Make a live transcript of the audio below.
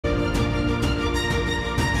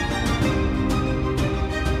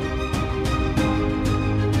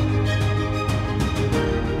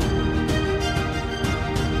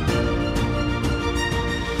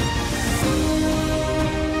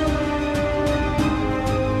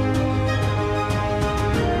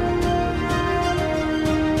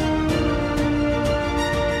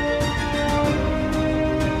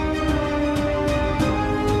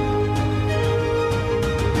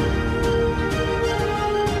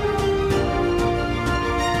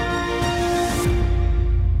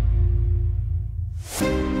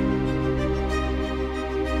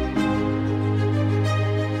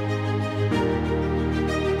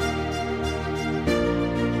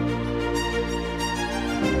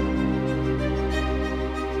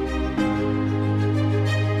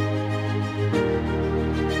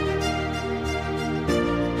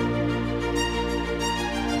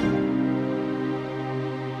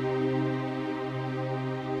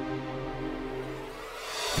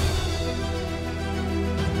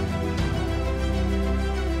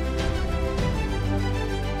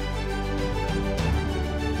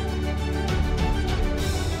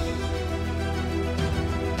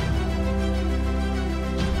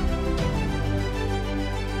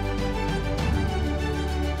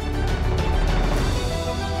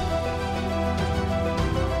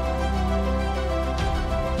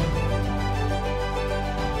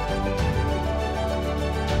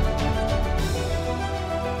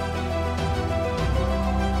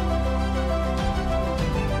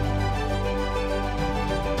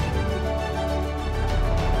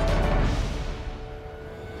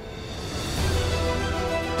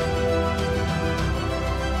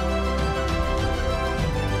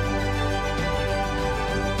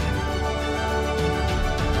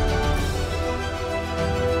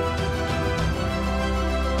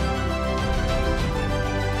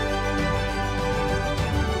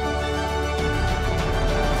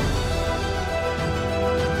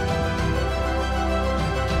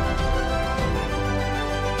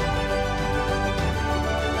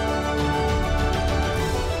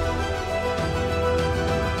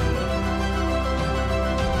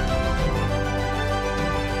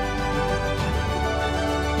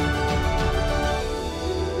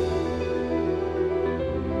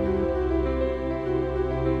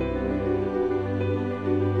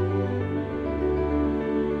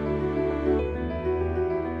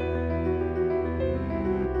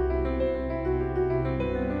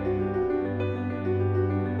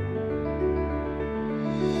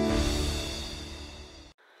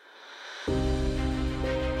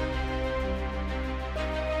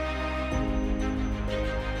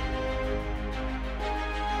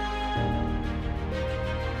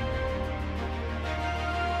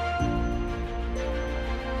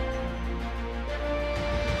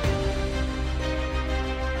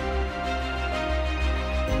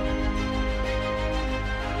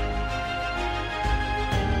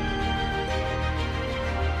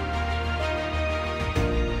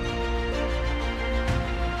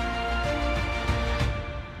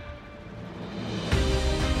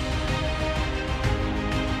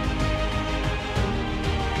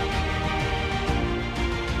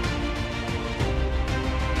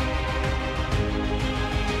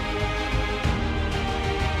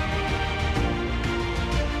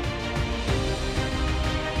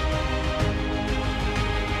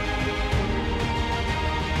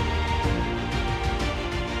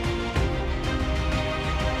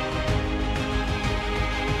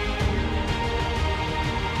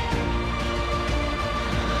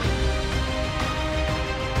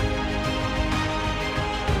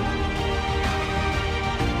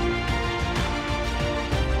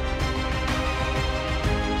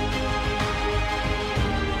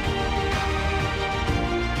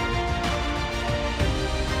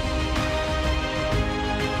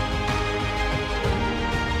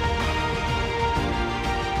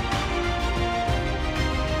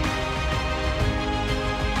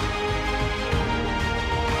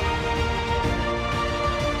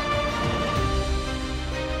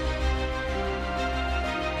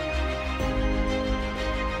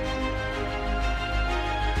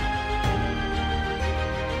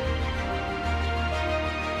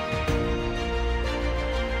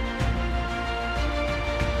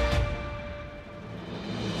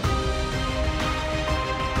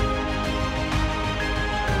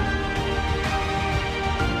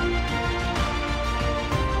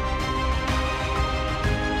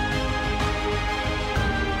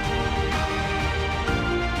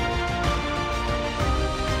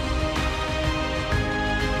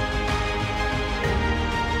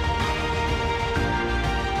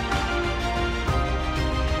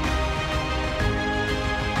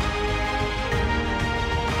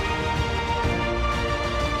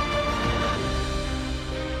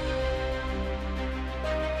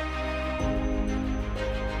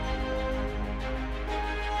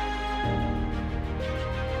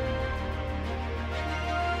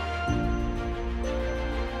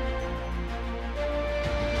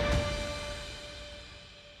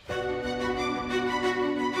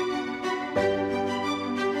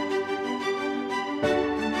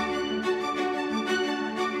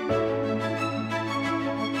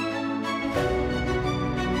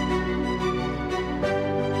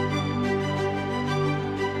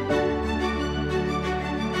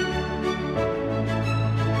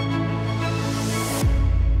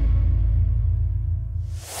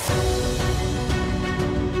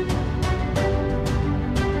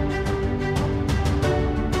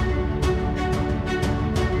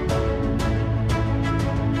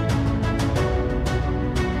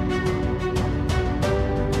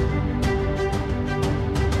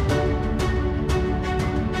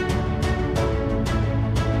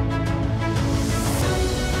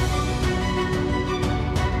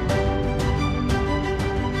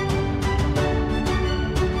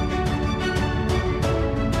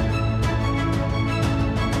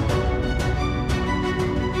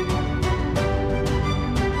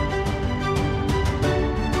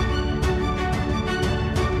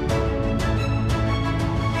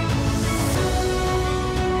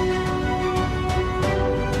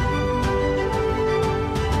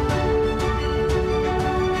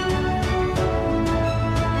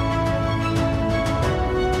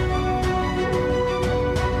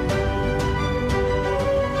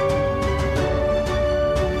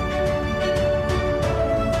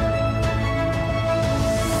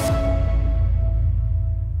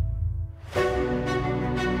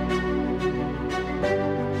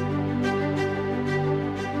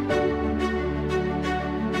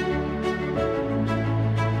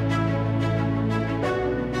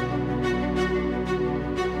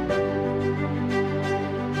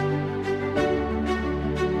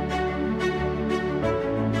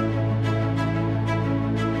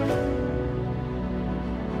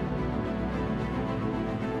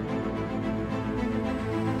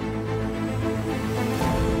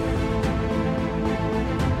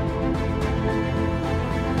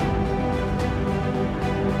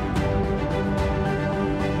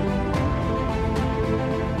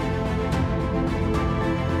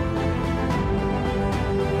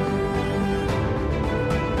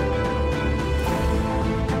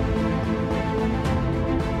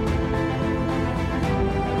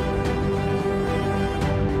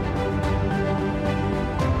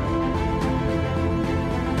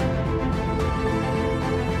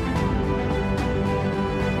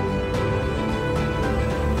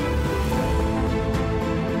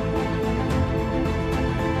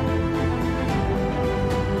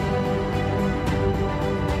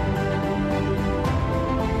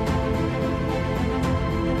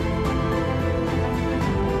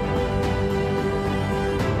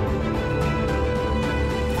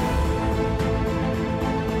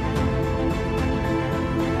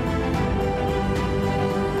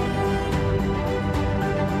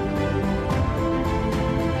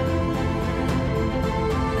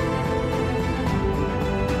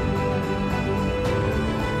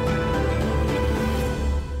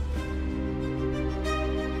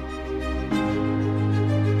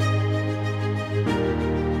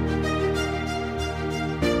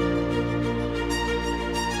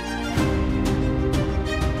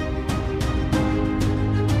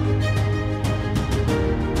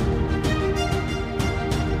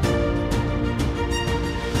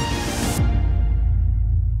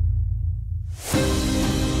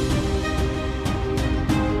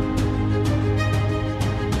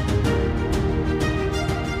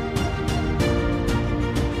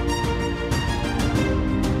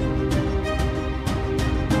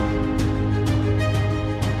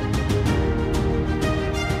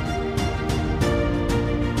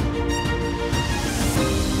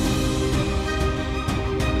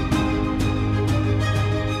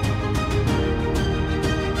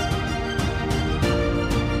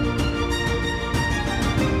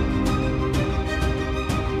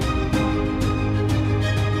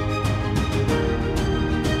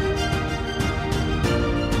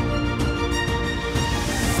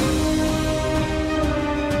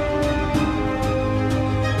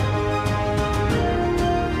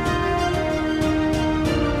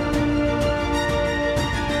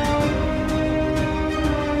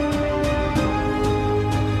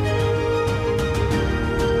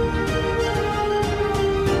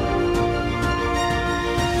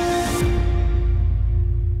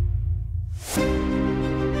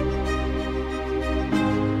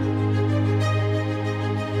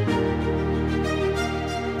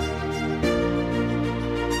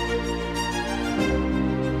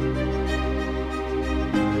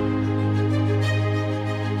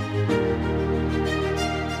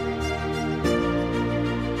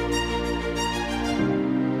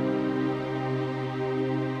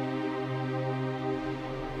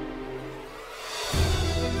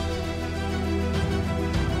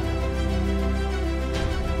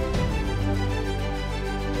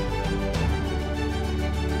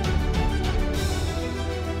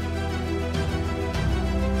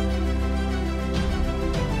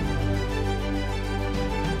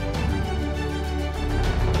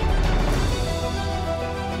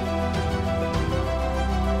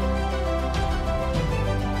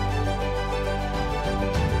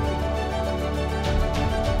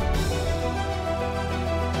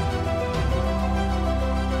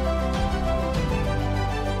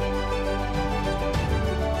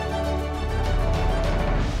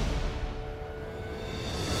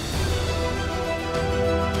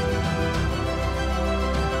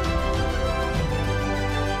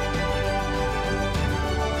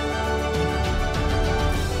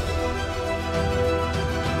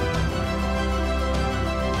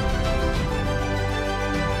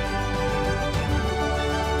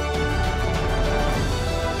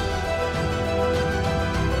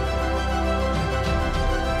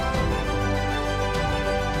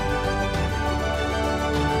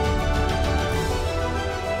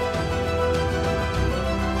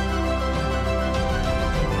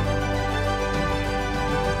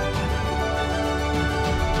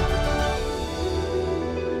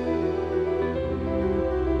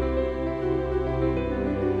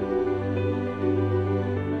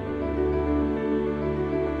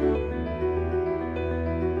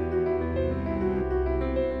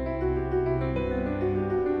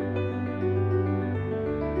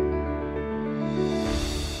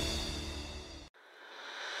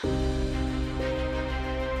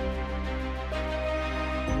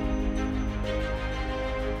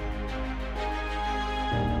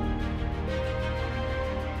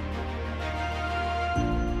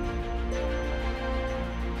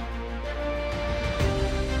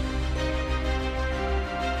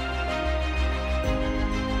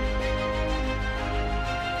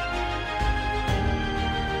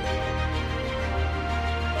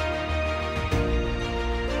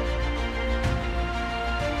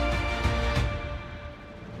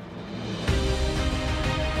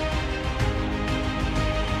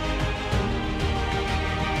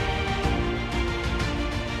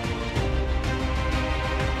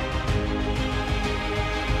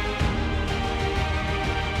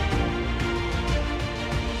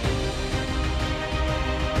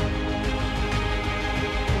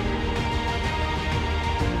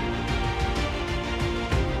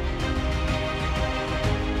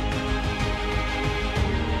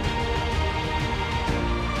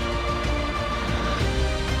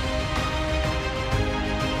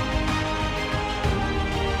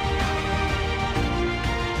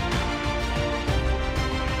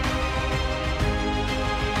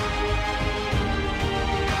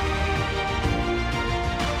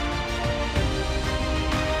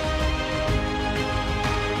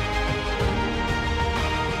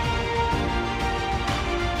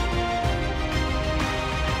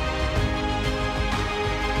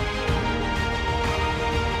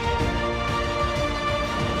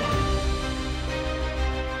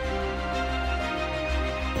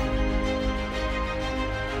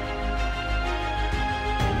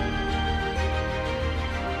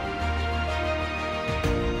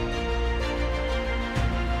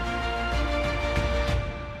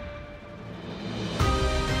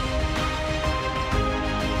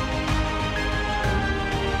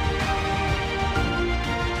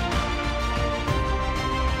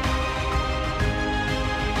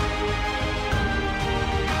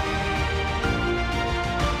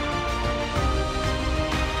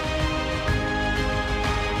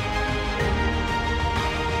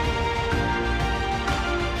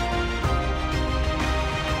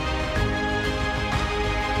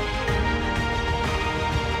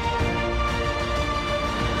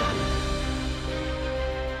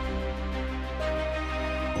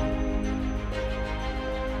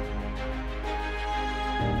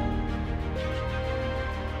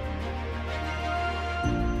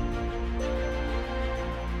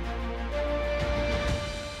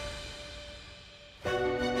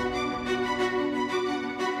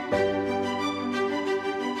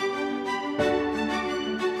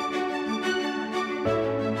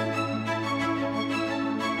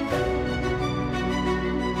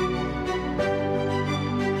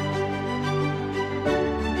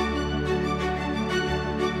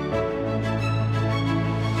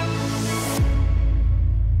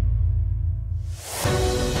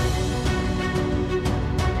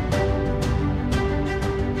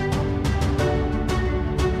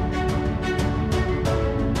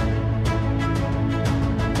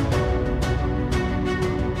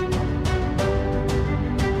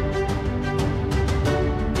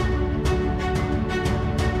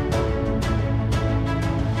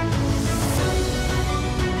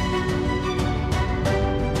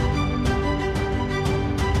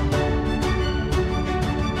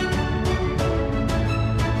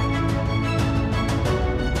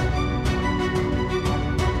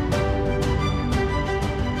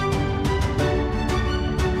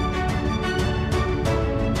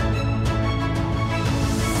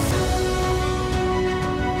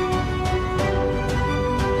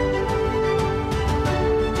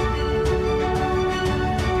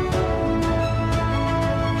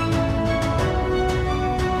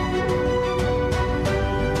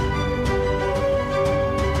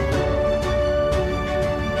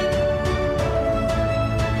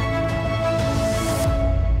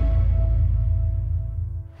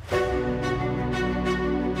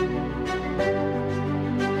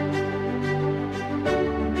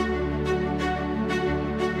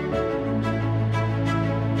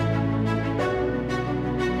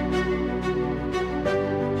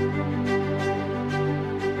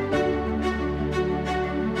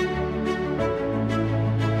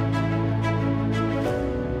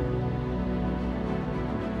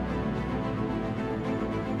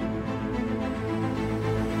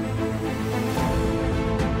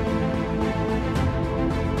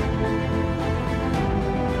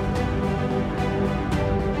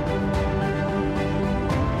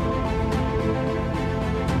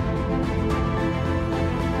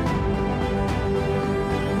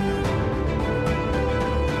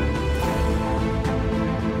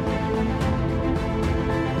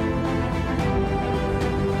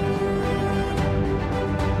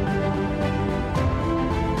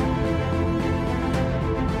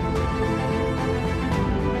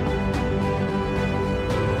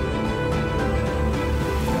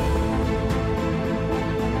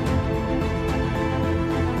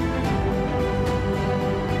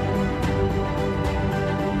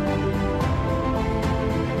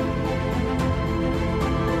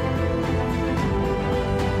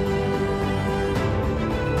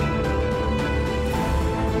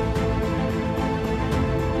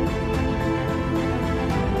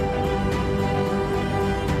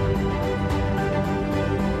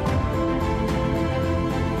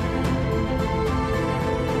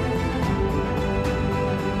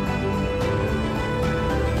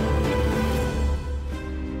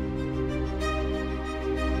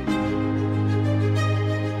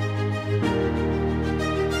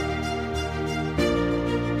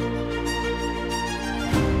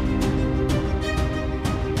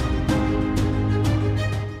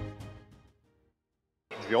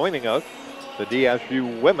joining us. The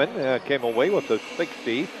DSU women came away with a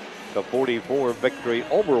 60-44 victory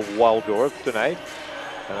over Waldorf tonight.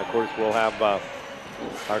 And of course, we'll have our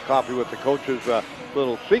Coffee with the Coaches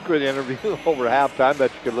little secret interview over halftime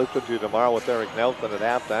that you can listen to tomorrow with Eric Nelson at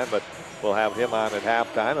halftime. But we'll have him on at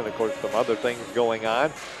halftime, and of course some other things going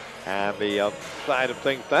on. And the side of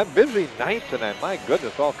things, that busy night tonight. My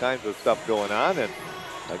goodness, all kinds of stuff going on. And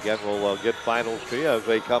again, we'll get finals to you as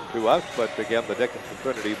they come to us. But again, the Dickinson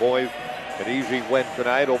Trinity boys, an easy win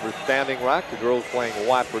tonight over Standing Rock. The girls playing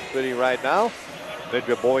Watford City right now.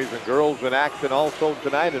 Midget boys and girls in action also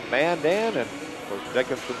tonight in Mandan. And of course,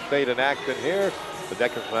 Dickinson State in action here. The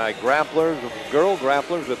Dickinson High Grapplers and girl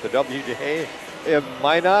grapplers at the WJ in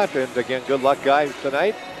Minot. And again, good luck, guys,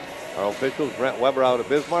 tonight. Our officials, Brent Weber out of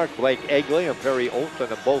Bismarck, Blake Egley and Perry Olson,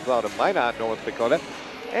 and both out of Minot, North Dakota.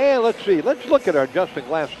 And let's see, let's look at our Justin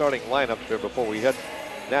Glass starting lineups here before we hit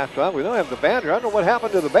Nassau. We don't have the band here. I don't know what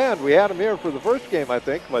happened to the band. We had them here for the first game, I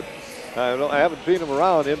think, but I haven't seen them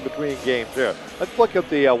around in between games here. Let's look at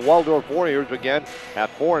the Waldorf Warriors again at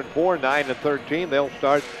 4-4, 9-13. They'll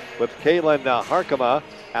start with Kalen Harkema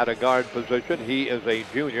at a guard position. He is a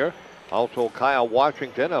junior. Also Kyle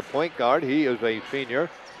Washington, a point guard. He is a senior.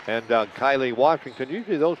 And Kylie Washington.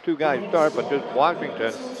 Usually those two guys start, but just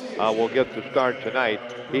Washington will get the start tonight.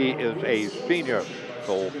 He is a senior.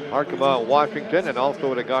 So Harkema, Washington, and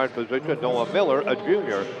also at a guard position, Noah Miller, a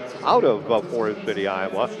junior, out of Forest City,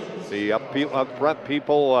 Iowa. The up front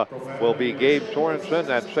people will be Gabe Sorensen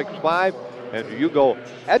at 6'5", and Hugo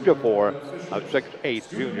Edgefor, a 6'8"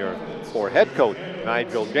 junior. For head coach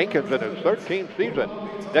Nigel Jenkins in his 13th season.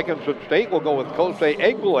 Dickinson State will go with Kosei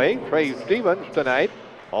Egbule, Trey Stevens tonight.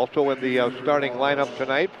 Also in the starting lineup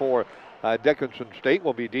tonight for Dickinson State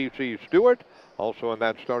will be D.C. Stewart. Also in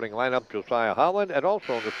that starting lineup, Josiah Holland. And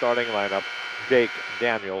also in the starting lineup, Jake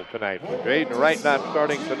Daniel tonight. So Jaden Wright not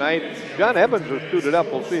starting tonight. John Evans is suited up.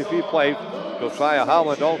 We'll see if he plays. Josiah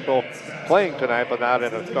Holland also playing tonight, but not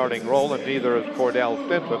in a starting role. And neither is Cordell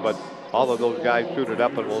Stinson. But all of those guys suited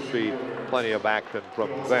up, and we'll see plenty of action from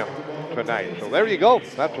them tonight. So there you go.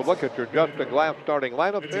 That's a look at your Justin Glass starting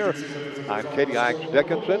lineups here on KDIX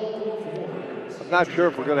Dickinson. I'm not sure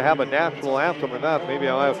if we're going to have a national anthem or not. Maybe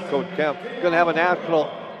I'll ask Coach Kemp. We're going to have a national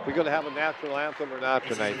anthem or not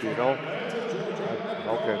tonight, do you know?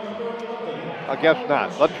 Okay. I guess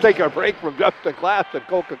not. Let's take our break from Justin Glass and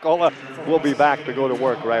Coca-Cola. We'll be back to go to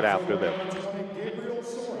work right after this.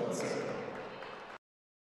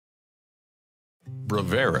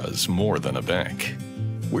 Bravera's more than a bank.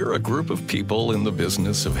 We're a group of people in the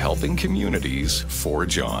business of helping communities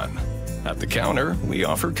forge on. At the counter, we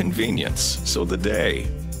offer convenience so the day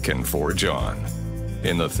can forge on.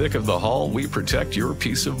 In the thick of the hall, we protect your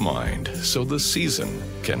peace of mind so the season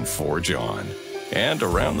can forge on. And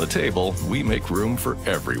around the table, we make room for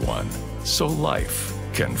everyone so life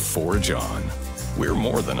can forge on. We're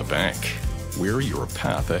more than a bank. We're your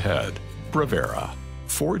path ahead. Bravera.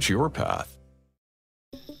 Forge your path.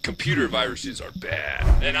 Computer viruses are bad,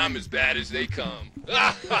 and I'm as bad as they come.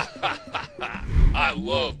 I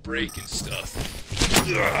love breaking stuff.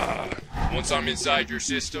 Once I'm inside your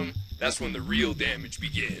system, that's when the real damage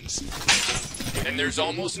begins. And there's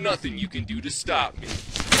almost nothing you can do to stop me.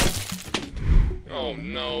 Oh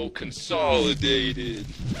no, Consolidated.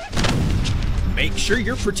 Make sure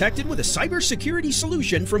you're protected with a cybersecurity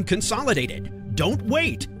solution from Consolidated. Don't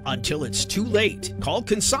wait until it's too late. Call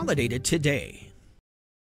Consolidated today.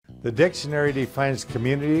 The dictionary defines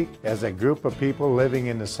community as a group of people living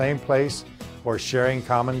in the same place or sharing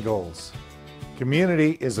common goals.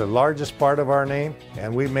 Community is the largest part of our name,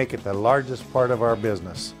 and we make it the largest part of our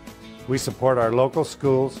business. We support our local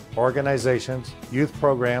schools, organizations, youth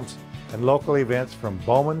programs, and local events from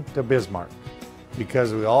Bowman to Bismarck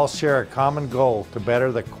because we all share a common goal to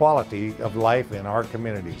better the quality of life in our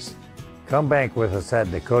communities. Come bank with us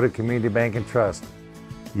at Dakota Community Bank and Trust,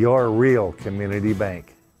 your real community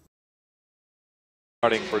bank.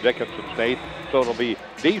 Starting for Dickinson State, so it'll be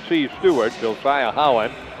D.C. Stewart, Josiah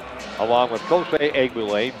Holland, along with Kosei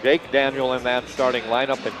Egbule, Jake Daniel in that starting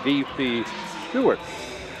lineup, and D.C. Stewart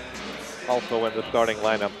also in the starting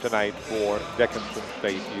lineup tonight for Dickinson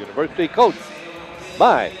State University, coached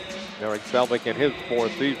by Eric Selvig in his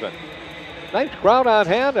 4th season. Nice crowd on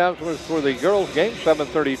hand, as was for the girls' game,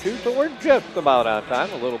 7:32, so we're just about on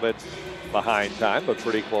time, a little bit behind time, but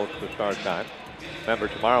pretty close to start time. Remember,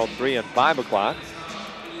 tomorrow, 3 and 5 o'clock.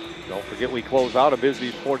 Don't forget, we close out a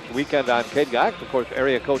busy sports weekend on KDIX. Of course,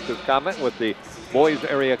 area coaches comment with the boys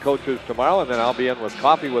area coaches tomorrow, and then I'll be in with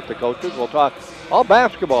coffee with the coaches. We'll talk all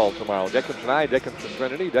basketball tomorrow. Dickinson High, Dickinson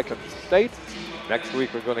Trinity, Dickinson State, Next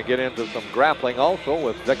week we're going to get into some grappling also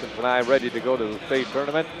with Dickinson and I ready to go to the state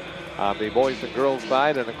tournament on the boys and girls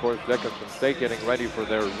side. And of course Dickinson State getting ready for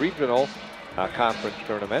their regional conference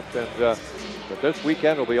tournament. And but this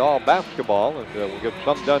weekend will be all basketball, and we'll get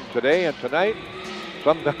some done today and tonight,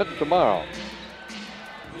 some done tomorrow.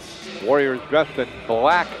 Warriors dressed in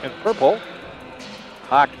black and purple.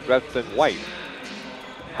 Hawks dressed in white.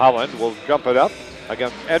 Holland will jump it up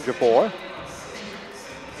against Ejiofor.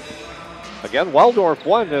 Again, Waldorf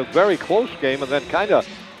won a very close game and then kind of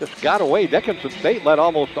just got away. Dickinson State led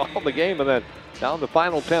almost all the game, and then down the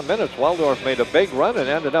final 10 minutes, Waldorf made a big run and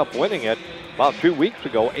ended up winning it about 2 weeks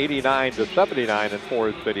ago, 89-79 in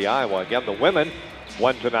Forest City, Iowa. Again, the women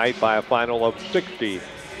won tonight by a final of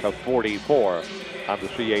 60-44 on the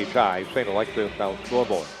CHI St. Alexius House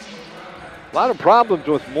scoreboard. A lot of problems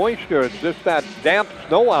with moisture. It's just that damp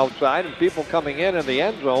snow outside and people coming in the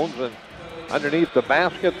end zones, and underneath the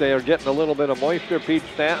basket they are getting a little bit of moisture. Pete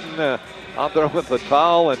Stanton out there with the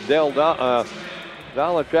towel, and Dale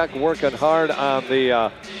Dalacek working hard on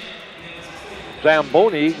the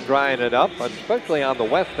Zamboni, drying it up, especially on the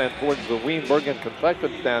west end towards the Weenbergen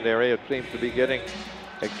concession stand area. It seems to be getting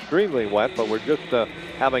extremely wet, but we're just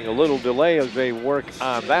having a little delay as they work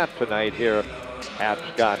on that tonight here at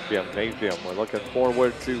Scott Gymnasium. We're looking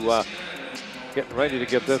forward to getting ready to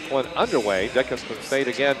get this one underway. Dickinson State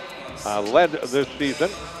again led this season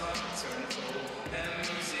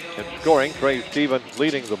in scoring. Trey Stevens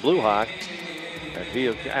leading the Blue Hawks, and he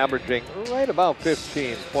is averaging right about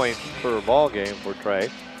 15 points per ball game for Trey.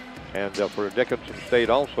 And for Dickinson State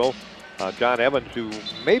also, John Evans, who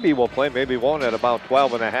maybe will play, maybe won't, at about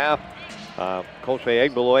 12.5. Kosei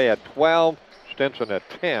Egbeloy at 12. Stinson at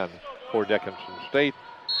 10 for Dickinson State.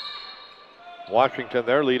 Washington,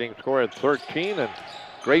 their leading scorer at 13. And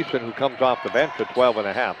Grayson, who comes off the bench, at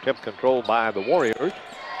 12.5. Tip controlled by the Warriors.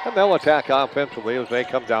 And they'll attack offensively as they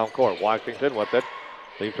come down court. Washington with it.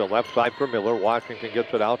 Leaves the left side for Miller. Washington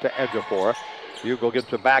gets it out to Ejiofor. Hugo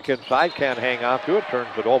gets it back inside. Can't hang on to it.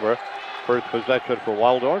 Turns it over. First possession for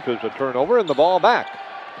Waldorf is a turnover, and the ball back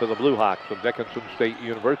to the Blue Hawks of Dickinson State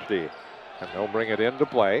University. And they'll bring it into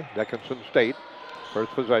play. Dickinson State,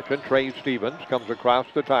 first possession. Trey Stevens comes across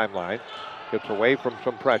the timeline. Gets away from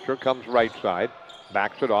some pressure. Comes right side.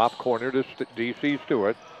 Backs it off. Corner to D.C.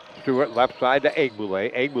 Stewart. Stewart left side to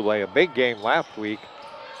Egbeloy. Egbeloy, a big game last week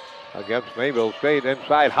against Mayville State.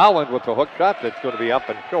 Inside, Holland with the hook shot that's going to be up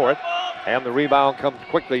and short. And the rebound comes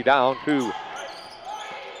quickly down to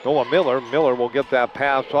Noah Miller. Miller will get that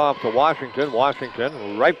pass off to Washington.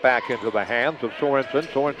 Washington right back into the hands of Sorensen.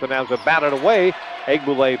 Sorensen has it batted away.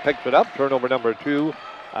 Egbeloy picks it up. Turnover number 2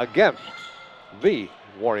 against the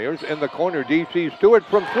Warriors. In the corner, D.C. Stewart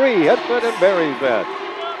from 3. Hits it and buries it.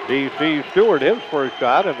 D.C. Stewart, his first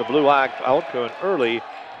shot, and the Blue Hawks out to an early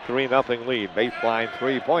 3-0 lead. Baseline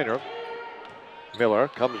three-pointer. Miller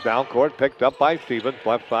comes down court, picked up by Stevens.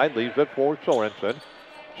 Left side, leaves it for Sorensen.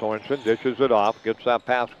 Sorensen dishes it off, gets that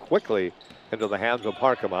pass quickly into the hands of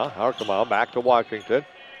Harkema. Harkema back to Washington.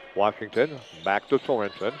 Washington back to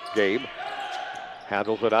Sorensen. Gabe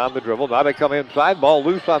handles it on the dribble. Now they come inside. Ball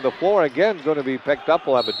loose on the floor. Again, going to be picked up.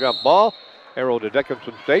 We'll have a jump ball. Arrow to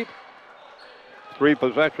Dickinson State. 3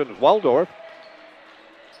 possessions, Waldorf.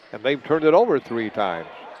 And they've turned it over 3 times.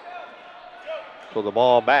 So the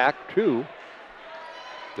ball back to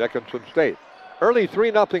Dickinson State. Early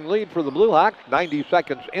 3-0 lead for the Blue Hawks. 90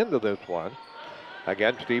 seconds into this one.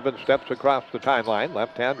 Again, Stevens steps across the timeline.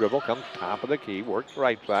 Left-hand dribble, comes top of the key, works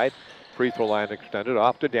right side. Free throw line extended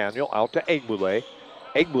off to Daniel, out to Egbeloy.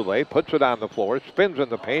 Egbeloy puts it on the floor, spins in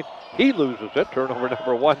the paint. He loses it. Turnover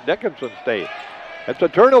number 1, Dickinson State. It's a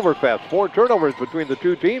turnover fest. 4 turnovers between the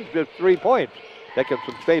 2 teams, just 3 points.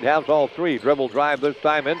 Dickinson State has all 3. Dribble drive this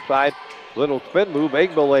time inside. Little spin move.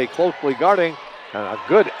 Egbeloy closely guarding. And a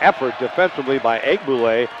good effort defensively by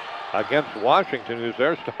Egbeloy against Washington, who's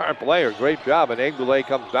their star player. Great job, and Egbeloy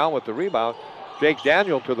comes down with the rebound. Jake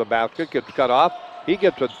Daniel to the basket, gets cut off. He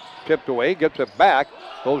gets it tipped away, gets it back,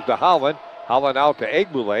 goes to Holland. Holland out to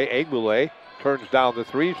Egbeloy. Egbeloy turns down the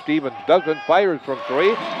 3. Stevens doesn't, fires from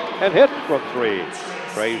 3, and hits from 3.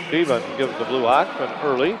 Trey Stevens gives the Blue Hawks an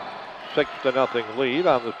early 6-0 lead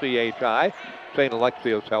on the CHI St.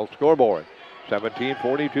 Alexius Health scoreboard.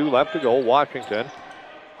 17:42 left to go. Washington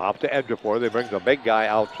off to Ejiofor. They bring the big guy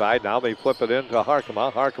outside. Now they flip it into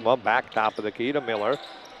Harkema. Harkema back top of the key to Miller.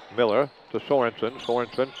 Miller to Sorensen.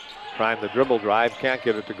 Sorensen trying the dribble drive. Can't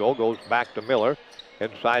get it to go. Goes back to Miller.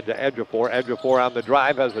 Inside to Ejiofor. Ejiofor on the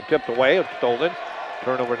drive. Has it tipped away. It's stolen.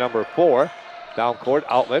 Turnover number 4. Down court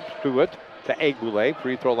outlet. Stewart to Egbeloy.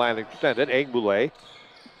 Free throw line extended. Egbeloy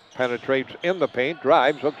penetrates in the paint,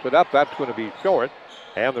 drives, hooks it up. That's going to be short.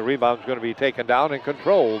 And the rebound's going to be taken down and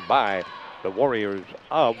controlled by the Warriors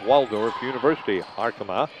of Waldorf University.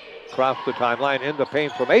 Harkema across the timeline in the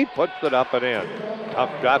paint from 8, puts it up and in. Tough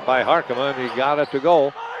shot by Harkema, and he got it to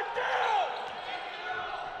go.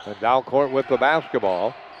 And down court with the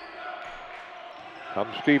basketball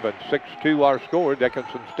comes Stevens. 6-2 our score.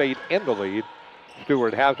 Dickinson State in the lead.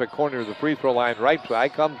 Stewart has a corner of the free throw line right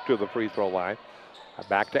side, comes to the free throw line.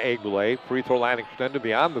 Back to Egbule. Free throw line extended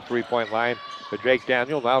beyond the three-point line to Jake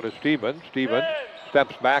Daniel. Now to Stevens. Stevens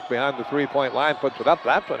steps back behind the three-point line, puts it up.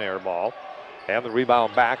 That's an air ball. And the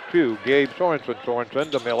rebound back to Gabe Sorensen. Sorensen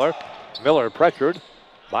to Miller. Miller pressured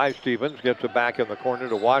by Stevens. Gets it back in the corner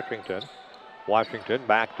to Washington. Washington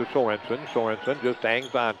back to Sorensen. Sorensen just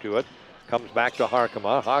hangs on to it. Comes back to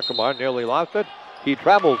Harkema. Harkema nearly lost it. He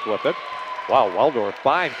travels with it. Wow, Waldorf,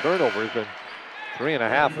 5 turnovers in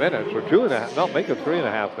 3.5 minutes, or 2.5, no, make it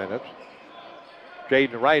 3.5 minutes.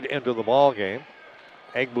 Jaden Wright into the ball game.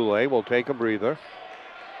 Egbule will take a breather.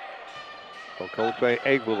 So Kosei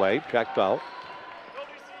Egbule checks out.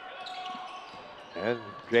 And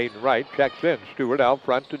Jaden Wright checks in. Stewart out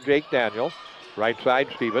front to Jake Daniel. Right side,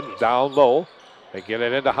 Stevens down low. They get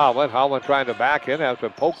it into Holland. Holland trying to back in, has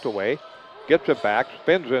it poked away. Gets it back,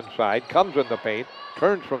 spins inside, comes in the paint,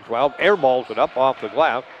 turns from 12, airballs it up off the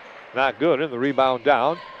glass. Not good, and the rebound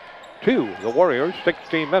down to the Warriors.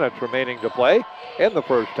 16 minutes remaining to play in the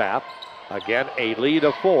first half. Again, a lead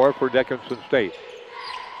of 4 for Dickinson State.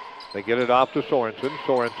 They get it off to Sorensen.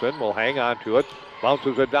 Sorensen will hang on to it,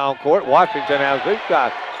 bounces it down court. Washington has his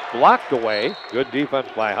shot blocked away. Good defense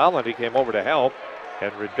by Holland. He came over to help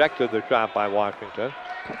and rejected the shot by Washington.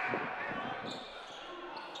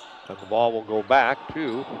 And the ball will go back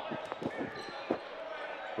to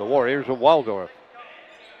the Warriors of Waldorf.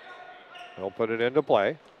 They'll put it into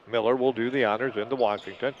play. Miller will do the honors into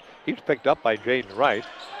Washington. He's picked up by Jaden Wright.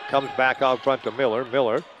 Comes back out front to Miller.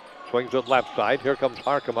 Miller swings it left side. Here comes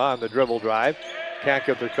Harkema on the dribble drive. Can't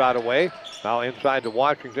get the shot away. Now inside to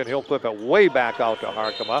Washington. He'll flip it way back out to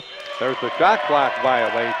Harkema. There's the shot clock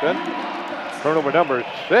violation. Turnover number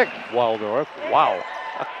 6, Waldorf. Wow.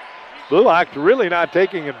 Blue Hawks really not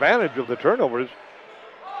taking advantage of the turnovers.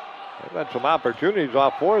 They've had some opportunities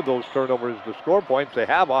off 4 of those turnovers to score points. They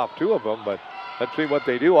have off 2 of them, but let's see what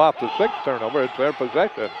they do off the 6th turnover. It's their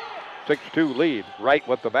possession. 6-2 lead. Right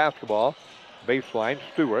with the basketball. Baseline,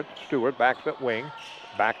 Stewart. Stewart backs at wing.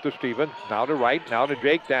 Back to Stevens. Now to Wright. Now to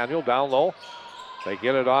Jake Daniel down low. They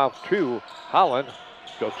get it off to Holland.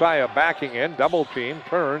 Josiah backing in. Double team.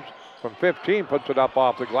 Turns from 15. Puts it up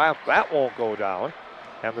off the glass. That won't go down.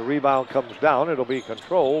 And the rebound comes down. It'll be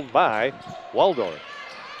controlled by Waldorf.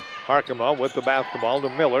 Harkema with the basketball to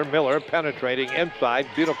Miller. Miller penetrating inside.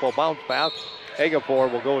 Beautiful bounce pass.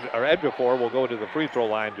 Ejiofor will go to the free throw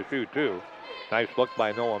line to shoot 2. Nice look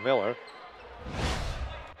by Noah Miller.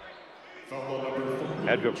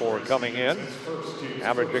 Ejiofor coming in,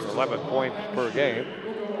 averaging 11 points per game.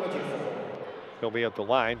 He'll be at the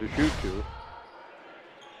line to shoot 2.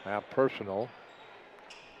 Now personal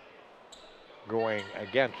going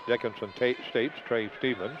against Dickinson State's Trey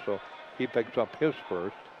Stevens, so he picks up his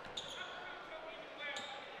first.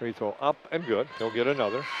 Free throw up and good. He'll get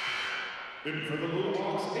another.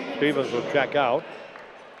 Stevens will check out.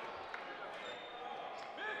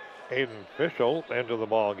 Aiden Fischel into the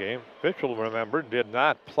ball game. Fischel, remember, did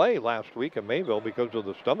not play last week in Mayville because of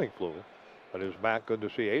the stomach flu, but is back. Good to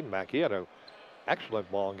see Aiden back. He had an excellent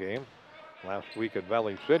ball game last week at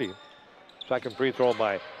Valley City. Second free throw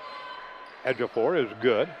by Ejiofor is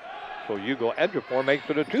good. So Hugo Ejiofor makes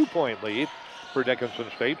it a 2-point lead for Dickinson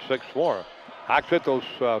State, 6-4. Hawks hit those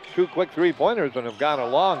 2 quick three-pointers and have gone a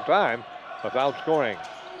long time without scoring.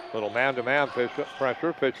 Little man-to-man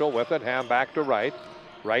pressure. Fischel with it. Hand back to Wright.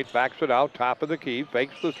 Wright backs it out. Top of the key.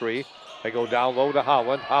 Fakes the 3. They go down low to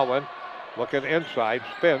Holland. Holland looking inside.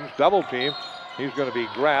 Spins. Double team. He's going to be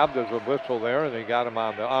grabbed. There's a whistle there, and they got him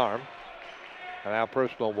on the arm. And now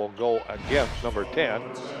personal will go against number 10.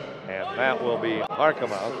 And that will be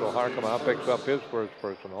Harkema. So Harkema picks up his first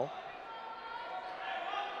personal.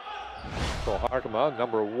 So Harkema,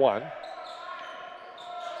 number 1.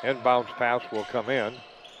 Inbounds pass will come in.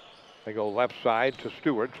 They go left side to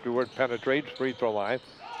Stewart. Stewart penetrates, free throw line.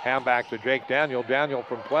 Hand back to Jake Daniel. Daniel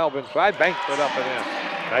from 12 inside, banks it up and in.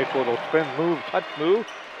 Nice little spin move, touch move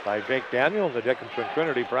by Jake Daniel. The Dickinson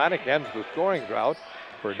Trinity product ends the scoring drought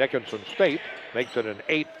for Dickinson State. Makes it an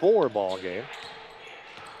 8-4 ball game.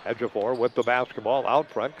 Ejiofor with the basketball out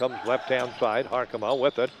front, comes left-hand side. Harkema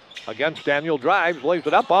with it. Against Daniel, drives, lays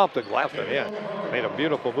it up off the glass and in. Made a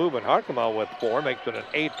beautiful move, and Harkema with 4 makes it an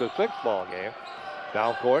 8-6 ball game.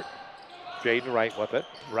 Down court Jaden Wright with it.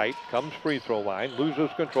 Wright comes free throw line, loses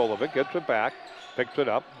control of it, gets it back, picks it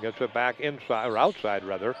up, gets it back inside, or outside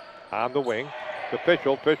rather, on the wing. To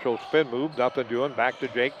Fischel. Fischel spin move, nothing doing. Back to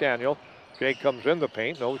Jake Daniel. Jake comes in the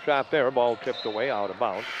paint, no shot there. Ball tipped away, out of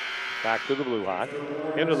bounds. Back to the Blue Hawks.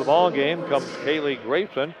 Into the ball game comes Kaylee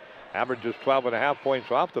Grayson. Averages 12.5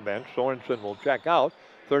 points off the bench. Sorensen will check out.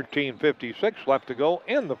 13:56 left to go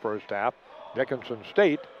in the first half. Dickinson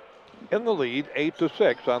State in the lead,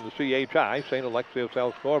 8-6 on the CHI St. Alexius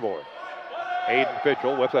L scoreboard. Aiden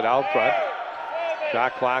Fischel with it out front.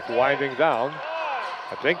 Shot clock winding down.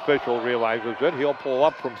 I think Fischel realizes it. He'll pull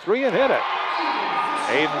up from three and hit it.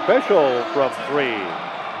 Aiden Fischel from three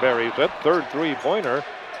buries it. Third three-pointer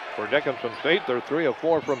for Dickinson State. They're 3 of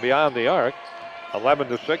 4 from beyond the arc.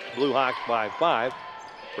 11-6, Blue Hawks by 5.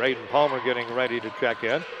 Braden Palmer getting ready to check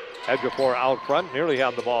in. Ejiofor out front, nearly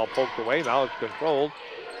had the ball poked away. Now it's controlled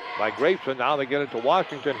by Grayson. Now they get it to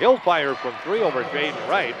Washington. He'll fire from three over Jaden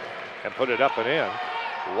Wright and put it up and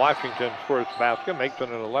in. Washington's first basket makes it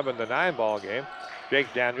an 11-9 ball game.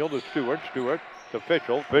 Jake Daniel to Stewart. Stewart to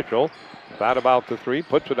Fischel. Fischel thought about the three,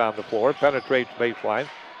 puts it on the floor, penetrates baseline,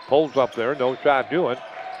 pulls up there, no shot doing.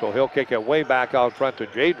 So he'll kick it way back out front to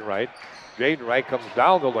Jaden Wright. Jaden Wright comes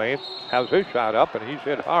down the lane, has his shot up, and he's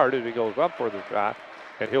hit hard as he goes up for the shot,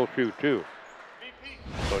 and he'll shoot two.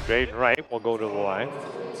 So Jaden Wright will go to the line.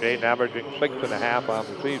 Jaden averaging 6.5 on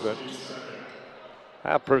the season.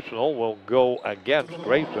 That personal will go against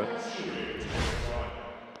Grayson.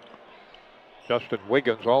 Justin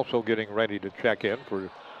Wiggins also getting ready to check in for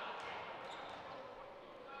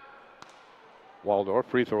Waldorf.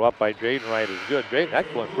 Free throw up by Jaden Wright is good. Jaden,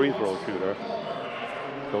 excellent free throw shooter.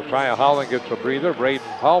 So Trya Holland gets a breather. Braden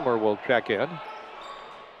Palmer will check in.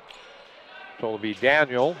 So it'll be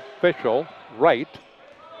Daniel, Fischel, Wright,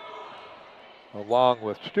 along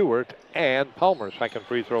with Stewart and Palmer. Second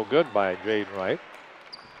free throw good by Jaden Wright.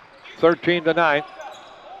 13-9.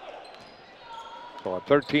 So a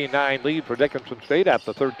 13-9 lead for Dickinson State at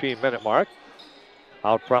the 13-minute mark.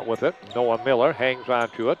 Out front with it, Noah Miller hangs on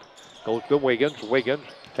to it. Goes to Wiggins. Wiggins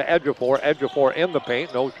to Ejiofor. Ejiofor in the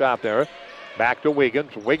paint. No shot there. Back to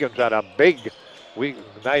Wiggins. Wiggins had a big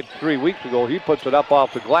night 3 weeks ago. He puts it up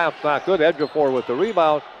off the glass. Not good. Ejiofor with the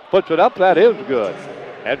rebound. Puts it up. That is good.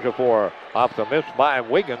 Ejiofor off the miss by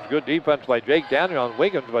Wiggins. Good defense by Jake Daniel on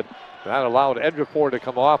Wiggins, but that allowed Ejiofor to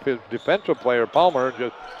come off his defensive player, Palmer,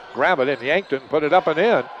 just grab it and yanked it and put it up and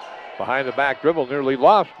in. Behind the back dribble, nearly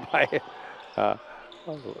lost by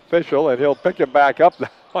Fischel, and he'll pick it back up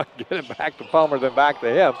now, get it back to Palmer, then back to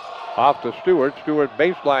him. Off to Stewart. Stewart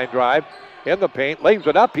baseline drive in the paint, lays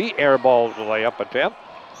it up. He airballs the layup attempt.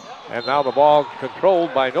 And now the ball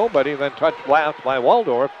controlled by nobody, then touched last by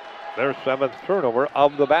Waldorf. Their 7th turnover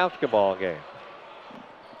of the basketball game.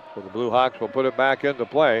 So the Blue Hawks will put it back into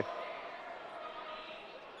play.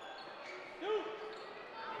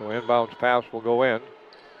 So inbounds pass will go in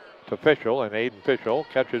to Fischel, and Aiden Fischel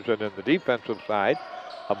catches it in the defensive side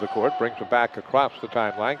of the court, brings it back across the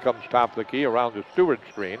timeline, comes top of the key around the Stewart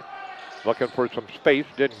screen. Looking for some space,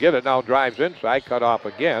 didn't get it, now drives inside, cut off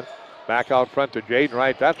again. Back out front to Jaden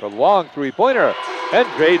Wright. That's a long three-pointer. And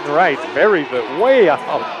Jaden Wright buries it way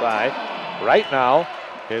outside. Right now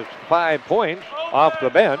is 5 points off the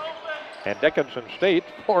bench. And Dickinson State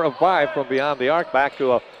 4 of 5 from beyond the arc, back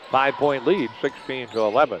to a 5-point lead,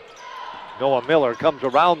 16-11. Noah Miller comes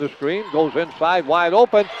around the screen, goes inside, wide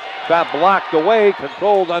open. Shot blocked away,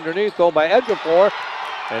 controlled underneath though by Ejiofor.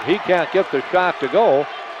 And he can't get the shot to go.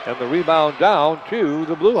 And the rebound down to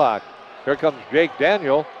the Blue Hawks. Here comes Jake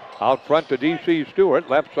Daniel out front to DC Stewart.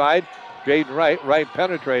 Left side, Jaden Wright. Wright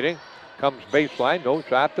penetrating. Comes baseline. No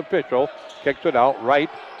shot to Fischel. Kicks it out. Right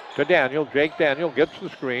to Daniel. Jake Daniel gets the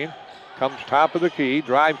screen. Comes top of the key.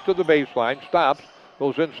 Drives to the baseline. Stops.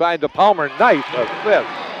 Goes inside to Palmer. Nice assist.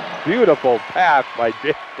 Beautiful pass by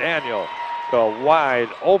Jake Daniel to wide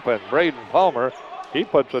open Braden Palmer. He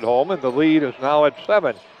puts it home, and the lead is now at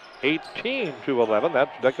 7. 18-11.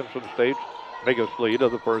 That's Dickinson State's biggest lead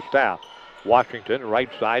of the first half. Washington, right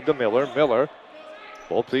side to Miller. Miller.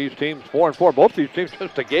 Both these teams 4-4. Both these teams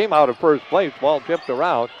just a game out of first place. Ball tipped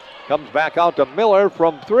around. Comes back out to Miller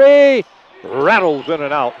from three. Rattles in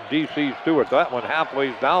and out. DC Stewart. That one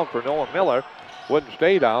halfway down for Noah Miller. Wouldn't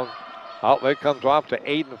stay down. Outlet comes off to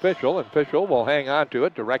Aiden Fischel, and Fischel will hang on to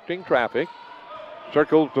it, directing traffic.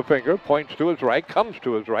 Circles the finger, points to his right, comes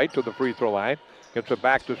to his right to the free throw line. Gets it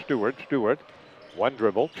back to Stewart. Stewart, one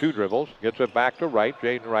dribble, two dribbles. Gets it back to Wright.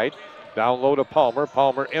 Jaden Wright. Down low to Palmer.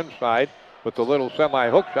 Palmer inside with the little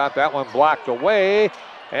semi-hook shot. That one blocked away.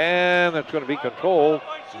 And it's going to be controlled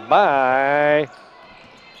by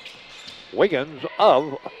Wiggins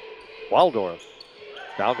of Waldorf.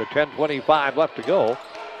 Down to 10:25 left to go.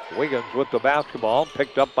 Wiggins with the basketball,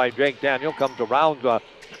 picked up by Jake Daniel, comes around the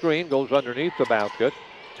screen, goes underneath the basket,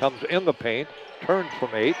 comes in the paint, turns from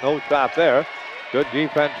 8, no shot there. Good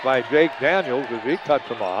defense by Jake Daniels as he cuts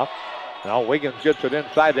him off. Now Wiggins gets it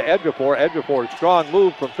inside to Ejiofor. Ejiofor, strong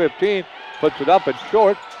move from 15, puts it up and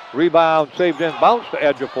short. Rebound saved in, bounce to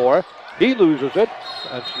Ejiofor. He loses it,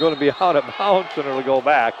 and it's going to be out of bounds, and it'll go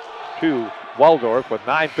back to Waldorf with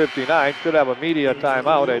 9:59. Should have a media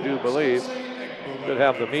timeout, I do believe. Should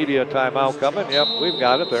have the media timeout coming. Yep, we've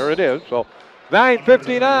got it. There it is. So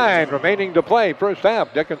 9:59 remaining to play. First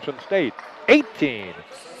half, Dickinson State 18,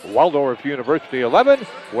 Waldorf University 11.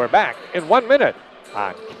 We're back in 1 minute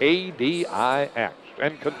on KDIX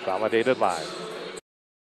and Consolidated Live.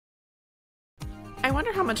 I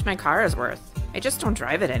wonder how much my car is worth. I just don't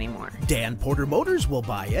drive it anymore. Dan Porter Motors will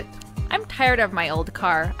buy it. I'm tired of my old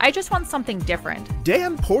car. I just want something different.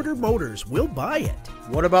 Dan Porter Motors will buy it.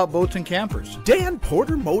 What about boats and campers? Dan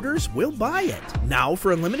Porter Motors will buy it. Now,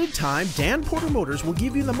 for a limited time, Dan Porter Motors will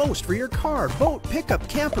give you the most for your car, boat, pickup,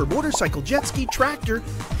 camper, motorcycle, jet ski, tractor.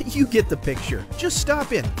 You get the picture. Just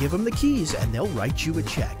stop in, give them the keys, and they'll write you a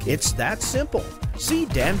check. It's that simple. See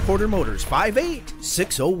Dan Porter Motors,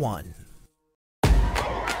 58601.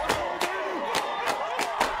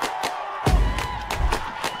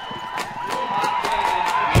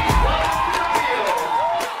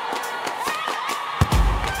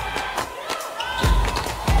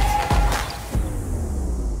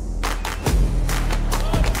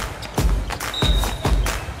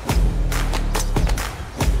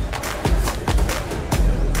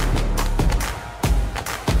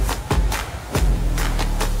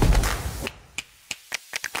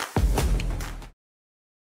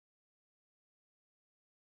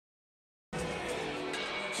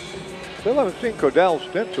 Still haven't seen Cordell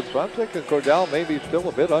Stinson, so I'm thinking Cordell may be still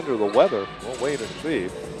a bit under the weather. We'll wait and see.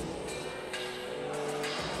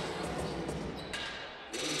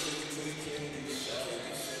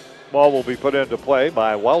 Ball will be put into play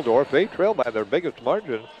by Waldorf. They trail by their biggest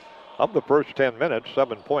margin of the first 10 minutes,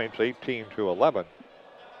 7 points, 18-11.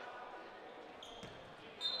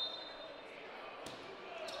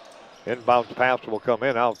 Inbounds pass will come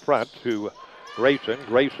in out front to Grayson.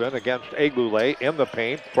 Grayson against Egbule in the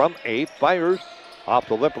paint from 8. Fires off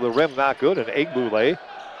the lip of the rim, not good, and Egbule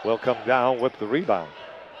will come down with the rebound.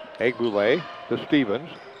 Egbule to Stevens.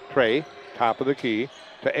 Trey, top of the key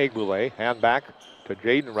to Egbule. Hand back to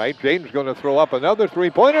Jaden Wright. Jaden's going to throw up another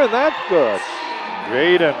three-pointer, and that's good.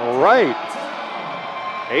 Jaden Wright.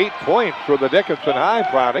 8 points for the Dickinson High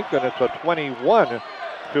product, and it's a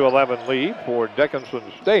 21-11 lead for Dickinson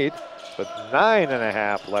State with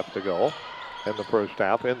 9.5 left to go in the first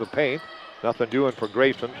half. In the paint, nothing doing for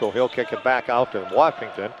Grayson, so he'll kick it back out to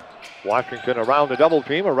Washington. Washington around the double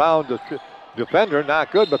team, around the defender,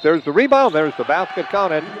 not good, but there's the rebound. There's the basket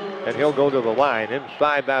counted, and he'll go to the line.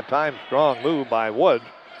 Inside that time, strong move by Woods,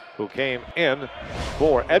 who came in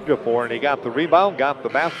for Ejiofor, and he got the rebound, got the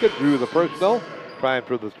basket, drew the personal, trying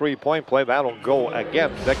for the three-point play. That'll go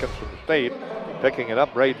against Dickinson State. Picking it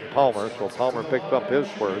up, Braden Palmer, so Palmer picks up his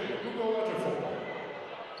first.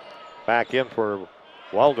 Back in for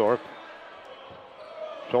Waldorf.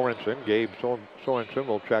 Sorensen, Gabe Sorensen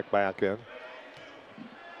will check back in.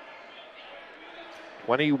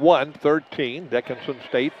 21-13, Dickinson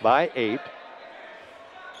State by 8.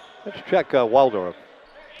 Let's check Waldorf.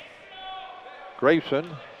 Grayson,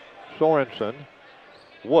 Sorensen,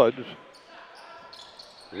 Woods,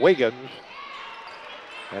 Wiggins,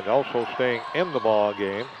 and also staying in the ball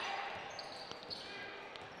game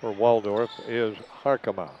for Waldorf is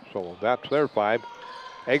Harkema. So that's their 5.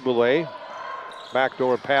 Egbule,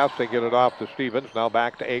 backdoor pass. They get it off to Stevens. Now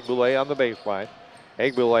back to Egbule on the baseline.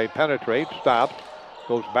 Egbule penetrates, stops,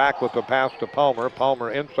 goes back with the pass to Palmer. Palmer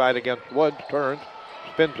inside against Woods, turns,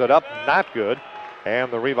 spins it up, not good.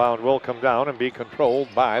 And the rebound will come down and be controlled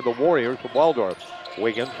by the Warriors of Waldorf.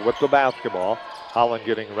 Wiggins with the basketball. Holland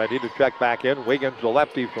getting ready to check back in. Wiggins, the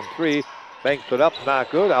lefty from 3, banks it up, not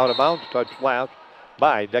good. Out of bounds, touched last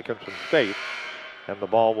by Dickinson State. And the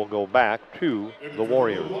ball will go back to the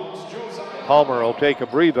Warriors. Palmer will take a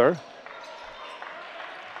breather.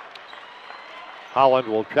 Holland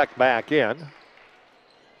will check back in.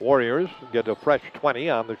 Warriors get a fresh 20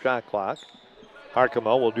 on the shot clock.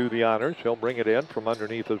 Harkema will do the honors. He'll bring it in from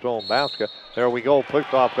underneath his own basket. There we go,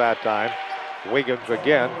 push off that time. Wiggins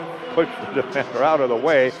again, push the defender out of the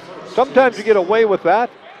way. Sometimes you get away with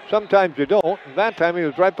that, sometimes you don't. And that time he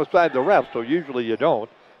was right beside the ref, so usually you don't.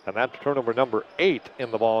 And that's turnover number 8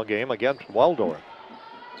 in the ball game against Waldorf.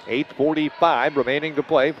 8:45 remaining to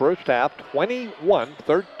play. First half,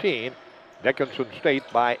 21-13. Dickinson State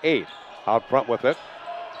by 8. Out front with it,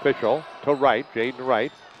 Fischel to right, Jaden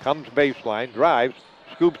Wright, comes baseline, drives,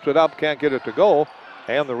 scoops it up, can't get it to go,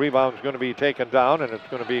 and the rebound's going to be taken down, and it's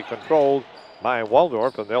going to be controlled by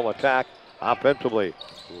Waldorf, and they'll attack offensively.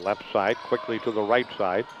 Left side, quickly to the right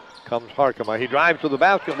side, comes Harkema. He drives to the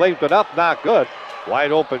basket, lays it up, not good.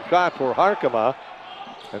 Wide open shot for Harkema,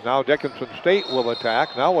 and now Dickinson State will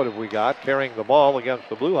attack. Now what have we got? Carrying the ball against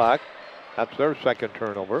the Blue Hawks. That's their second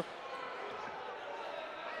turnover.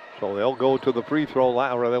 So they'll go to the free throw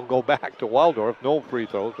line, or they'll go back to Waldorf. No free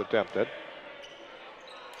throws attempted.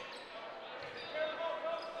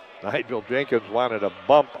 Nigel Jenkins wanted a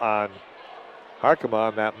bump on Harkema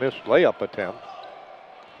on that missed layup attempt.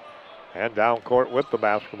 And down court with the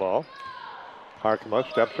basketball. Harkema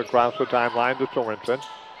steps across the timeline to Sorensen.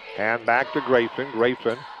 Hand back to Grayson.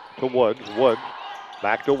 Grayson to Woods. Woods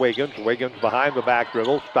back to Wiggins. Wiggins behind the back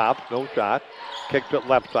dribble. Stops. No shot. Kicks it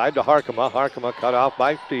left side to Harkema. Harkema cut off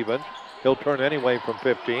by Stevens. He'll turn anyway from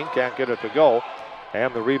 15. Can't get it to go.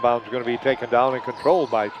 And the rebound's going to be taken down and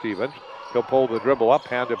controlled by Stevens. He'll pull the dribble up.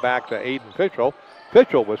 Hand it back to Aiden Fischel.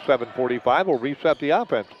 Fischel with 7:45 will reset the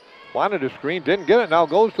offense. Wanted a screen. Didn't get it. Now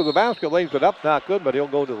goes to the basket. Lays it up. Not good, but he'll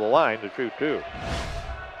go to the line to shoot two.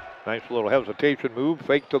 Nice little hesitation move.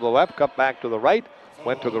 Fake to the left. Cut back to the right.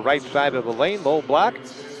 Went to the right side of the lane. Low block.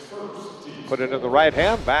 Put it in the right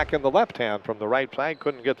hand. Back in the left hand from the right side.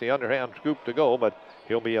 Couldn't get the underhand scoop to go, but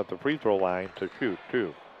he'll be at the free throw line to shoot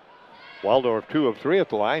two. Waldorf 2 of 3 at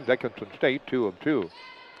the line. Dickinson State 2 of 2.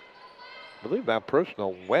 I believe that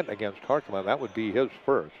personal went against Harkema. That would be his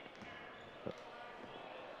first.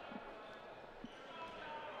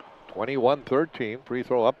 21-13. Free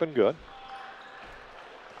throw up and good.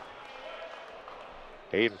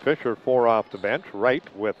 Aiden Fisher 4 off the bench. Wright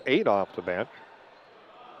with 8 off the bench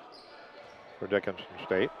for Dickinson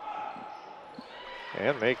State.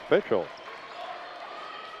 And Nate Fischel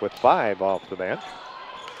with 5 off the bench.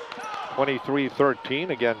 23-13.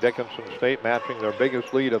 Again, Dickinson State matching their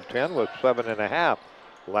biggest lead of 10 with 7.5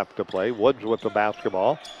 left to play. Woods with the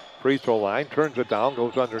basketball. Free throw line. Turns it down.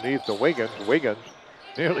 Goes underneath to Wiggins. Wiggins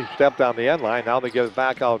nearly stepped on the end line. Now they get it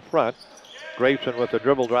back out front. Grayson with the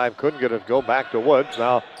dribble drive. Couldn't get it to go back to Woods.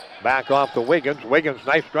 Now back off to Wiggins. Wiggins,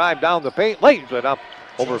 nice drive down the paint. Lays it up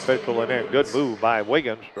over Fischel and in. Good move by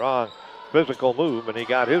Wiggins. Strong physical move. And he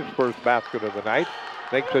got his first basket of the night.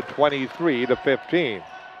 Makes it 23-15.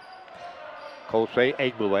 Kosei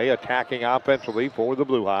Egbule attacking offensively for the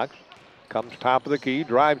Blue Hawks. Comes top of the key,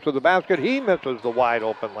 drives to the basket. He misses the wide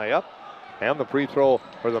open layup. And the free throw,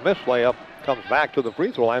 or the missed layup, comes back to the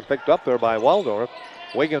free throw line. Picked up there by Waldorf.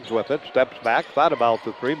 Wiggins with it, steps back, thought about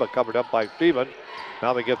the three, but covered up by Stevens.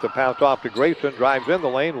 Now they get the pass off to Grayson, drives in the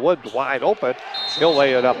lane. Woods wide open. He'll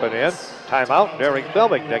lay it up and in. Timeout, Derek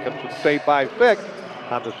Selvig. Dickinson State by 6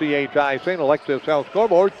 on the CHI St. Alexis Health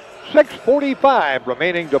scoreboard. 6:45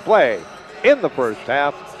 remaining to play in the first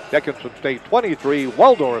half. Dickinson State 23,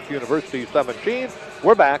 Waldorf University 17.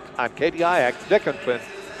 We're back on KDIX Dickinson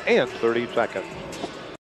in 30 seconds.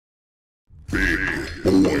 Big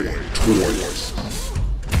Boy Toys.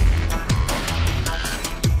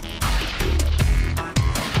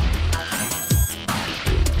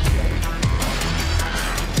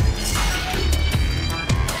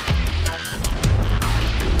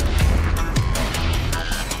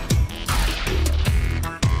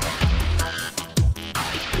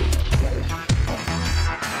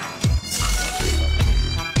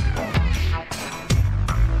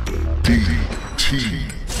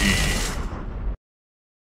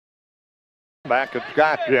 Back at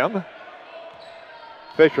Scott Gym.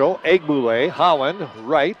 Fischel, Egbule, Holland,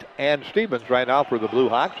 Wright, and Stevens right now for the Blue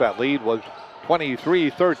Hawks. That lead was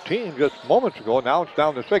 23-13 just moments ago. Now it's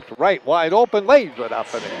down to 6. Wright wide open, lays it up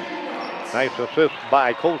and in. Nice assist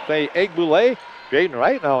by Kosei Egbule. Jaden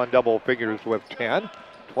Wright now in double figures with 10.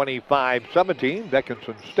 25-17.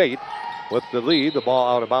 Dickinson State with the lead. The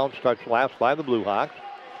ball out of bounds, touched last by the Blue Hawks.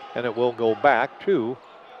 And it will go back to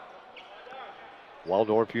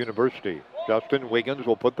Waldorf University. Justin Wiggins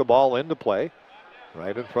will put the ball into play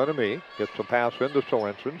right in front of me. Gets the pass into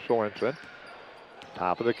Sorensen. Sorensen,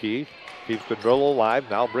 top of the key, keeps the drill alive.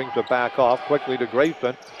 Now brings it back off quickly to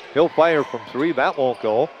Grayson. He'll fire from 3. That won't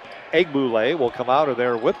go. Egbule will come out of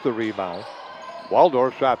there with the rebound.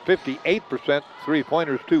 Waldorf shot 58%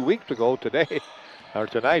 three-pointers 2 weeks ago.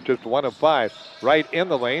 Tonight, just 1 of 5. Right in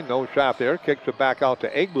the lane, no shot there. Kicks it back out to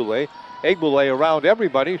Egbule. Egbule around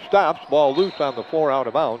everybody, stops. Ball loose on the floor, out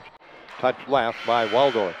of bounds. Touched last by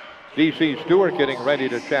Waldorf. D.C. Stewart getting ready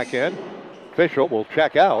to check in. Fischel will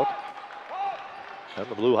check out. And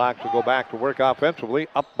the Blue Hawks will go back to work offensively,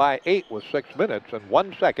 up by 8 with 6 minutes and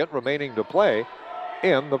 1 second remaining to play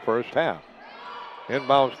in the first half.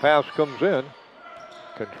 Inbounds pass comes in.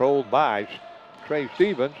 controlled by Trey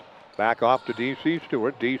Stevens. Back off to D.C.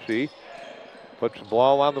 Stewart. D.C. puts the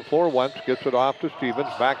ball on the floor once, gets it off to Stevens,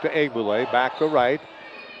 back to Egbule, back to Wright.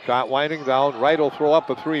 Shot winding down. Wright will throw up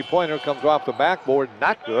a three-pointer, comes off the backboard,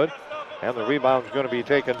 not good. And the rebound's going to be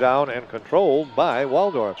taken down and controlled by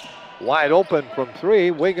Waldorf. Wide open from three.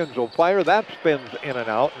 Wiggins will fire. That spins in and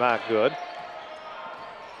out, not good.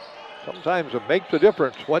 Sometimes it makes a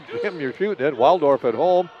difference what gym you're shooting at. Waldorf at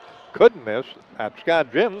home couldn't miss. At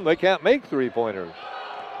Scott Gym, they can't make three-pointers.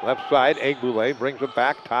 Left side, Egbule brings it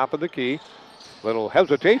back, top of the key. Little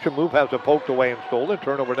hesitation move, has it poked away and stolen.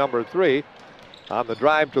 Turnover number 3. On the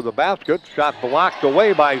drive to the basket, shot blocked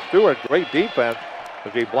away by Stewart. Great defense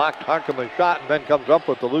as he blocked Harkima's shot and then comes up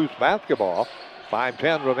with the loose basketball.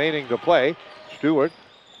 5:10 remaining to play. Stewart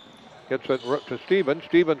gets it to Stevens.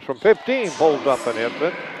 Stevens from 15 pulls up and hits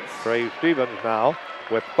it. Trey Stevens now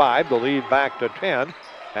with 5. The lead back to 10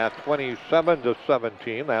 at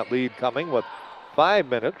 27-17. That lead coming with 5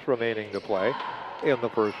 minutes remaining to play in the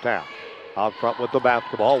first half. Out front with the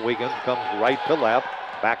basketball. Wiggins comes right to left.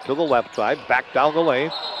 Back to the left side. Back down the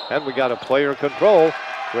lane. And we got a player control.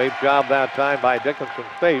 Great job that time by Dickinson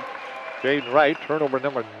State. Jaden Wright, turnover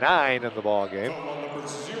number 9 in the ball game.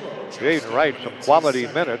 Jaden Wright, some quality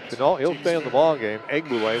minutes. You know, he'll stay in the ball game.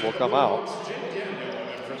 Egbule will come out.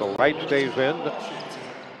 So Wright stays in.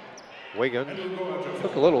 Wiggins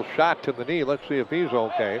took a little shot to the knee. Let's see if he's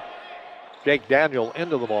okay. Jake Daniel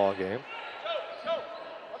into the ball game.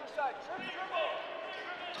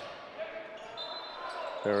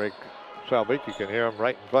 Eric Selvig, you can hear him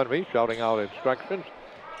right in front of me shouting out instructions.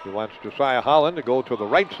 He wants Josiah Holland to go to the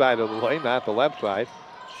right side of the lane, not the left side.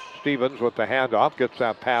 Stevens with the handoff, gets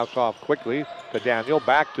that pass off quickly to Daniel.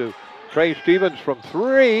 Back to Trey Stevens from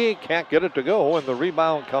 3. Can't get it to go, and the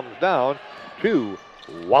rebound comes down to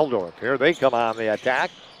Waldorf. Here they come on the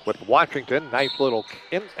attack with Washington. Nice little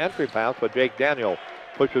entry pass, but Jake Daniel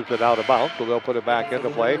pushes it out of bounds, so they'll put it back into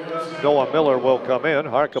play. Noah Miller will come in.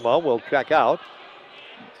 Harkema will check out.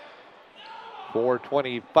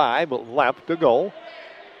 4:25 left to go.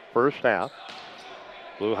 First half.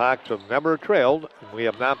 Blue Hawks have never trailed. We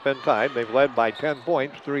have not been tied. They've led by 10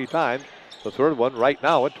 points 3 times. The third one right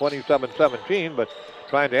now at 27-17, but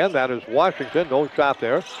trying to end that is Washington. No shot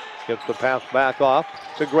there. Gets the pass back off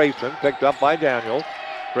to Grayson, picked up by Daniels.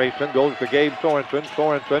 Grayson goes to Gabe Sorensen.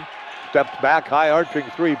 Sorensen steps back, high arching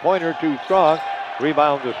three-pointer, too strong.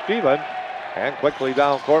 Rebound to Stevens, and quickly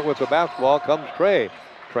down court with the basketball comes Trey.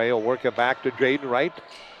 Trey will work it back to Jaden Wright.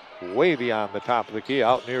 Way beyond the top of the key,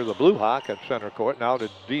 out near the Blue Hawk at center court. Now to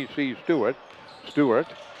D.C. Stewart. Stewart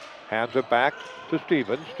hands it back to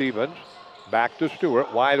Stevens. Stevens back to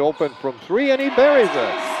Stewart. Wide open from 3, and he buries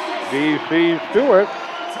it. D.C. Stewart,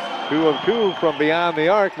 2 of 2 from beyond the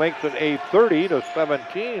arc, makes it a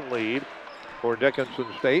 30-17 lead for Dickinson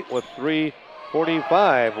State with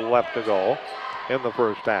 3:45 left to go in the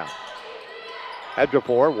first half.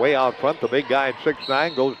 Ejiofor way out front. The big guy at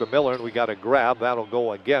 6'9" goes to Miller, and we got a grab. That'll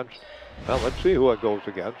go against. Well, let's see who it goes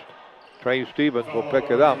against. Trey Stevens will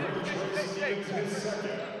pick it up.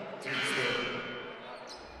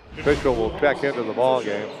 Official will check into the ball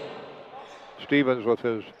game. Stevens with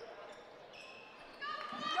his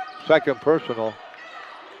second personal.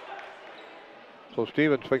 So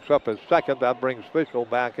Stevens picks up his second. That brings Fischel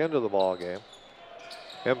back into the ball game.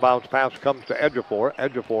 Inbounds pass comes to Ejiofor.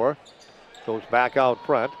 Ejiofor goes back out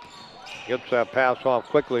front. Gets that pass off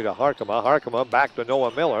quickly to Harkema. Harkema back to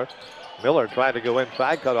Noah Miller. Miller trying to go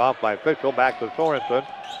inside, cut off by Fischel. Back to Sorensen.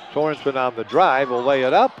 Sorensen on the drive will lay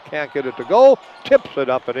it up. Can't get it to go. Tips it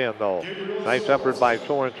up and in though. Nice effort by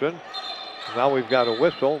Sorensen. Now we've got a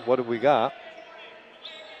whistle. What have we got?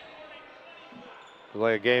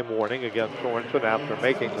 Delay a game warning against Sorensen after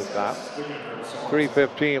making the stop.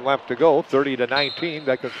 3:15 left to go. 30-19.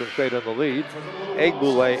 Dickinson State in the lead.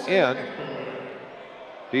 Egbule in.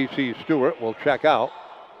 D.C. Stewart will check out.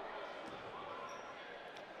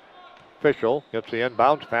 Fischel gets the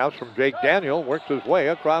inbounds pass from Jake Daniel. Works his way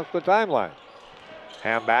across the timeline.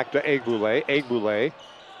 Hand back to Egbule. Egbule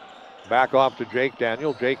back off to Jake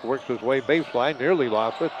Daniel. Jake works his way baseline. Nearly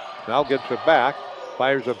lost it. Now gets it back.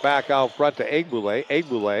 Fires it back out front to Egbule.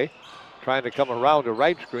 Egbule trying to come around a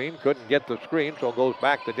right screen. Couldn't get the screen, so it goes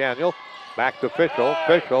back to Daniel. Back to Fischel.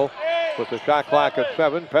 Fischel with the shot clock at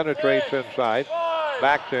 7. Penetrates inside.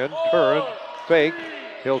 Backs in. Turns. Fakes.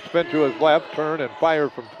 He'll spin to his left. Turn and fire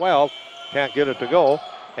from 12. Can't get it to go.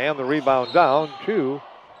 And the rebound down to...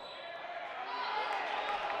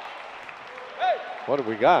 What have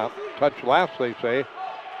we got? Touch last, they say,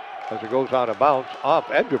 as it goes out of bounds off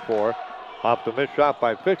Ejiofor. Off the missed shot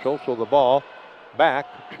by Fischel, so the ball back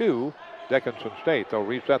to Dickinson State. They'll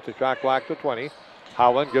reset the shot clock to 20.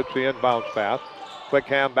 Howland gets the inbounds pass. Quick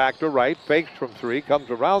hand back to right, fakes from 3, comes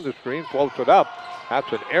around the screen, floats it up.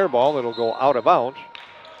 That's an air ball. It'll go out of bounds,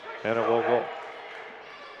 and it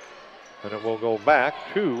will go back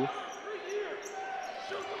to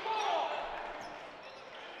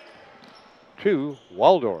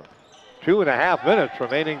Waldorf. 2.5 minutes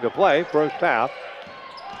remaining to play, first half.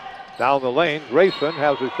 Down the lane, Grayson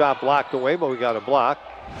has his shot blocked away, but we got a block,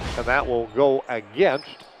 and that will go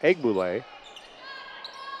against Egbule.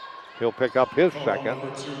 He'll pick up his second.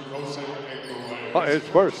 His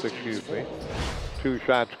first, excuse me. 2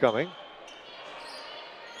 shots coming.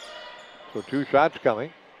 So 2 shots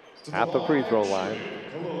coming at the free throw line.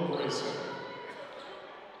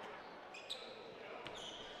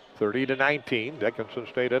 30-19. Dickinson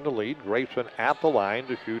stayed in the lead. Grayson at the line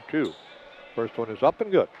to shoot 2. First one is up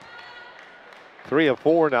and good. 3 of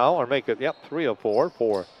 4 now, or make it, 3 of 4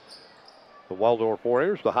 for the Waldorf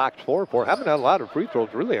Warriors. The Hawks 4 of 4. Haven't had a lot of free throws.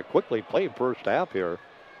 Really a quickly played first half here.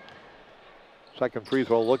 Second free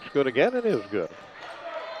throw looks good again and is good.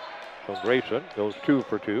 So Grayson goes 2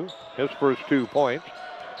 for 2. His first 2 points.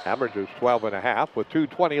 Averages 12.5 with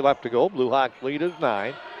 2:20 left to go. Blue Hawks lead is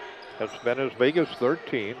 9. It's been as big as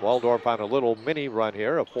 13. Waldorf on a little mini run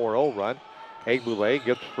here, a 4-0 run. Egbule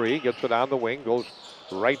gets free, gets it on the wing, goes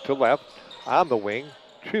right to left on the wing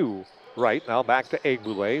to right. Now back to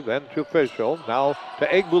Egbule, then to Fischel. Now to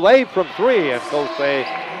Egbule from 3, and Kosei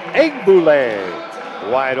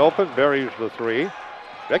Egbule wide open, buries the 3.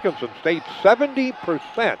 Dickinson State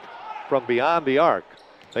 70% from beyond the arc.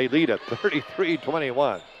 They lead at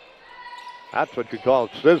 33-21. That's what you call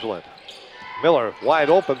sizzling. Miller wide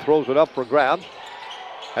open, throws it up for grabs.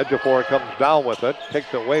 Ejiofor comes down with it,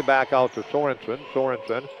 kicks it way back out to Sorensen.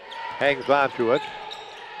 Sorensen hangs on to it.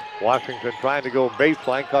 Washington trying to go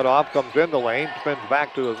baseline, cut off, comes in the lane, spins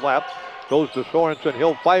back to his left, goes to Sorensen.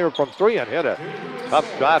 He'll fire from 3 and hit it. Tough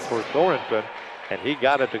shot for Sorensen, and he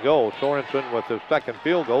got it to go. Sorensen with his second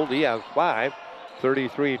field goal. He has 5,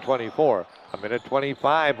 33-24.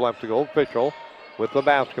 1:25 left to go. Fischel with the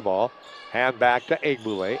basketball. Hand back to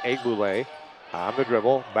Egbule. Egbule on the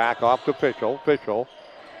dribble, back off to Fischel. Fischel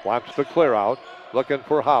wants to clear out, looking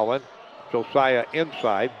for Howland. Josiah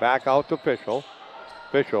inside, back out to Fischel.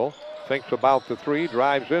 Fischel thinks about the 3,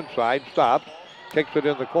 drives inside, stops, kicks it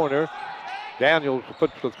in the corner. Daniels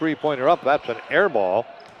puts the 3-pointer up. That's an air ball,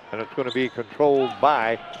 and it's going to be controlled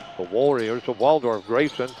by the Warriors of Waldorf.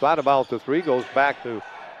 Grayson thought about the 3, goes back to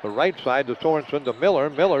the right side to Sorensen to Miller.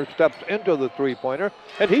 Miller steps into the 3-pointer,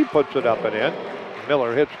 and he puts it up and in.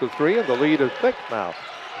 Miller hits the 3, and the lead is 6 now.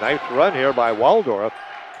 Nice run here by Waldorf.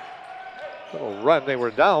 Little run. They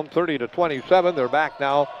were down 30-27. They're back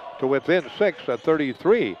now to within 6 at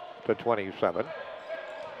 33-27.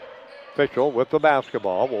 Fischel with the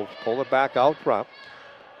basketball. Will pull it back out front.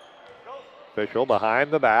 Fischel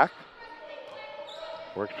behind the back.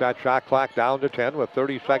 Works that shot clock down to 10 with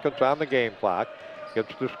 30 seconds on the game clock.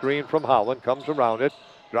 Gets the screen from Howland, comes around it,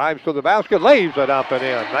 drives to the basket, lays it up and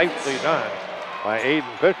in. Nicely done by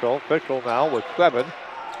Aiden Fischel. Fischel now with 7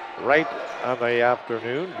 right on the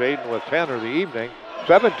afternoon. Jaden with 10 or the evening.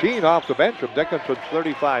 17 off the bench of Dickinson's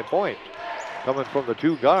 35 points. Coming from the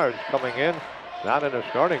 2 guards coming in, not in a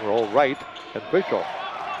starting role, Wright and Fischel.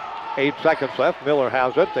 8 seconds left. Miller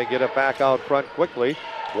has it. They get it back out front quickly.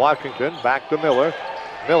 Washington back to Miller.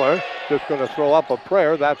 Miller just going to throw up a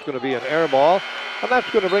prayer. That's going to be an air ball, and that's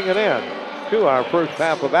going to bring it in to our first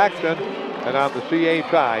half of action. And on the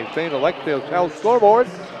CHI St. Alexius Health scoreboard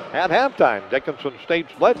at halftime, Dickinson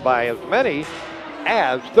State's led by as many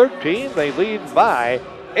as 13. They lead by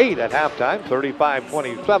 8 at halftime,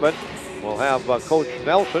 35-27. We'll have Coach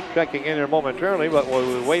Nelson checking in here momentarily, but while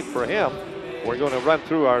we wait for him, we're going to run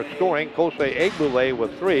through our scoring. Kosei Egbule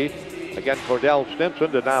with 3. Again, Cordell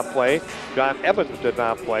Stinson did not play. John Evans did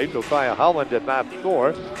not play. Josiah Howland did not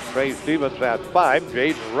score. Trey Stevens had 5.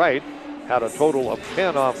 Jaden Wright had a total of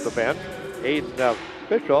 10 off the bench. Aiden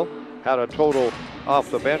Fischel had a total off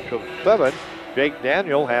the bench of 7. Jake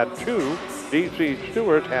Daniel had 2. D.C.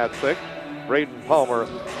 Stewart had 6. Braden Palmer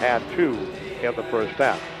had 2 in the first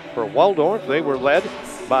half. For Waldorf, they were led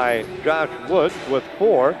by Josh Woods with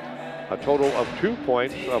 4. A total of 2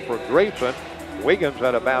 points for Grayson. Wiggins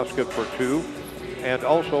had a basket for 2. And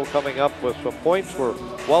also coming up with some points for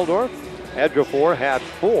Waldorf, Ejiofor had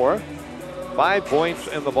 4. 5 points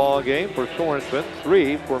in the ball game for Sorensen,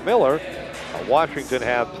 3 for Miller. Washington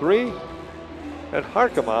had 3. And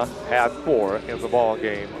Harkema had 4 in the ball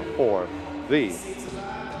game for the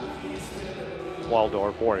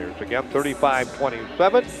Waldorf Warriors. Again,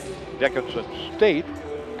 35-27. Dickinson State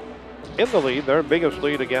in the lead. Their biggest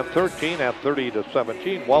lead again, 13 at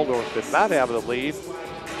 30-17. Waldorf did not have the lead.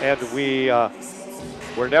 And we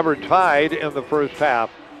were never tied in the first half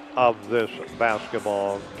of this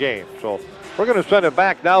basketball game. So we're going to send it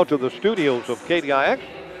back now to the studios of KDIX,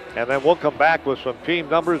 and then we'll come back with some team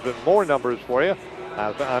numbers and more numbers for you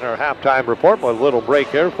on our halftime report. With a little break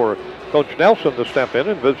here for Coach Nelson to step in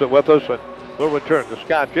and visit with us, and we'll return to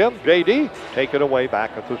Scott Jim. JD, take it away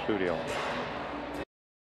back at the studio.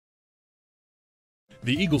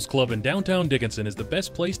 The Eagles Club in downtown Dickinson is the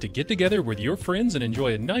best place to get together with your friends and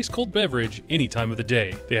enjoy a nice cold beverage any time of the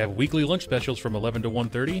day. They have weekly lunch specials from 11 to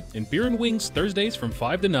 1:30 and beer and wings Thursdays from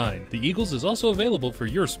 5 to 9. The Eagles is also available for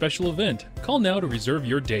your special event. Call now to reserve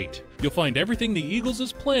your date. You'll find everything the Eagles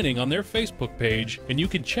is planning on their Facebook page, and you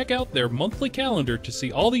can check out their monthly calendar to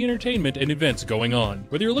see all the entertainment and events going on.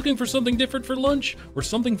 Whether you're looking for something different for lunch or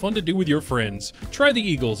something fun to do with your friends, try the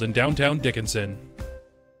Eagles in downtown Dickinson.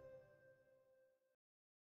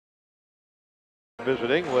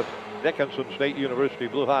 Visiting with Dickinson State University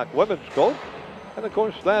Blue Hawk women's coach. And of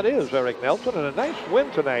course, that is Eric Nelson. And a nice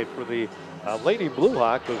win tonight for the Lady Blue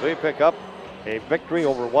Hawks as they pick up a victory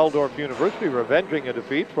over Waldorf University, revenging a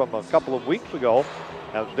defeat from a couple of weeks ago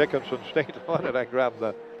as Dickinson State won. And I grabbed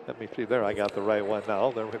the, let me see there, I got the right one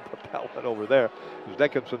now. There, we put that one over there. As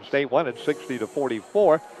Dickinson State won at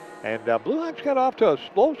 60-44. And Blue Hawks got off to a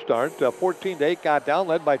slow start. 14-8 got down,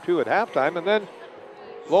 led by 2 at halftime. And then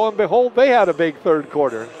lo and behold, they had a big third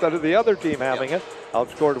quarter instead of the other team having it.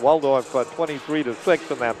 Outscored Waldorf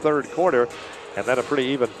 23-6 in that third quarter, and then a pretty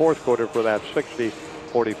even fourth quarter for that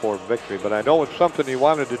 60-44 victory. But I know it's something you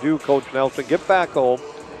wanted to do, Coach Nelson. Get back home,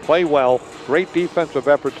 play well. Great defensive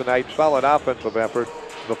effort tonight, solid offensive effort.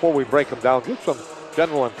 Before we break them down, just some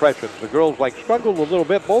general impressions. The girls struggled a little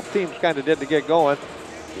bit. Both teams kind of did to get going.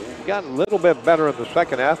 Got a little bit better in the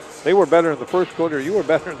second half. They were better in the first quarter. You were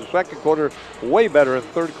better in the second quarter, way better in the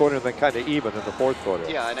third quarter, and then kind of even in the fourth quarter.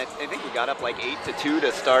 Yeah, and I think we got up 8-2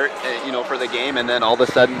 to start, for the game, and then all of a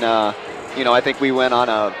sudden, I think we went on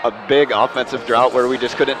a big offensive drought where we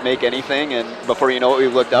just couldn't make anything, and before you know it, we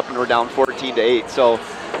looked up and we're down 14-8. So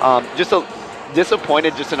just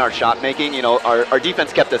disappointed just in our shot making. Our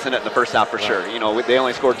defense kept us in it in the first half for sure. They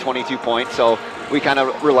only scored 22 points, so we kind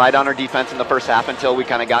of relied on our defense in the first half until we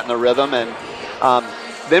kind of got in the rhythm. And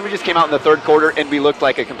then we just came out in the third quarter and we looked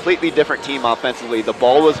like a completely different team offensively. The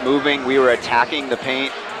ball was moving. We were attacking the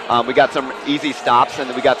paint. We got some easy stops and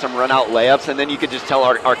then we got some run-out layups. And then you could just tell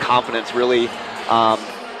our confidence really,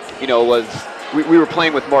 was we were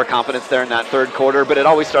playing with more confidence there in that third quarter. But it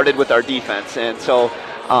always started with our defense. And so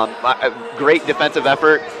a great defensive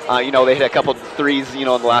effort. They hit a couple threes, in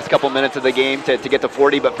the last couple minutes of the game to get to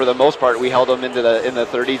 40, but for the most part, we held them in the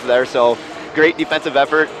 30s there. So great defensive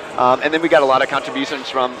effort. And then we got a lot of contributions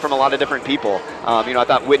from a lot of different people. I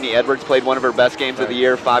thought Whitney Edwards played one of her best games of the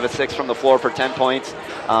year, 5 of 6 from the floor for 10 points.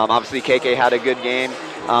 Obviously, KK had a good game.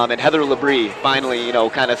 And Heather Labrie finally,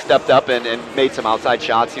 kind of stepped up and made some outside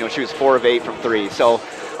shots. She was 4 of 8 from 3. So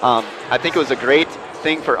I think it was a great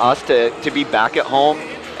thing for us to be back at home,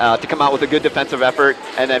 to come out with a good defensive effort,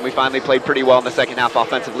 and then we finally played pretty well in the second half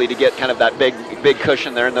offensively to get kind of that big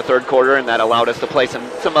cushion there in the third quarter, and that allowed us to play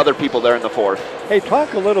some other people there in the fourth. Hey,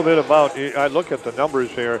 talk a little bit about, I look at the numbers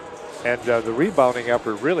here, and the rebounding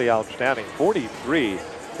effort really outstanding.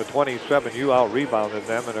 43-27, you out-rebounded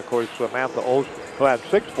them, and of course Samantha Ost, who had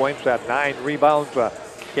 6 points, had 9 rebounds.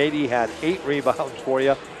 Katie had 8 rebounds for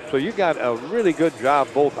you. So you got a really good job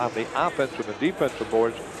both on the offensive and defensive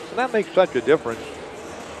boards, and that makes such a difference.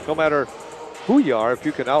 No matter who you are, if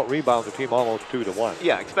you can out-rebound the team almost 2-1.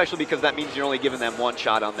 Yeah, especially because that means you're only giving them one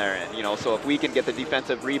shot on their end. So if we can get the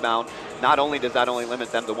defensive rebound, not only does that only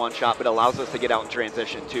limit them to one shot, but allows us to get out in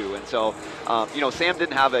transition too. And so, Sam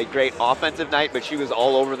didn't have a great offensive night, but she was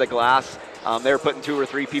all over the glass. They were putting 2 or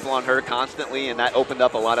 3 people on her constantly, and that opened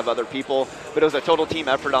up a lot of other people. But it was a total team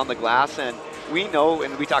effort on the glass, and we know,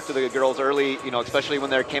 and we talked to the girls early, especially when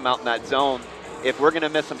they came out in that zone, if we're going to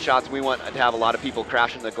miss some shots, we want to have a lot of people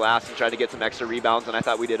crashing the glass and try to get some extra rebounds, and I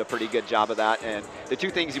thought we did a pretty good job of that. And the 2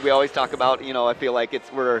 things we always talk about, I feel like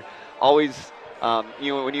we're always,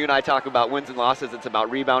 when you and I talk about wins and losses, it's about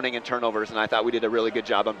rebounding and turnovers, and I thought we did a really good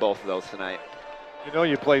job on both of those tonight.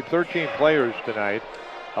 You played 13 players tonight.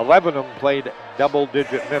 11 of them played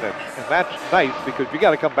double-digit minutes, and that's nice because you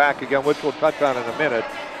got to come back again, which we'll touch on in a minute,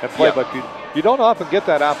 and play. But you don't often get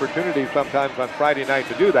that opportunity sometimes on Friday night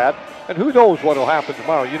to do that. And who knows what will happen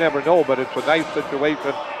tomorrow? You never know, but it's a nice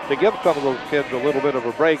situation to give some of those kids a little bit of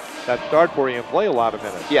a break that start for you and play a lot of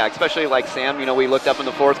minutes. Yeah, especially like Sam. We looked up in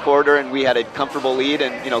the fourth quarter and we had a comfortable lead,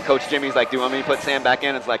 and Coach Jimmy's like, "Do you want me to put Sam back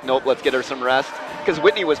in?" It's like, "Nope, let's get her some rest." Because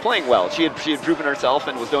Whitney was playing well. She had proven herself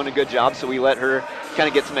and was doing a good job, so we let her kind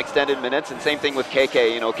of get some extended minutes. And same thing with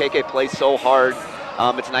KK. KK plays so hard.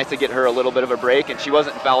 It's nice to get her a little bit of a break, and she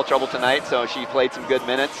wasn't in foul trouble tonight, so she played some good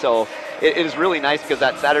minutes. So it is really nice because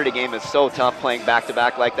that Saturday game is so tough playing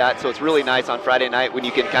back-to-back like that. So it's really nice on Friday night when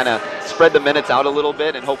you can kind of spread the minutes out a little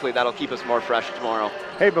bit, and hopefully that'll keep us more fresh tomorrow.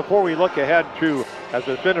 Hey, before we look ahead to, as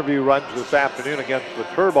this interview runs this afternoon against the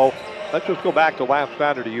Turbo, let's just go back to last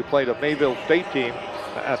Saturday. You played a Mayville State team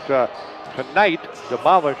at tonight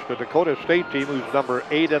demolished the Dakota State team, who's number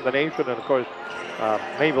 8 in the nation, and of course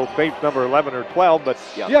Mayville State's number 11 or 12. But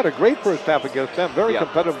you had a great first half against them. Very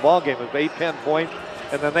competitive ball game. It was 8-10 points,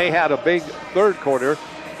 and then they had a big third quarter.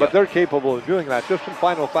 But they're capable of doing that. Just some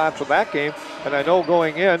final thoughts of that game. And I know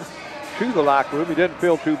going in to the locker room, you didn't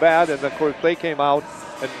feel too bad. And of course they came out.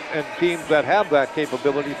 And teams that have that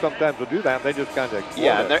capability sometimes will do that. They just kind of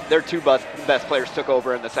and their two best players took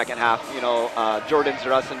over in the second half. You know, Jordan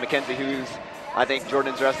Zruss and Mackenzie Hughes. I think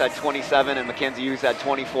Jordan Zruss had 27 and Mackenzie Hughes had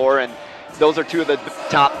 24. And those are two of the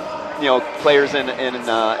top, players in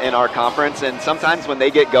our conference. And sometimes when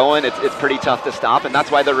they get going, it's pretty tough to stop. And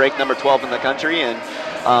that's why they're ranked number 12 in the country. And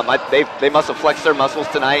they must have flexed their muscles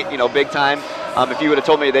tonight, big time. If you would have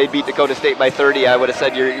told me they'd beat Dakota State by 30, I would have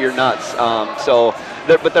said you're nuts.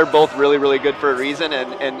 But they're both really, really good for a reason,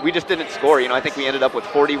 and we just didn't score. I think we ended up with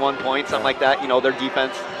 41 points, something like that. Their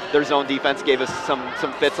defense, their zone defense gave us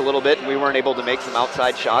some fits a little bit, and we weren't able to make some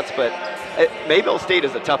outside shots. But Mayville State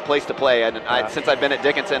is a tough place to play, and since I've been at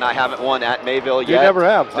Dickinson, I haven't won at Mayville yet. You never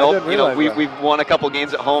have. Nope. We've won a couple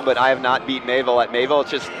games at home, but I have not beat Mayville at Mayville.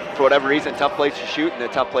 It's just, for whatever reason, tough place to shoot and a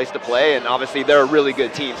tough place to play, and obviously they're a really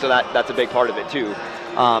good team, so that's a big part of it too.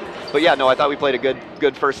 But yeah, no, I thought we played a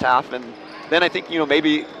good first half, and then I think,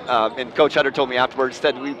 maybe, and Coach Hutter told me afterwards,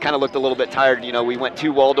 said we kind of looked a little bit tired. We went to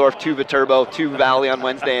Waldorf, to Viterbo, to Valley on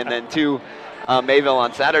Wednesday, and then to Mayville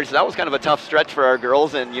on Saturday. So that was kind of a tough stretch for our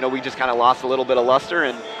girls, and, we just kind of lost a little bit of luster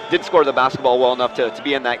and didn't score the basketball well enough to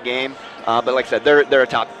be in that game. But like I said, they're a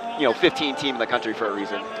top 15 team in the country for a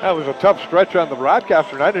reason. That was a tough stretch on the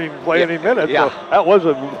broadcaster, and I didn't even play any minutes. So that was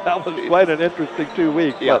quite an interesting 2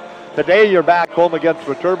 weeks. But today you're back home against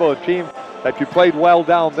Viterbo, a team that you played well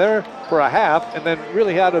down there for a half and then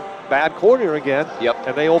really had a bad quarter again.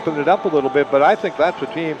 And they opened it up a little bit, but I think that's a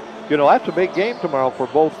team, that's a big game tomorrow for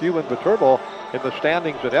both you and Viterbo in the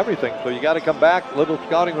standings and everything. So you got to come back, little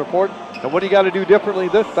scouting report. And what do you got to do differently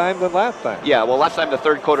this time than last time? Yeah, well, last time the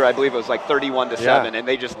third quarter, I believe it was like 31-7, and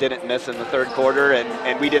they just didn't miss in the third quarter,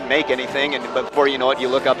 and we didn't make anything. And before you know it, you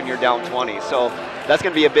look up and you're down 20. So that's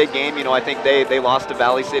going to be a big game. I think they lost to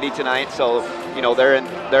Valley City tonight, so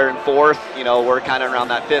they're in fourth. We're kind of around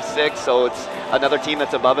that fifth, sixth. So it's another team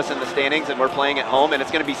that's above us in the standings, and we're playing at home, and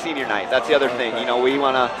it's going to be senior night. That's the other thing. We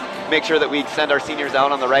want to make sure that we send our seniors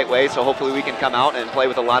out on the right way. So hopefully we can come out and play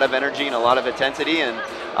with a lot of energy and a lot of intensity, and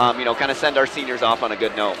kind of send our seniors off on a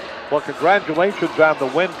good note. Well, congratulations on the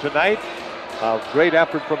win tonight. Great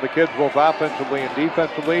effort from the kids, both offensively and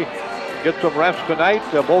defensively. Get some rest tonight,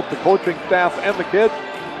 both the coaching staff and the kids.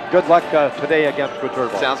 Good luck today against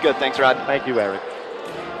Viterbo. Sounds good. Thanks, Rod. Thank you, Eric.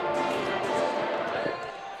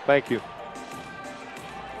 Thank you.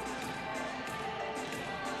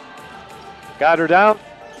 Got her down?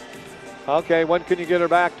 Okay, when can you get her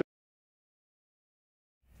back?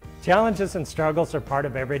 Challenges and struggles are part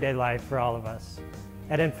of everyday life for all of us.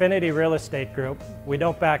 At Infinity Real Estate Group, we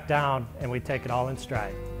don't back down and we take it all in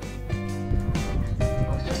stride.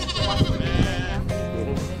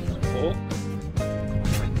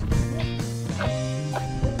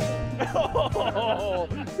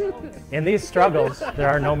 In these struggles, there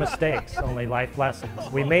are no mistakes, only life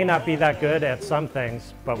lessons. We may not be that good at some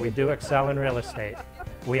things, but we do excel in real estate.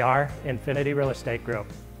 We are Infinity Real Estate Group.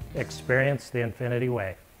 Experience the Infinity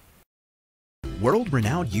way.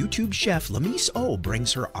 World-renowned YouTube chef Lamise O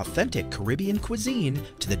brings her authentic Caribbean cuisine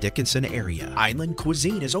to the Dickinson area. Island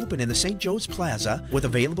Cuisine is open in the St. Joe's Plaza with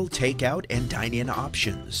available takeout and dine-in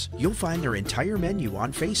options. You'll find their entire menu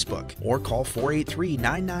on Facebook or call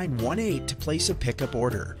 483-9918 to place a pickup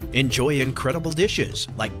order. Enjoy incredible dishes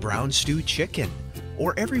like brown stewed chicken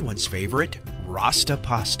or everyone's favorite, Rasta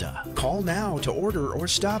Pasta. Call now to order or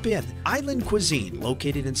stop in. Island Cuisine,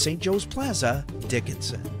 located in St. Joe's Plaza,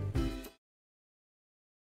 Dickinson.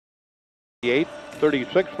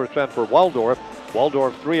 36% for Waldorf.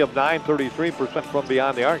 Waldorf 3 of 9, 33% from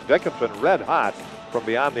beyond the arc. Dickinson red hot from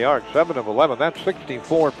beyond the arc, 7 of 11. That's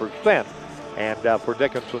 64%. And for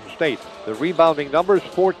Dickinson State, the rebounding numbers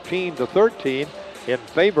 14-13 in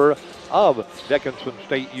favor of Dickinson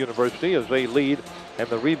State University as they lead in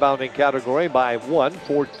the rebounding category by 1,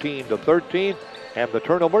 14-13. And the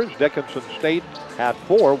turnovers, Dickinson State had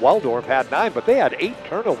 4, Waldorf had 9, but they had 8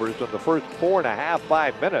 turnovers in the first 4.5,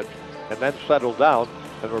 5 minutes, and then settled down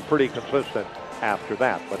and were pretty consistent after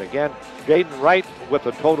that. But again, Jaden Wright with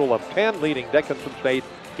a total of 10 leading Dickinson State.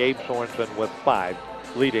 Gabe Sorensen with 5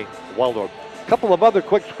 leading Waldorf. A couple of other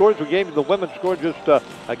quick scores. We gave you the women's score just,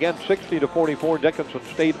 again, 60-44 Dickinson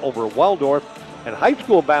State over Waldorf. And high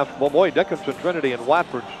school basketball, boy, Dickinson Trinity and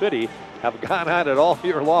Watford City have gone at it all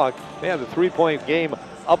year long. They had a 3-point game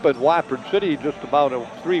up in Watford City just about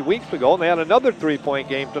 3 weeks ago, and they had another 3-point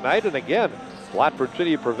game tonight. And again, Watford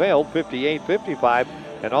City prevailed 58-55.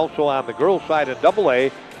 And also on the girls' side in AA,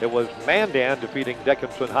 it was Mandan defeating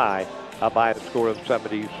Dickinson High by a score of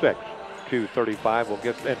 76-35. We'll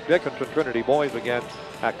get and Dickinson Trinity boys again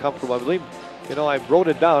comfortable. I believe, I wrote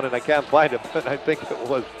it down and I can't find it, but I think it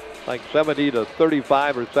was like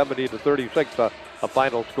 70-35 or 70-36, a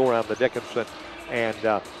final score on the Dickinson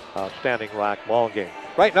and Standing Rock ball game.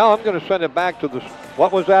 Right now, I'm going to send it back to the.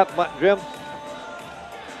 What was that, Jim?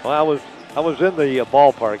 Well, I was in the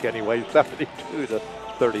ballpark anyway,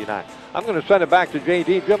 72-39. I'm going to send it back to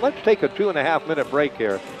JD. Jim, let's take a 2.5-minute break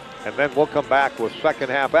here, and then we'll come back with second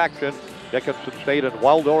half action. Dickinson State and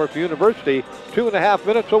Waldorf University, 2.5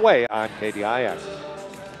 minutes away on KDIX.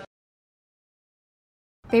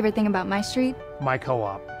 Favorite thing about my street? My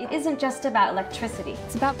co-op. It isn't just about electricity.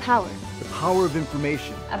 It's about power. The power of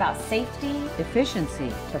information. About safety.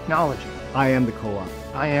 Efficiency. Technology. I am the co-op.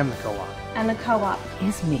 I am the co-op. And the co-op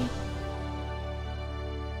is me.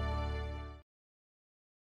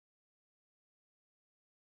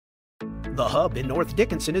 The Hub in North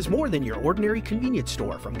Dickinson is more than your ordinary convenience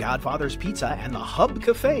store. From Godfather's Pizza and the Hub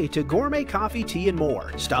Cafe to gourmet coffee, tea, and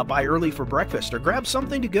more. Stop by early for breakfast or grab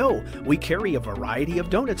something to go. We carry a variety of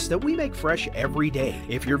donuts that we make fresh every day.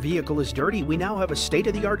 If your vehicle is dirty, we now have a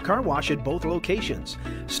state-of-the-art car wash at both locations.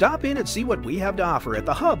 Stop in and see what we have to offer at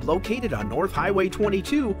the Hub located on North Highway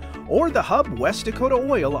 22 or the Hub West Dakota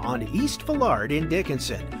Oil on East Villard in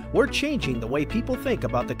Dickinson. We're changing the way people think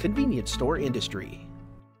about the convenience store industry.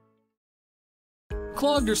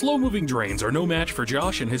 Clogged or slow-moving drains are no match for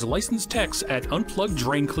Josh and his licensed techs at Unplugged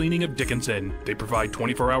Drain Cleaning of Dickinson. They provide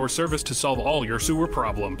 24-hour service to solve all your sewer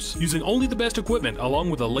problems, using only the best equipment along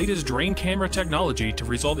with the latest drain camera technology to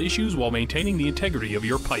resolve issues while maintaining the integrity of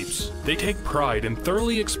your pipes. They take pride in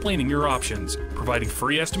thoroughly explaining your options, providing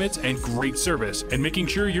free estimates and great service, and making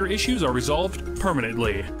sure your issues are resolved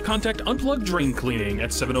permanently. Contact Unplugged Drain Cleaning at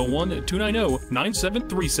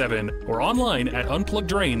 701-290-9737 or online at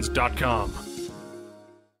unpluggeddrains.com.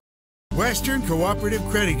 Western Cooperative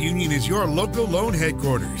Credit Union is your local loan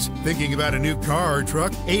headquarters. Thinking about a new car or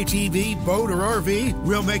truck, ATV, boat, or RV?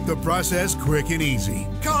 We'll make the process quick and easy.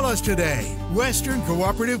 Call us today. Western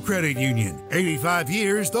Cooperative Credit Union. 85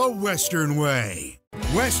 years the Western way.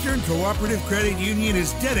 Western Cooperative Credit Union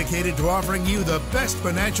is dedicated to offering you the best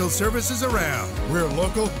financial services around. We're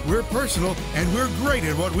local, we're personal, and we're great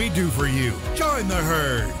at what we do for you. Join the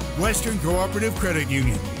herd. Western Cooperative Credit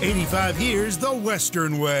Union. 85 years the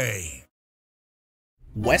Western way.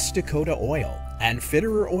 West Dakota Oil and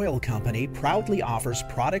Fitterer Oil Company proudly offers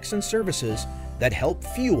products and services that help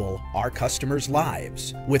fuel our customers'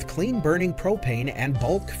 lives with clean-burning propane and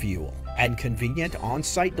bulk fuel and convenient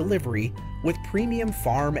on-site delivery with premium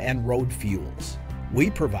farm and road fuels. We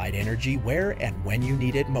provide energy where and when you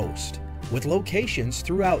need it most with locations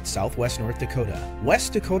throughout Southwest North Dakota.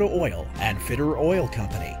 West Dakota Oil and Fitterer Oil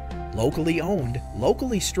Company. Locally owned,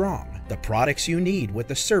 locally strong. The products you need with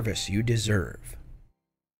the service you deserve.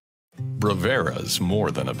 Brevera's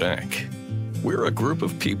more than a bank. We're a group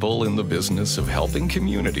of people in the business of helping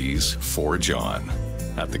communities forge on.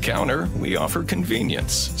 At the counter, we offer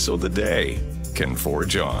convenience so the day can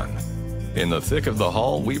forge on. In the thick of the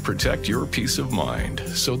hall, we protect your peace of mind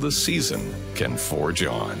so the season can forge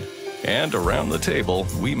on. And around the table,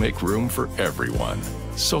 we make room for everyone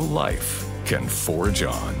so life can forge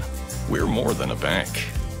on. We're more than a bank.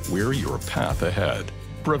 We're your path ahead.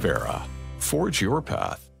 Brevera. Forge your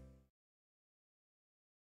path.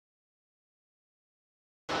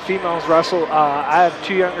 Females wrestle. I have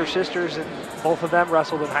 2 younger sisters, and both of them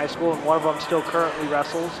wrestled in high school, and one of them still currently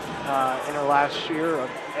wrestles in her last year.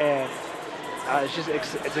 And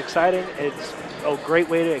it's exciting. It's a great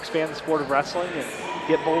way to expand the sport of wrestling and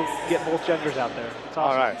get both genders out there. It's awesome.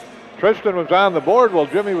 All right. Tristan was on the board while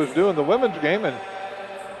Jimmy was doing the women's game and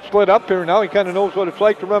split up here. Now he kind of knows what it's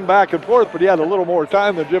like to run back and forth, but he had a little more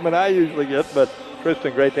time than Jim and I usually get. But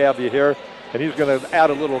Tristan, great to have you here. And he's going to add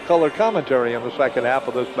a little color commentary in the second half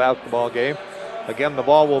of this basketball game. Again, the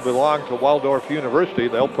ball will belong to Waldorf University.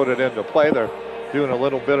 They'll put it into play. They're doing a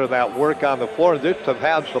little bit of that work on the floor. This have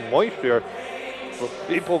had some moisture with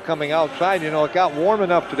people coming outside. You know, it got warm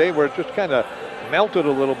enough today where it just kind of melted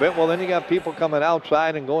a little bit. Well, then you got people coming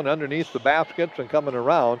outside and going underneath the baskets and coming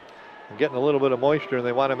around. getting a little bit of moisture, and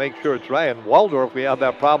they want to make sure it's right. And Waldorf, we had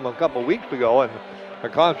that problem a couple weeks ago, and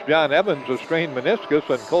it cost John Evans a strained meniscus,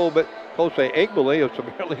 and Kosei Egbele a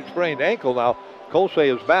severely sprained ankle. Now,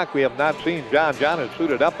 Kosei is back. We have not seen John. John is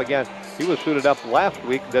suited up again. He was suited up last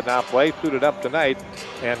week, did not play, suited up tonight,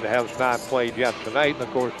 and has not played yet tonight. And,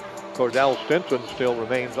 of course, Cordell Stinson still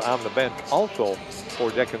remains on the bench also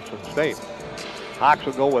for Dickinson State. Hawks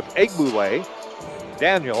will go with Egbele,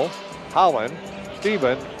 Daniel, Holland,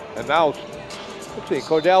 Stevens, and now, let's see,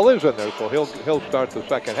 Cordell is in there, so he'll start the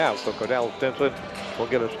second half. So Cordell Stinson will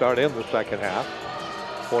get a start in the second half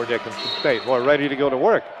for Dickinson State. We're ready to go to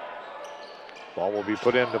work. Ball will be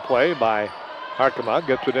put into play by Harkema,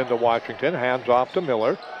 gets it into Washington, hands off to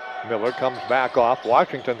Miller. Miller comes back off.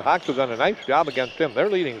 Washington, Hawks have done a nice job against him. Their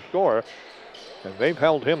leading scorer, and they've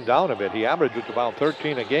held him down a bit. He averages about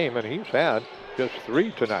 13 a game, and he's had just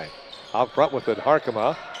 3 tonight. Out front with it,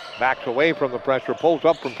 Harkema backs away from the pressure, pulls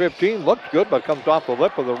up from 15, looks good, but comes off the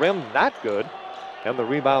lip of the rim, not good. And the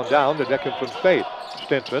rebound down to Dickinson State.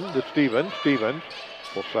 Stinson to Stevens. Stevens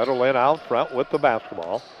will settle in out front with the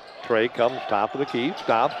basketball. Trey comes top of the key,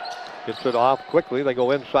 stops, gets it off quickly. They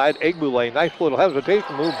go inside. Egbele, nice little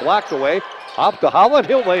hesitation move, blocked away. Off to Holland,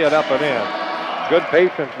 he'll lay it up and in. Good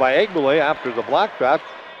patience by Egbele after the block shot.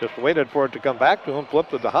 Just waited for it to come back to him,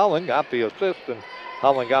 flipped it to Holland, got the assist, and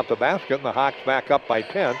Holland got the basket, and the Hawks back up by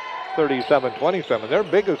 10, 37-27. Their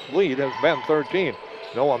biggest lead has been 13.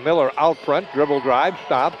 Noah Miller out front, dribble drive,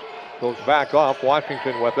 stops, goes back off.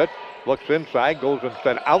 Washington with it, looks inside, goes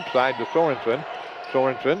instead outside to Sorensen.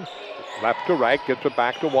 Sorensen left to right, gets it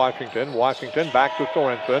back to Washington. Washington back to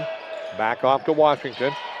Sorensen, back off to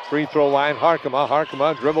Washington. Free throw line, Harkema.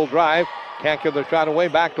 Harkema dribble drive, can't get the shot away,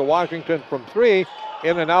 back to Washington from 3.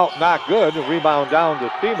 In and out, not good. Rebound down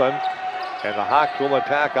to Stevens, and the Hawks will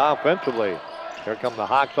attack offensively. Here come the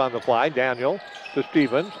Hawks on the fly. Daniel to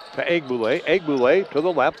Stevens, to Egbele. Egbele to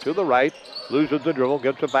the left, to the right. Loses the dribble,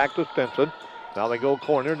 gets it back to Stinson. Now they go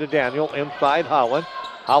corner to Daniel, inside Holland.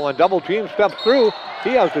 Holland double team, steps through.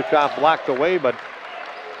 He has the shot blocked away, but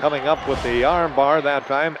coming up with the arm bar that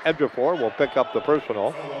time, Ejiofor will pick up the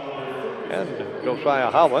personal. And Josiah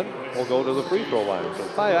Holland will go to the free throw line.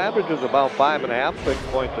 Josiah averages about 5.5, 6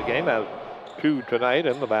 points a game, has 2 tonight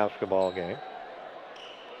in the basketball game.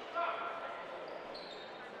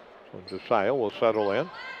 So Josiah will settle in.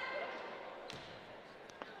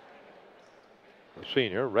 The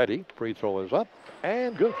senior ready. Free throw is up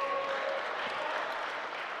and good.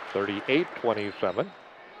 38-27.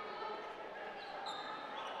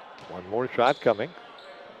 One more shot coming.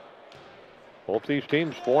 Both these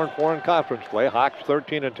teams 4-4 in conference play. Hawks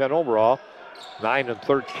 13-10 overall.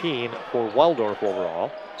 9-13 for Waldorf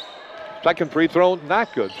overall. Second free throw,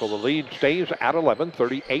 not good. So the lead stays at 11,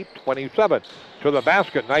 38-27. To the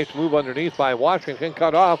basket. Nice move underneath by Washington.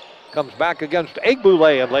 Cut off. Comes back against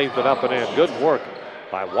Egbele and lays it up and in. Good work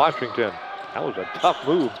by Washington. That was a tough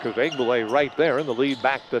move because Egbele right there in the lead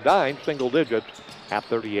back to 9, single digits at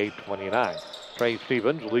 38-29. Trey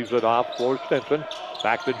Stevens leaves it off for Stinson.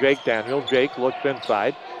 Back to Jake Daniel. Jake looks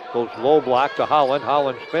inside. Goes low block to Holland.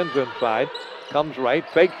 Holland spins inside. Comes right.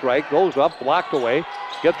 Fakes right. Goes up. Blocked away.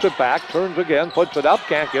 Gets it back. Turns again. Puts it up.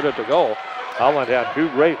 Can't get it to go. Holland had 2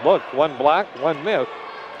 great looks. 1 block. 1 miss.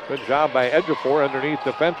 Good job by Ejiofor underneath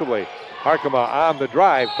defensively. Harkema on the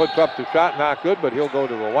drive. Puts up the shot. Not good, but he'll go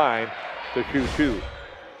to the line to shoot 2.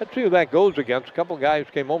 Let's see who that goes against. A couple guys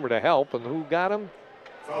came over to help, and who got him?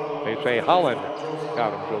 They say Holland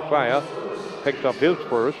got him. Josiah picks up his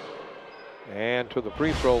first. And to the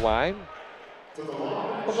free throw line, we'll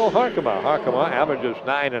go Harkema. Harkema averages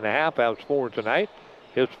 9.5, has 4 tonight.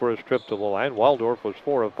 His first trip to the line. Waldorf was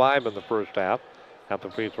 4 of 5 in the first half at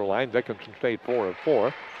the free throw line. Dickinson State 4 of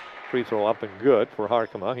 4. Free throw up and good for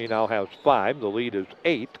Harkema. He now has 5. The lead is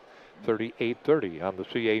 8. 38-30 on the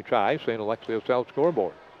CHI St. Alexius South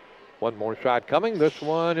scoreboard. One more shot coming. This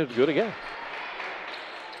one is good again.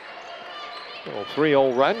 A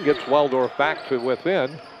 3-0 run gets Waldorf back to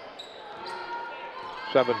within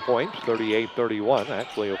 7 points, 38-31.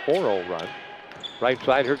 Actually a 4-0 run. Right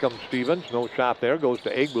side, here comes Stevens. No shot there. Goes to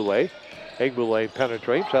Egbele. Egbele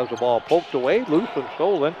penetrates, has the ball poked away, loose and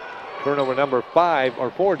stolen. Turnover number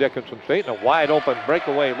 4, Dickinson State, and a wide open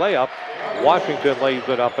breakaway layup. Washington lays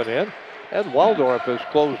it up and in. And Waldorf has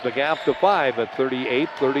closed the gap to 5 at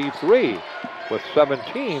 38-33 with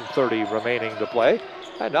 17:30 remaining to play.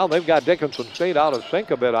 And now they've got Dickinson State out of sync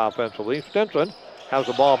a bit offensively. Stinson has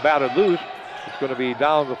the ball batted loose. It's going to be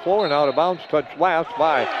down the floor and out of bounds, touched last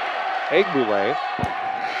by Egbele.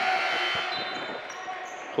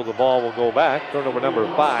 So the ball will go back. Turnover number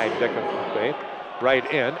 5, Dickinson State. Right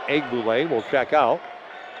in. Egbele will check out.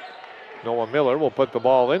 Noah Miller will put the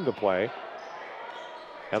ball into play.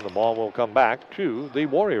 And the ball will come back to the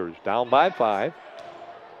Warriors, down by 5.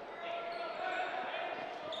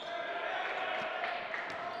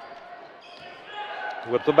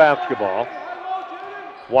 With the basketball,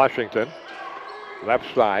 Washington, left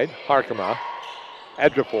side, Harkema,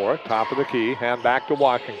 Ejiofor, top of the key, hand back to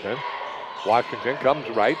Washington. Washington comes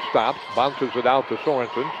right, stops, bounces it out to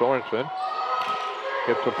Sorensen. Sorensen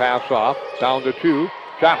gets the pass off, down to 2.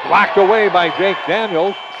 Shot blocked away by Jake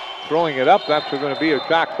Daniels. Throwing it up, that's going to be a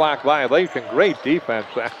shot clock violation. Great defense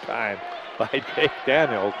that time by Jake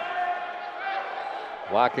Daniels.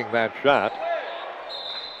 Blocking that shot.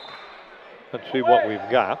 Let's see what we've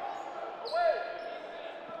got.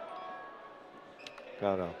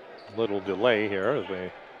 Got a little delay here as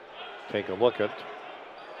they take a look at.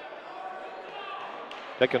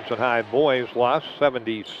 Dickinson High boys lost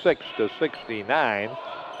 76-69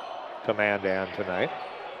 to Mandan tonight.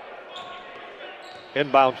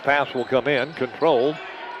 Inbounds pass will come in, controlled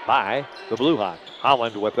by the Blue Hawks.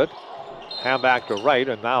 Holland with it. Hand back to right,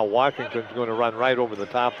 and now Washington's going to run right over the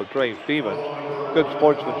top of Trey Stevens. Good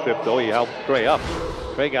sportsmanship, though. He helped Trey up.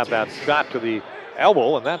 Trey got that shot to the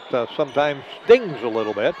elbow, and that sometimes stings a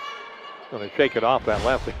little bit. Going to shake it off that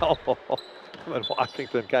left elbow. And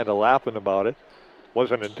Washington kind of laughing about it.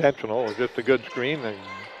 Wasn't intentional. It was just a good screen. And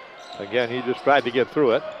again, he just tried to get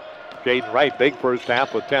through it. Jaden Wright, big first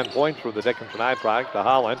half with 10 points for the Dickinson High product. To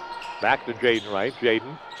Holland. Back to Jaden Wright.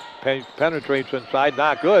 Jaden penetrates inside.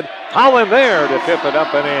 Not good. Holland there to tip it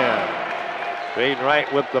up and in. Jaden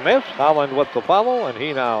Wright with the miss. Holland with the follow. And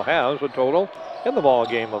he now has a total in the ball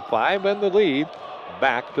game of 5. And the lead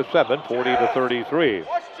back to 7, 40-33.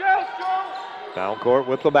 Down court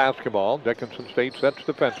with the basketball. Dickinson State sets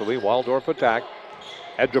defensively. Waldorf attack.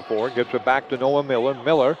 Ejiofor gets it back to Noah Miller.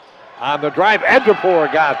 Miller on the drive.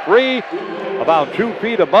 Ejiofor got free about 2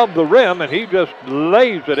 feet above the rim, and he just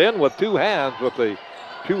lays it in with 2 hands with the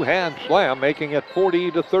 2-hand slam, making it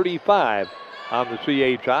 40-35 on the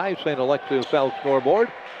CHI St. Alexius South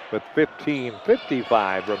scoreboard with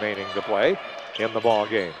 15:55 remaining to play in the ball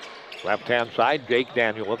game. Left-hand side, Jake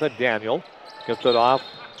Daniel with it. Daniel gets it off,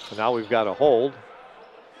 and now we've got a hold.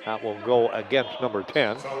 That will go against number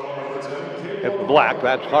 10. In black,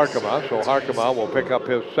 that's Harkema, so Harkema will pick up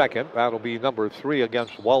his second. That'll be number 3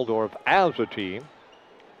 against Waldorf as a team.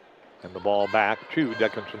 And the ball back to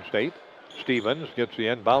Dickinson State. Stevens gets the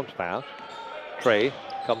inbounds pass. Trey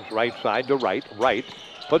comes right side to right. Right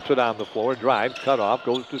puts it on the floor, drives, cut off,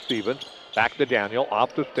 goes to Stevens. Back to Daniel,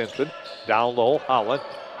 off to Stinson. Down low, Holland.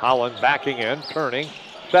 Holland backing in, turning,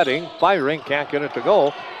 setting, firing, can't get it to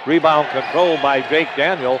go. Rebound controlled by Jake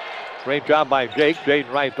Daniel. Great job by Jake.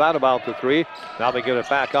 Jaden Wright thought about the 3. Now they get it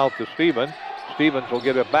back out to Stevens. Stevens will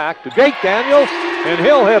get it back to Jake Daniel, and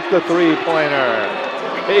he'll hit the 3-pointer.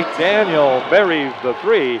 Jake Daniel buries the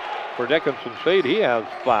 3 for Dickinson State. He has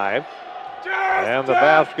 5. And the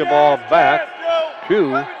basketball back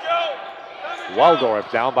to Waldorf,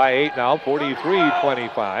 down by 8 now,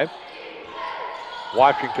 43-25.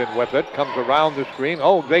 Washington with it, comes around the screen.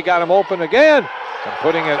 Oh, they got him open again, and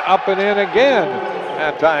putting it up and in again.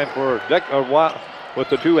 That time for with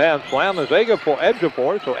the 2-hand slam is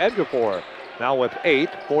Ejiofor. So Ejiofor now with 8,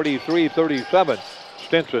 43-37.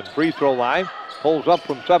 Stinson, free throw line, pulls up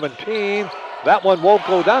from 17. That one won't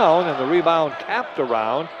go down, and the rebound tapped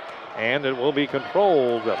around, and it will be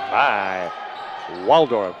controlled by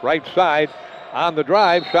Waldorf. Right side on the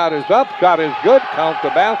drive, shot is up, shot is good, count the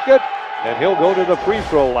basket, and he'll go to the free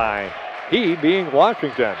throw line. He being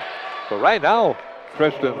Washington. So right now,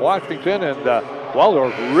 Tristan, Washington and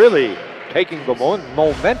Waldorf really taking the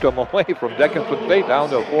momentum away from Dickinson State down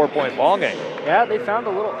to a 4-point ball game. Yeah, they found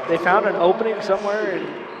an opening somewhere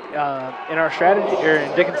in our strategy, or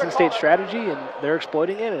in Dickinson State's strategy, and they're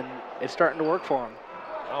exploiting it, and it's starting to work for them.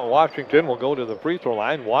 Now Washington will go to the free throw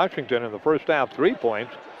line. Washington in the first half, 3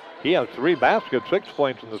 points. He has 3 baskets, 6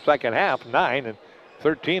 points in the second half, 9, and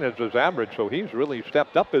 13 is his average, so he's really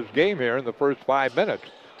stepped up his game here in the first 5 minutes.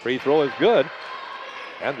 Free throw is good.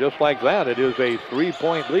 And just like that, it is a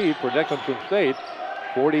 3-point lead for Dickinson State.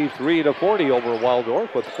 43-40 over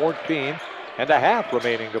Waldorf with 14 and a half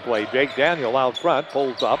remaining to play. Jake Daniel out front,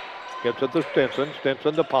 pulls up, gets it to Stinson.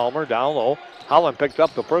 Stinson to Palmer, down low. Holland picks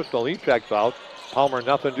up the personal, he checks out. Palmer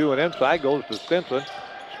nothing doing inside, goes to Stinson.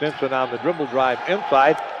 Stinson on the dribble drive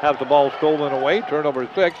inside, has the ball stolen away, turnover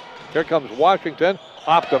 6. Here comes Washington,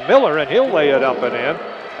 off to Miller, and he'll lay it up and in.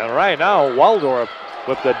 And right now, Waldorf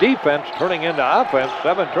with the defense turning into offense.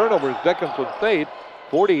 7 turnovers, Dickinson State,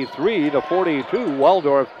 43-42.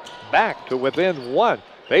 Waldorf back to within 1.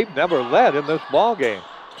 They've never led in this ball game.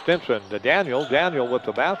 Stinson to Daniel. Daniel with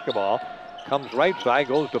the basketball. Comes right side,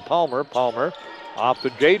 goes to Palmer. Palmer off to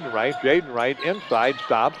Jaden Wright. Jaden Wright inside,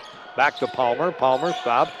 stops. Back to Palmer. Palmer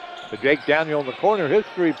stops. To Jake Daniel in the corner. His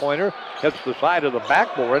three-pointer hits the side of the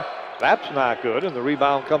backboard. That's not good, and the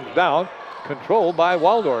rebound comes down. Controlled by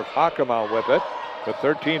Waldorf. Harkema with it. With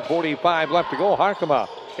 13:45 left to go, Harkema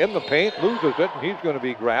in the paint, loses it, and he's going to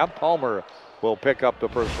be grabbed. Palmer will pick up the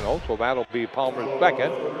personal, so that'll be Palmer's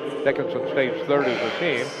second. Dickinson State's third as a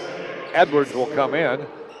team. Edwards will come in.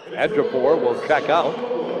 Edgefor will check out.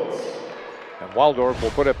 And Waldorf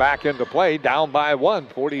will put it back into play, down by 1,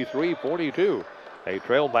 43-42. They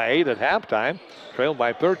trailed by 8 at halftime, trailed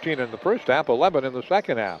by 13 in the first half, 11 in the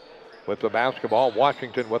second half. With the basketball,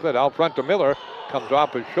 Washington with it. Out front to Miller, comes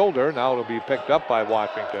off his shoulder. Now it'll be picked up by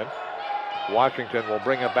Washington. Washington will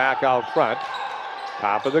bring it back out front.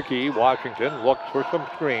 Top of the key, Washington looks for some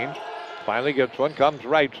screens. Finally gets one, comes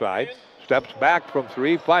right side. Steps back from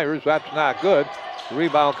three, fires, that's not good. The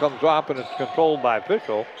rebound comes off and it's controlled by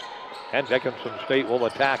Fischel. And Dickinson State will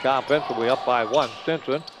attack offensively up by 1.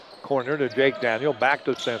 Stinson, corner to Jake Daniel, back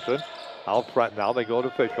to Stinson. Out front now, they go to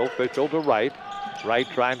Fischel. Fischel to Wright. Wright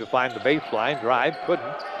trying to find the baseline, drive,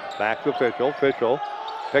 couldn't. Back to Fischel. Fischel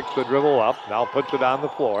picks the dribble up, now puts it on the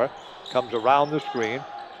floor. Comes around the screen,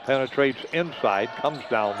 penetrates inside, comes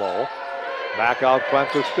down low. Back out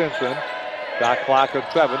front to Stinson. Shot clock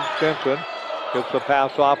at 7. Stinson gets the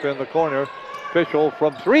pass off in the corner. Fischel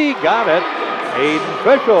from 3, got it. Aiden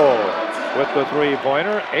Fischel with the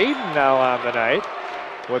three-pointer. Aiden now on the night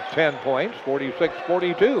with 10 points,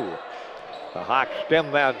 46-42. The Hawks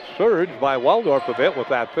stem that surge by Waldorf a bit with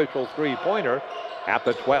that Fischel three-pointer at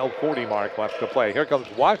the 12:40 mark left to play. Here comes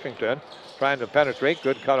Washington trying to penetrate.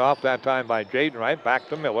 Good cut off that time by Jaden Wright. Back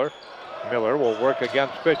to Miller. Miller will work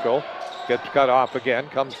against Fischel. Gets cut off again.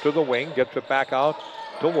 Comes to the wing. Gets it back out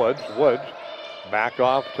to Woods. Woods back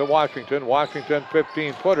off to Washington. Washington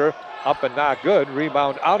 15-footer. Up and not good.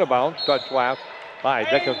 Rebound out of bounds. Touch last by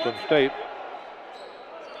Dickinson State.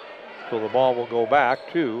 So the ball will go back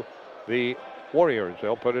to the Warriors.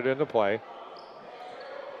 They'll put it into play.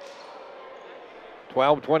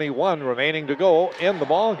 12:21 remaining to go in the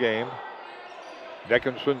ball game.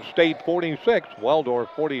 Dickinson State 46, Waldorf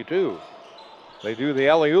 42. They do the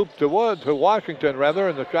alley-oop to Washington rather,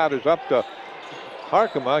 and the shot is up to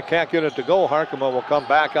Harkema. Can't get it to go. Harkema will come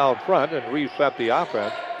back out front and reset the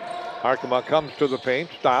offense. Harkema comes to the paint,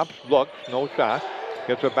 stops, looks, no shot.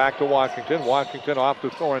 Gets it back to Washington. Washington off to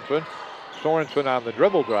Sorensen. Sorensen on the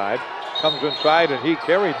dribble drive. Comes inside and he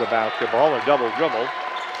carried the basketball, or double dribble.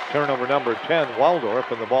 Turnover number 10,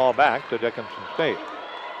 Waldorf, and the ball back to Dickinson State.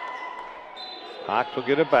 Hawks will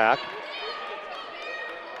get it back.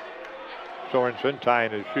 Sorensen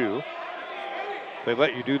tying his shoe. They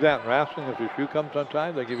let you do that in wrestling. If your shoe comes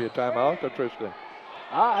untied, they give you a timeout. Interesting.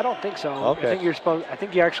 I don't think so. Okay. I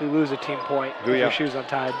think you actually lose a team point if your shoe's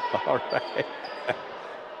untied. All right.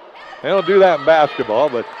 They don't do that in basketball,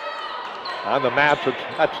 but on the mats,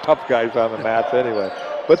 that's tough guys on the mats anyway.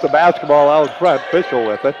 Put the basketball out front. Fischel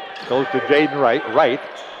with it. Goes to Jaden Wright. Wright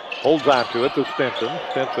holds on to it to Stinson.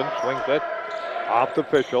 Stinson swings it off to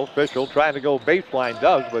Fischel. Fischel trying to go baseline,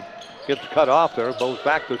 does, but gets cut off there. Goes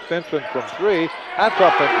back to Stinson from 3. That's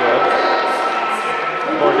up and good.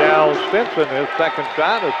 Cordell Stinson, his second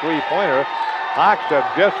shot, a three-pointer. Hawks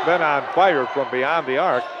have just been on fire from beyond the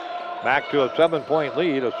arc. Back to a 7-point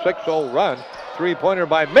lead, a 6-0 run. Three-pointer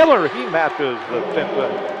by Miller. He matches the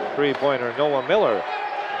Stinson three-pointer. Noah Miller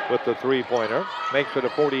with the three-pointer. Makes it a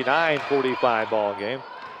 49-45 ball game.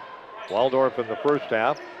 Waldorf in the first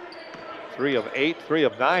half. 3 of 8, 3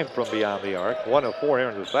 of 9 from beyond the arc. 1 of 4 here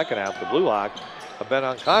in the second half. The Blue Hawks have been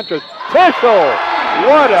unconscious. Fischel!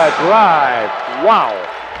 What a drive! Wow!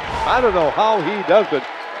 I don't know how he does it.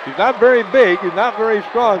 He's not very big, he's not very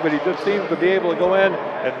strong, but he just seems to be able to go in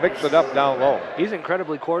and mix it up down low. He's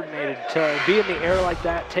incredibly coordinated to be in the air like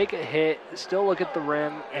that, take a hit, still look at the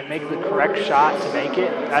rim, and make the correct shot to make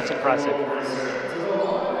it. That's impressive.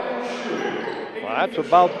 Well, that's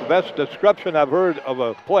about the best description I've heard of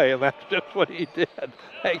a play, and that's just what he did.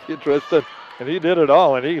 Thank you, Tristan. And he did it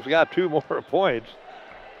all, and he's got 2 more points.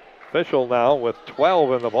 Fischel now with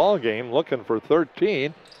 12 in the ball game, looking for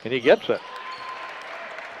 13, and he gets it.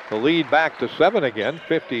 The lead back to 7 again,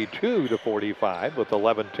 52-45 with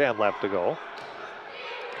 11:10 left to go.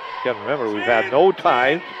 Again, remember, we've had no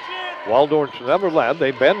ties. Waldorf's never led.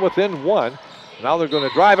 They've been within 1. Now they're going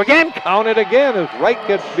to drive again. Count it again as Wright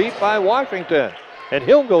gets beat by Washington. And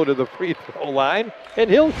he'll go to the free throw line, and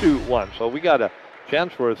he'll shoot 1. So we got a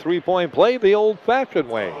chance for a 3-point play the old-fashioned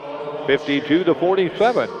way.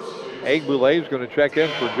 52-47. Agboulet is going to check in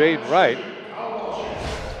for Jaden Wright.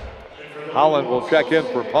 Holland will check in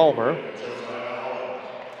for Palmer.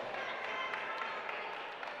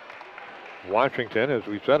 Washington, as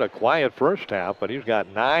we said, a quiet first half, but he's got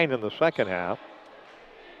 9 in the second half.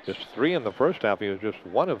 Just 3 in the first half. He was just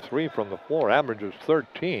 1 of 3 from the floor, averages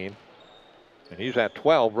 13. And he's at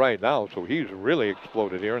 12 right now, so he's really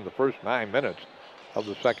exploded here in the first 9 minutes of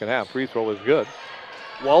the second half. Free throw is good.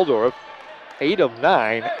 Waldorf, 8 of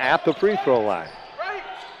 9 at the free throw line.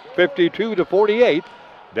 52-48.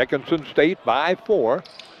 Dickinson State by 4.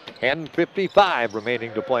 10:55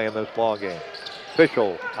 remaining to play in this ball game.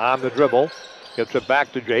 Fischel on the dribble. Gets it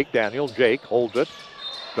back to Jake Daniel. Jake holds it.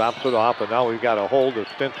 Drops it off, and now we've got a hold of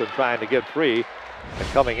Stinson trying to get free. And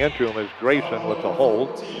coming into him is Grayson with the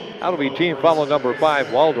hold. That'll be team foul number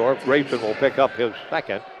 5, Waldorf. Grayson will pick up his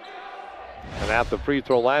second. And at the free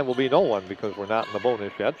throw line will be no one because we're not in the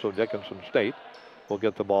bonus yet, so Dickinson State will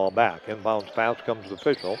get the ball back. Inbounds pass comes to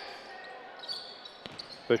Fischel.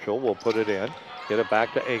 Fischel will put it in. Get it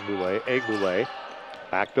back to Egbule. Egbule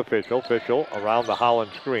back to Fischel. Fischel around the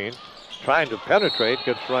Holland screen. Trying to penetrate,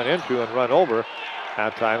 gets run into and run over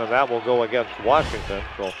at time, and that will go against Washington.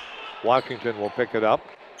 So Washington will pick it up.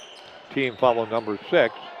 Team foul number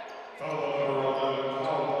 6.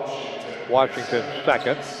 Washington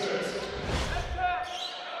second.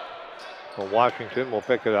 So Washington will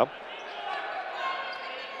pick it up.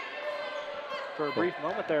 For a brief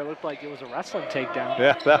moment there, it looked like it was a wrestling takedown.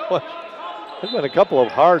 Yeah, there's been a couple of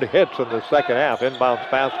hard hits in the second half. Inbounds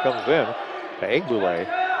pass comes in to Egbule.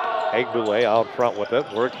 Egbule out front with it,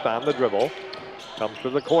 works on the dribble. Comes to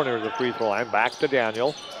the corner of the free throw line, back to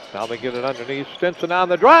Daniel. Now they get it underneath. Stinson on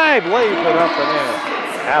the drive, lays it up and in.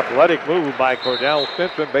 Athletic move by Cordell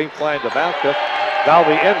Stinson, baseline to basket. Now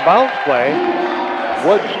the inbounds play.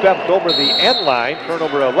 Wood steps over the end line,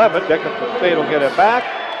 turnover 11. Dickinson State will get it back.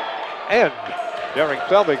 And Derek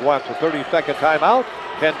Selvig wants a 30-second timeout.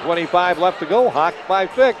 10:25 left to go. Hawks by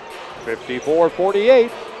 6.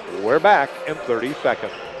 54-48. We're back in 30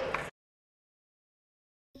 seconds.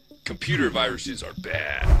 Computer viruses are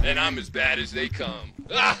bad, and I'm as bad as they come.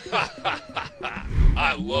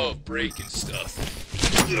 I love breaking stuff.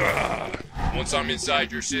 Once I'm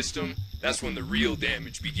inside your system, that's when the real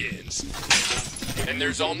damage begins. And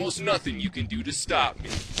there's almost nothing you can do to stop me.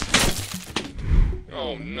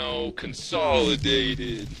 Oh no,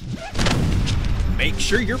 Consolidated. Make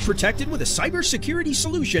sure you're protected with a cybersecurity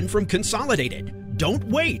solution from Consolidated. Don't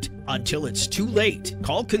wait until it's too late.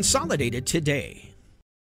 Call Consolidated today.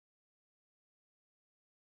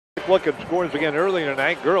 Look at scores again early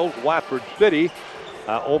tonight. Girls, Watford City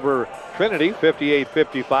over Trinity,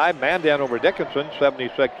 58-55. Mandan over Dickinson,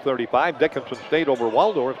 76-35. Dickinson State over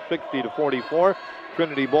Waldorf, 60-44.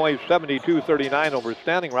 Trinity boys, 72-39 over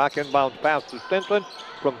Standing Rock. Inbounds pass to Stinson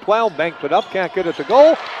from 12, banks it up, can't get it to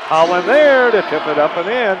go. Holland there to tip it up and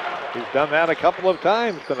in. He's done that a couple of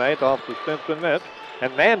times tonight off the Stinson miss.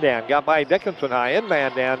 And Mandan got by Dickinson High in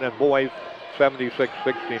Mandan, and boys,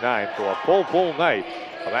 76-69. So a full night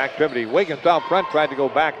of activity. Wiggins out front, tried to go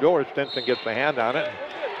backdoor. Stinson gets a hand on it and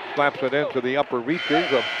slaps it into the upper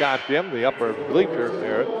reaches of Scott Jim, the upper bleachers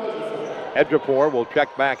there. Edgefor will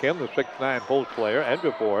check back in, the 6'9" post player.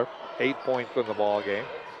 Edgefor, 8 points in the ball game.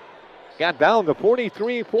 Got down to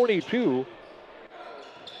 43-42.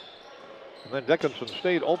 And then Dickinson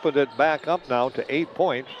State opened it back up now to 8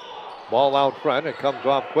 points. Ball out front. It comes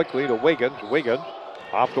off quickly to Wiggins. Wiggins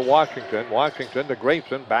off to Washington. Washington to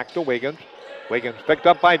Grayson. Back to Wiggins. Wiggins picked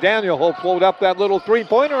up by Daniel. He'll float up that little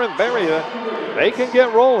three-pointer and bury it. They can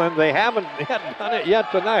get rolling. They haven't done it yet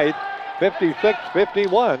tonight.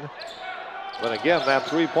 56-51. But again, that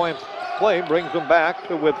three-point play brings them back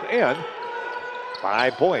to within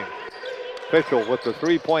 5 points. Fischel with the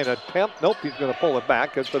three-point attempt. Nope, he's going to pull it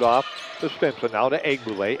back. Gets it off to Stinson. Now to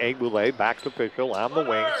Egbule. Egbule back to Fischel on the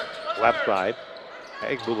wing. Left side.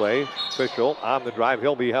 Egbule, Fischel on the drive.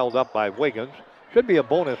 He'll be held up by Wiggins. Should be a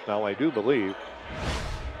bonus now, I do believe.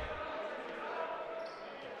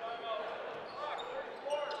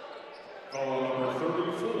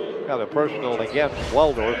 Got a personal against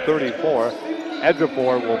Waldorf, 34.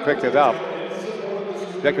 Edgefor will pick it up.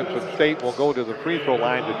 Dickinson State will go to the free throw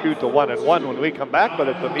line to shoot the 1-and-1 when we come back, but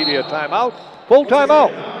it's immediate timeout. Full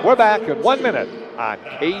timeout. We're back in 1 minute on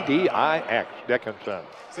KDIX Dickinson.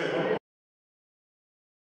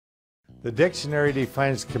 The dictionary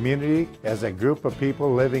defines community as a group of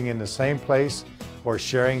people living in the same place or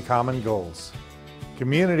sharing common goals.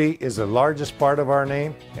 Community is the largest part of our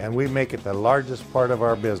name, and we make it the largest part of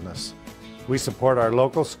our business. We support our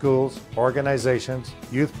local schools, organizations,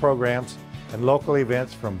 youth programs, and local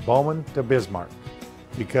events from Bowman to Bismarck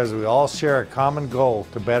because we all share a common goal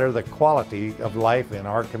to better the quality of life in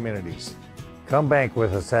our communities. Come bank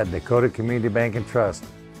with us at Dakota Community Bank and Trust,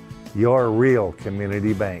 your real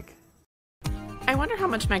community bank. I wonder how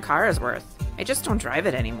much my car is worth. I just don't drive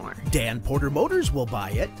it anymore. Dan Porter Motors will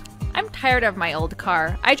buy it. I'm tired of my old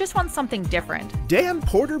car. I just want something different. Dan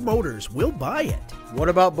Porter Motors will buy it. What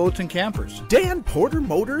about boats and campers? Dan Porter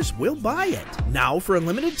Motors will buy it. Now, for a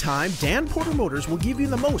limited time, Dan Porter Motors will give you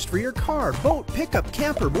the most for your car, boat, pickup,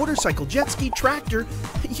 camper, motorcycle, jet ski, tractor.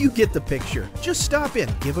 You get the picture. Just stop in,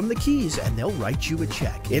 give them the keys, and they'll write you a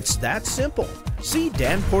check. It's that simple. See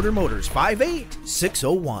Dan Porter Motors,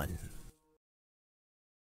 58601.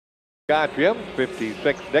 Scott Jim,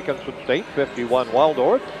 56 Dickinson State, 51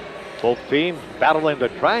 Waldorf. Both teams battling to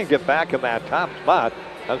try and get back in that top spot.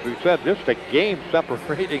 As we said, just a game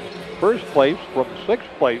separating first place from sixth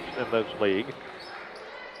place in this league.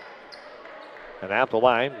 And at the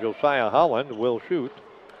line, Josiah Holland will shoot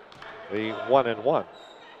the 1-and-1.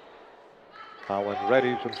 Holland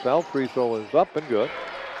readies himself. Free throw is up and good.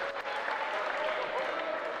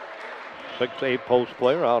 6'8" post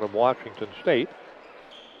player out of Washington State.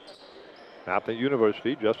 Not the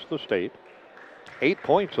university, just the state. 8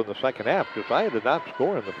 points in the second half. Josiah did not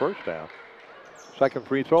score in the first half. Second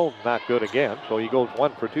free throw, not good again. So he goes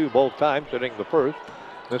 1 for 2 both times, hitting the first,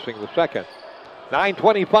 missing the second.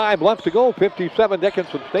 9:25 left to go. 57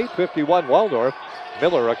 Dickinson State, 51 Waldorf.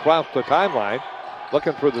 Miller across the timeline,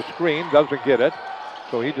 looking for the screen, doesn't get it.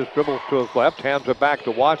 So he just dribbles to his left, hands it back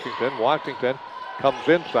to Washington. Washington comes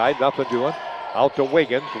inside, nothing doing. Out to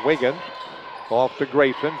Wiggins. Wiggins off to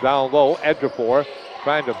Grayson, down low, Ejiofor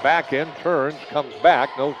trying to back in, turns, comes back,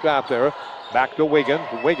 no shot there. Back to Wiggins.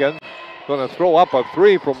 Wiggins going to throw up a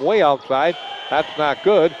 3 from way outside. That's not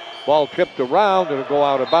good. Ball tipped around, it'll go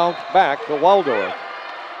out of bounds, back to Waldorf.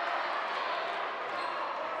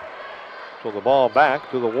 So the ball back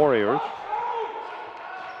to the Warriors.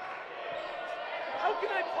 How can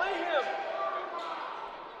I play him?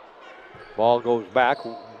 Ball goes back.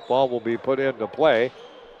 Ball will be put into play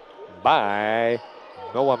by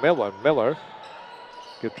Noah Miller. Miller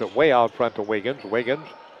gets it way out front to Wiggins. Wiggins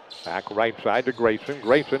back right side to Grayson.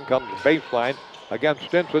 Grayson comes baseline against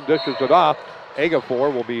Stinson, dishes it off.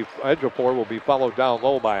 Ejiofor will be followed down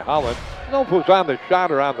low by Holland. I don't know if it was on the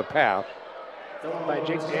shot or on the pass. By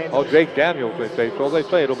Jake Daniels. Oh, Jake Daniels, they say. So they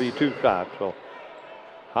say it'll be 2 shots. So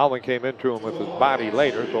Holland came into him with his body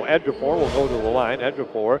later. So Ejiofor will go to the line.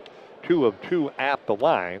 Ejiofor, 2 of 2 at the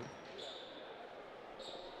line.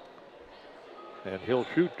 And he'll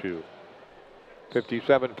shoot 2.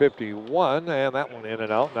 57-51, and that one in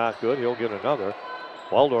and out, not good. He'll get another.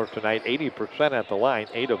 Waldorf tonight, 80% at the line,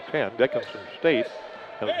 8 of 10. Dickinson State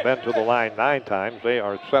has been to the line 9 times. They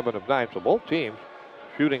are 7 of 9. So both teams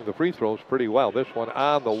shooting the free throws pretty well. This one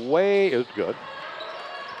on the way is good.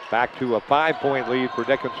 Back to a 5-point lead for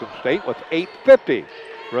Dickinson State with 8:50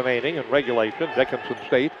 remaining in regulation. Dickinson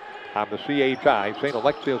State on the CHI St.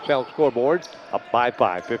 Alexius Health scoreboard, up by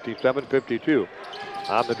 5, 57-52.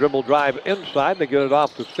 On the dribble drive inside, they get it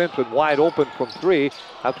off to Stinson, wide open from 3.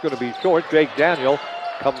 That's going to be short. Jake Daniel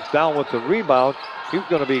comes down with the rebound. He's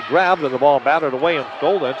going to be grabbed and the ball battered away and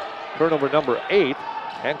stolen. Turnover number 8.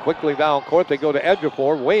 And quickly down court, they go to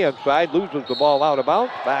Ejiofor, way inside, loses the ball out of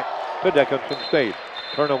bounds, back to Dickinson State.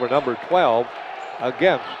 Turnover number 12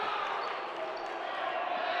 against.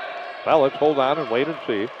 Well, let's hold on and wait and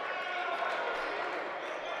see.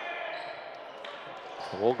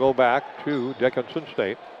 We'll go back to Dickinson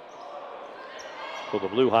State. So the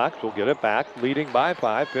Blue Hawks will get it back, leading by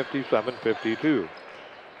 5, 57-52.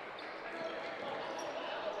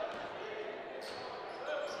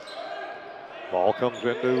 Ball comes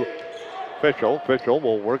into Fischel. Fischel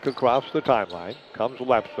will work across the timeline. Comes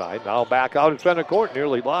left side. Now back out at center court.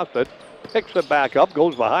 Nearly lost it. Picks it back up.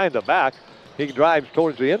 Goes behind the back. He drives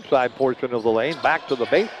towards the inside portion of the lane. Back to the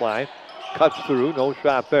baseline. Cuts through. No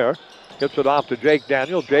shot there. Gets it off to Jake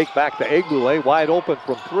Daniel. Jake back to Egbule. Wide open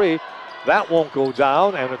from 3. That won't go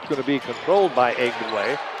down, and it's going to be controlled by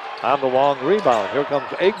Egbule on the long rebound. Here comes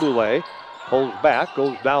Egbule. Pulls back.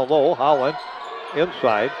 Goes down low. Holland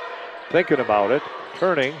inside. Thinking about it.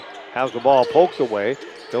 Turning. Has the ball poked away.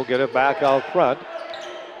 He'll get it back out front.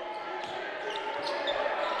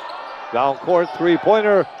 Down court.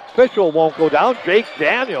 3-pointer. Fischel won't go down. Jake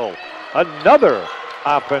Daniel. Another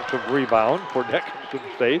offensive rebound for Dickinson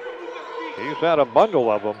State. He's had a bundle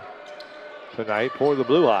of them tonight for the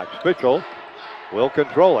Blue Hawks. Fischel will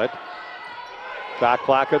control it. Shot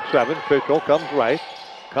clock at 7. Fischel comes right,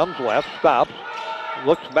 comes left, stops,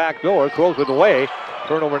 looks back door, throws it away.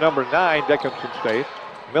 Turnover number 9, Dickinson State.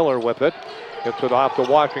 Miller with it. Gets it off to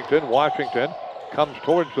Washington. Washington comes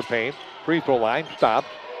towards the paint. Free throw line, stops.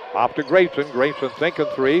 Off to Grayson. Grayson thinking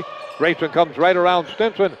 3. Grayson comes right around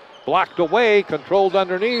Stinson. Blocked away, controlled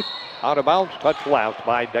underneath. Out of bounds, touch last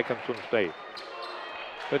by Dickinson State.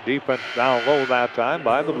 The defense down low that time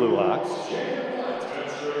by the Blue Hawks.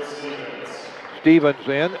 Stevens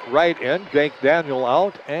in, Wright in, Jake Daniel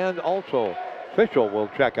out, and also Fischel will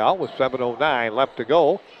check out with 7:09 left to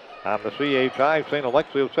go on the CHI St.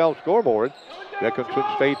 Alexius South scoreboard. Dickinson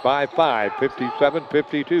State by 5,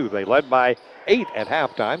 57-52. They led by 8 at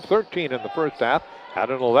halftime, 13 in the first half, had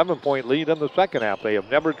an 11-point lead in the second half. They have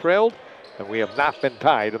never trailed, and we have not been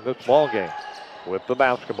tied in this ball game. With the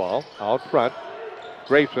basketball out front,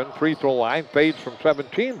 Grayson, free throw line, fades from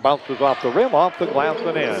 17, bounces off the rim, off the glass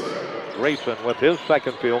and in. Grayson with his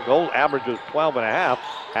second field goal, averages 12.5,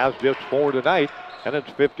 has just 4 tonight, and it's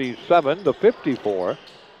 57-54.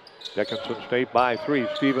 Dickinson State by 3.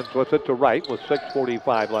 Stevens with it to Wright with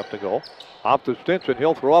 6:45 left to go. Off to Stinson,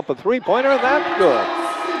 he'll throw up a three-pointer, and that's good.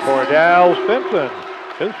 Cordell Stinson,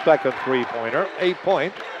 his second three-pointer, 8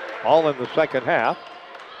 points, all in the second half.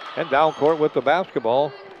 And down court with the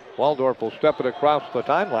basketball, Waldorf will step it across the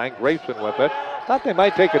timeline. Grayson with it. Thought they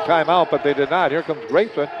might take a timeout, but they did not. Here comes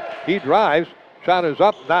Grayson. He drives. Shot is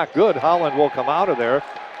up, not good. Holland will come out of there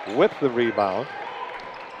with the rebound.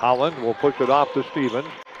 Holland will push it off to Stevens,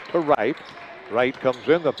 to Wright. Wright comes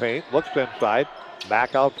in the paint, looks inside.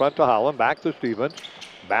 Back out front to Holland, back to Stevens.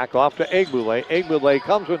 Back off to Egbule. Egbule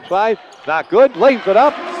comes inside, not good, lays it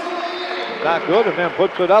up. Not good, and then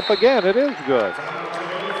puts it up again. It is good.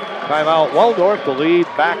 Timeout Waldorf, the lead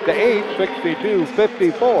back to 8,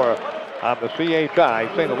 62-54 on the CHI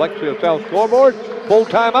St. Alexius South scoreboard. Full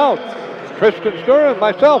timeout. Tristan Sturr and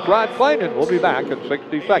myself, Rod Kleinen, will be back in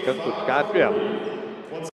 60 seconds with Scott Jim.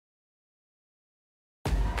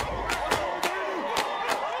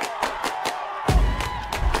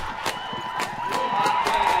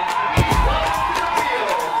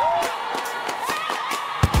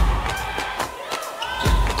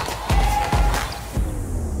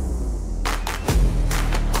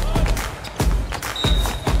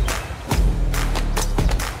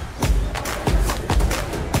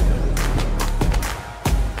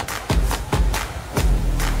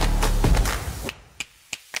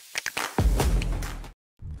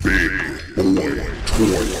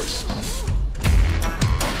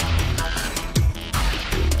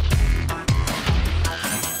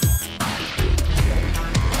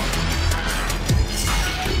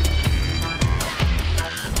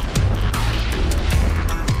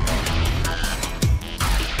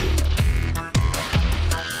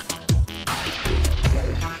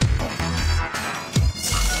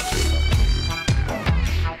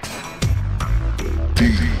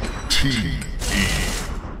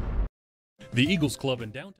 The Eagles Club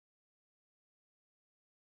in downtown.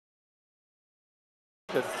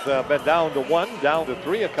 It's been down to 1, down to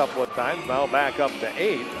 3 a couple of times. Now back up to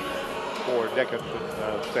 8 for Dickinson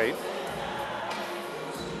State.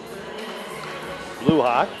 Blue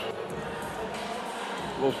Hawks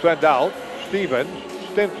will send out Stevens,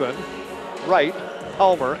 Stinson, Wright,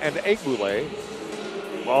 Palmer, and Egbule.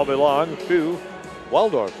 Ball belongs to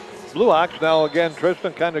Waldorf. Blue Hawks now again,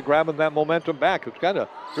 Tristan kind of grabbing that momentum back. It's kind of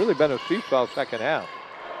really been a seesaw second half.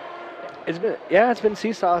 It's been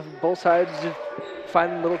seesaw. Both sides just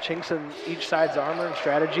finding little chinks in each side's armor and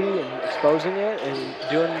strategy and exposing it and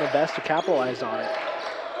doing the best to capitalize on it.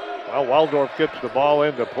 Well, Waldorf gets the ball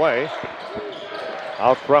into play.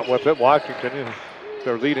 Out front with it, Washington,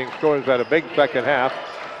 their leading scorers at a big second half.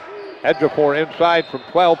 Ejiofor inside from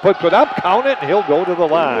 12, puts it up, count it, and he'll go to the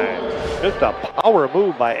line. Just a power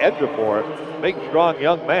move by Ejiofor. Big, strong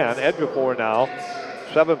young man. Ejiofor now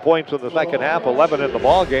 7 points in the second half, 11 in the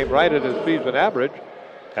ball game, right at his season average.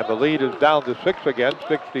 And the lead is down to 6 again,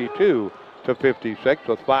 62-56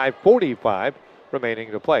 with 5:45 remaining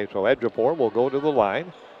to play. So Ejiofor will go to the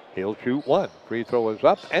line. He'll shoot one. Free throw is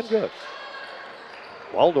up and good.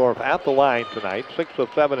 Waldorf at the line tonight, 6 of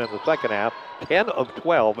 7 in the second half, 10 of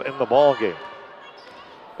 12 in the ball game.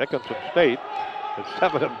 Dickinson State is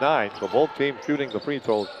 7 of 9, so both teams shooting the free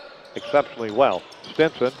throws exceptionally well.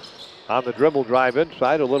 Stinson on the dribble drive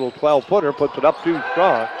inside, a little 12-footer, puts it up too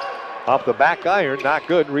strong. Off the back iron, not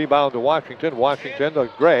good. Rebound to Washington. Washington to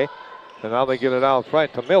Gray. And now they get it out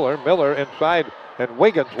front to Miller. Miller inside, and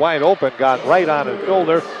Wiggins wide open, got right on his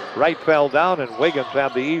shoulder. Right fell down, and Wiggins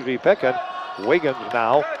had the easy picking. Wiggins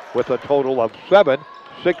now with a total of 7,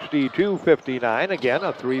 62-59. Again,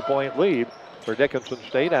 a 3-point lead for Dickinson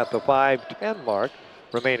State at the 5:10 mark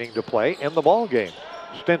remaining to play in the ball game.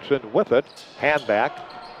 Stinson with it, hand back,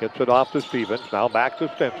 gets it off to Stevens. Now back to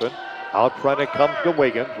Stinson. Out front it comes to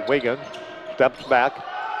Wiggins. Wiggins steps back.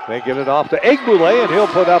 They get it off to Egbule, and he'll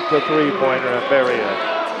put up the three-pointer and bury it.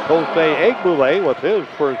 Kosei Egbule with his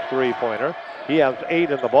first three-pointer. He has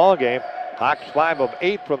 8 in the ball game. Hawks 5 of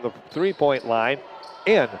 8 from the three-point line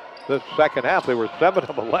in this second half. They were 7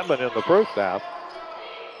 of 11 in the first half.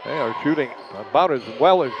 They are shooting about as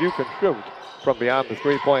well as you can shoot from beyond the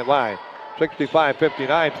three-point line.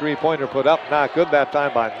 65-59, three-pointer put up, not good that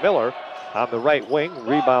time by Miller on the right wing.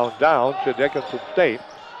 Rebound down to Dickinson State.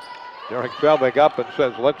 Derek Selvig up and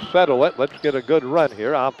says, let's settle it. Let's get a good run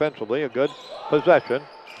here offensively, a good possession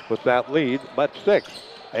with that lead, but 6.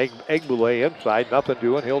 Egbule inside, nothing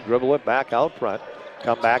doing. He'll dribble it back out front.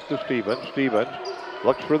 Come back to Stevens. Stevens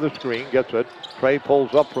looks for the screen, gets it. Trey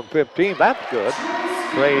pulls up from 15. That's good.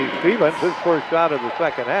 Trey Stevens, his first shot of the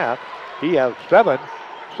second half. He has 7,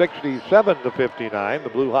 67-59. The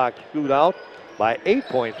Blue Hawks scoot out by 8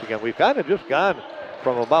 points again. We've kind of just gone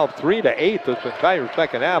from about 3 to 8 this entire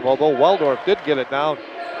second half, although Waldorf did get it down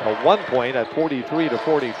to 1 point at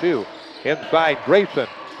 43-42. Inside Grayson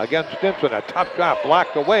against Stinson. A tough shot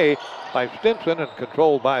blocked away by Stinson and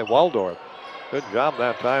controlled by Waldorf. Good job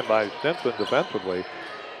that time by Stinson defensively.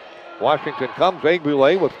 Washington comes.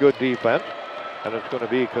 Egbule with good defense, and it's going to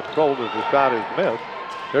be controlled as the shot is missed.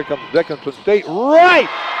 Here comes Dickinson State. Right!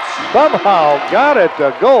 Somehow got it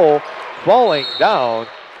to go. Falling down.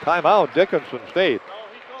 Timeout, Dickinson State.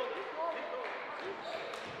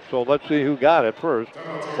 So let's see who got it first.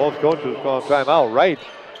 Both coaches call timeout. Wright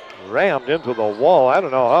rammed into the wall. I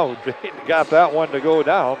don't know how Jayden got that one to go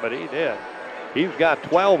down, but he did. He's got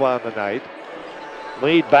 12 on the night.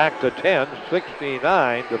 Lead back to 10,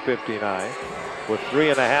 69-59. With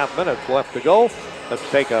 3.5 minutes left to go. Let's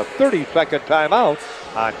take a 30-second timeout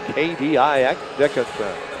on KDIX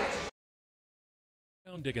Dickinson.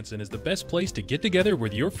 Dickinson is the best place to get together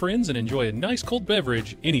with your friends and enjoy a nice cold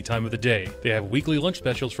beverage any time of the day. They have weekly lunch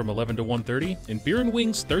specials from 11 to 1:30 and beer and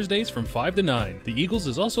wings Thursdays from 5 to 9. The Eagles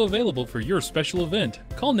is also available for your special event.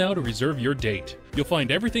 Call now to reserve your date. You'll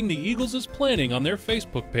find everything the Eagles is planning on their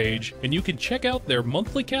Facebook page, and you can check out their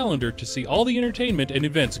monthly calendar to see all the entertainment and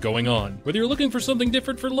events going on. Whether you're looking for something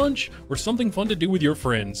different for lunch or something fun to do with your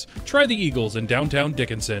friends, try the Eagles in downtown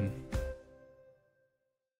Dickinson.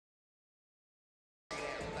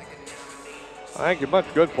 Thank you much.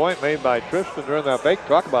 Good point made by Tristan during that break.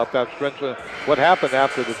 Talk about that, Tristan. What happened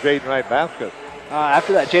after the Jaden Wright basket?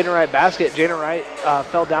 After that Jaden Wright basket, Jaden Wright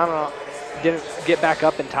fell down, didn't get back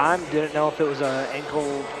up in time, didn't know if it was an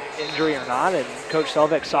ankle injury or not, and Coach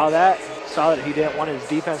Selvig saw that he didn't want his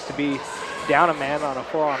defense to be down a man on a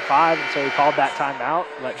 4-on-5, and so he called that timeout,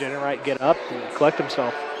 let Jaden Wright get up and collect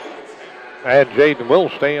himself. And Jaden will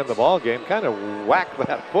stay in the ball game. Kind of whacked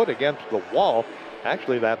that foot against the wall.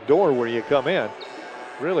 Actually, that door where you come in.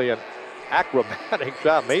 Really an acrobatic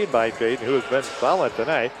shot made by Jaden, who has been solid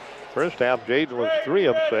tonight. First half, Jaden was 3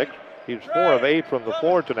 of 6. He's 4 of 8 from the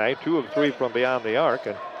floor tonight, 2 of 3 from beyond the arc,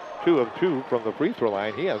 and 2 of 2 from the free throw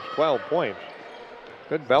line. He has 12 points.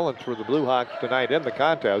 Good balance for the Blue Hawks tonight in the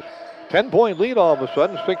contest. 10-point lead all of a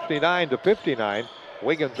sudden, 69-59.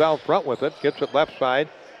 Wiggins out front with it, gets it left side.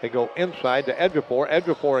 They go inside to Ejiofor.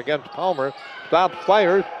 Ejiofor against Palmer. Stops,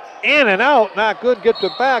 fires. In and out. Not good. Gets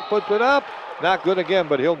it back. Puts it up. Not good again,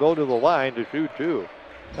 but he'll go to the line to shoot 2.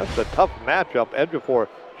 That's a tough matchup. Ejiofor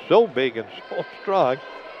so big and so strong.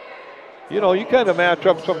 You know, you kind of match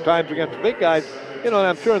up sometimes against big guys. You know, and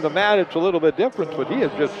I'm sure in the mat it's a little bit different, but he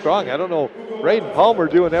is just strong. I don't know. Braden Palmer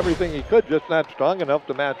doing everything he could, just not strong enough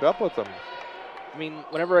to match up with him. I mean,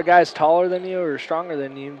 whenever a guy's taller than you or stronger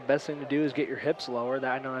than you, the best thing to do is get your hips lower.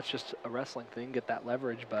 I know that's just a wrestling thing, get that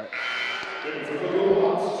leverage, but.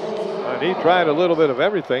 And he tried a little bit of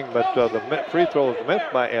everything, but the free throw is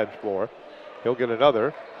missed by Ejiofor. He'll get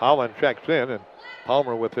another. Holland checks in, and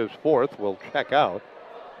Palmer with his 4th will check out.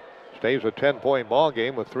 Stays a 10-point ball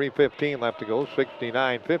game with 3:15 left to go,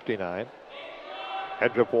 69-59.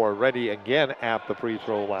 Ejiofor ready again at the free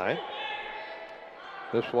throw line.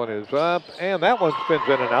 This one is up, and that one spins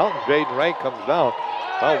in and out, and Jaden Wright comes down.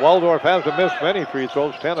 Well, Waldorf hasn't missed many free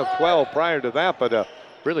throws, 10 of 12 prior to that, but a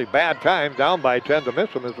really bad time, down by 10 to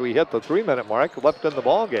miss them as we hit the 3-minute mark left in the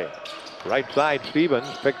ball game. Right side,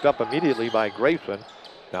 Stevens picked up immediately by Grayson.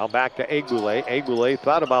 Now back to Egbule. Egbule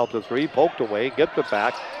thought about the 3, poked away, gets it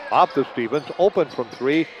back, off to Stevens, open from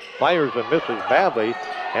 3, fires and misses badly,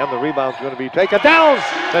 and the rebound's going to be taken down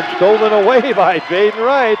and stolen away by Jaden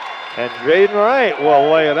Wright. And Jaden Wright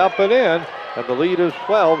will lay it up and in, and the lead is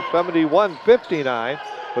 12, 71-59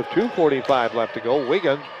 with 2:45 left to go.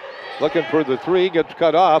 Wiggins looking for the 3, gets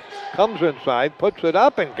cut off, comes inside, puts it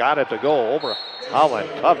up, and got it to go over Holland.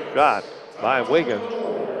 Tough shot by Wiggins.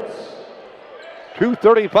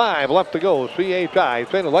 2:35 left to go. CHI,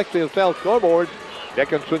 St. Alexius South scoreboard.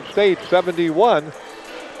 Dickinson State 71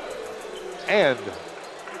 and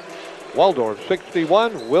Waldorf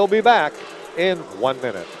 61. We'll be back in 1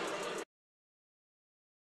 minute.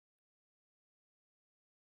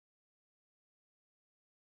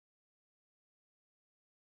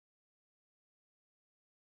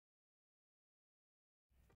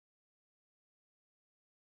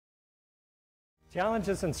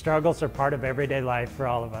 Challenges and struggles are part of everyday life for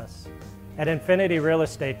all of us. At Infinity Real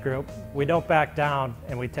Estate Group, we don't back down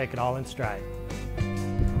and we take it all in stride.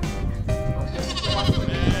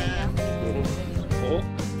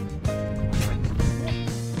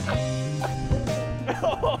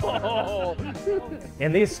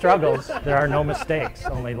 In these struggles, there are no mistakes,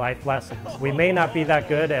 only life lessons. We may not be that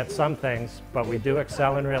good at some things, but we do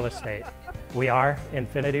excel in real estate. We are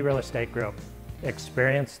Infinity Real Estate Group.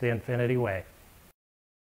 Experience the Infinity way.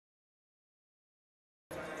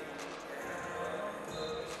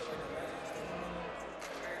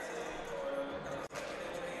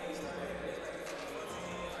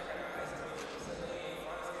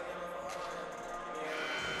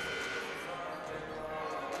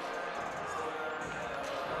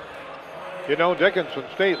 You know, Dickinson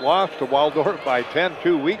State lost to Waldorf by 10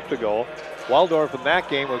 2 weeks ago. Waldorf in that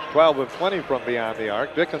game was 12 of 20 from beyond the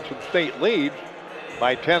arc. Dickinson State leads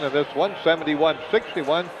by 10 in this one,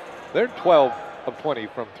 71-61. They're 12 of 20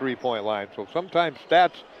 from three-point line. So sometimes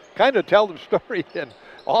stats kind of tell the story in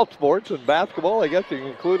all sports. And basketball, I guess you can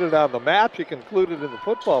include it on the match, you can include it in the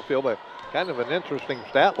football field, but kind of an interesting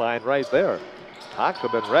stat line right there. Hawks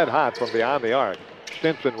have been red hot from beyond the arc.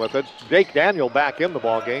 Stinson with it. Jake Daniel back in the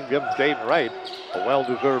ball game. Give him Jaden Wright a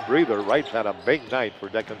well-deserved breather. Wright's had a big night for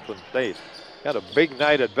Dickinson State. Had a big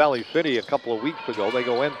night at Valley City a couple of weeks ago. They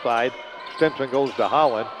go inside. Stinson goes to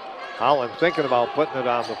Holland. Holland thinking about putting it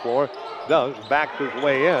on the floor. Does. Backs his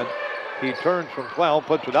way in. He turns from 12,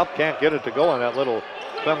 puts it up. Can't get it to go on that little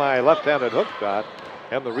semi-left-handed hook shot.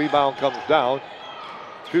 And the rebound comes down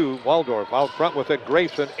to Waldorf. Out front with it.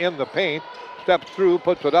 Grayson in the paint. Steps through,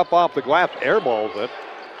 puts it up off the glass, airballs it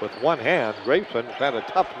with one hand. Grayson's had a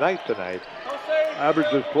tough night tonight.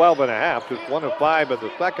 Averages 12 and a half, just 1 of 5 in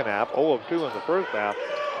the second half, 0 of 2 in the first half,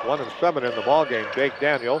 1 of 7 in the ball game. Jake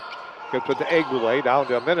Daniel gets it to Egbule, down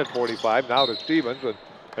to a minute 45, now to Stevens, and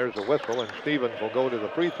there's a whistle, and Stevens will go to the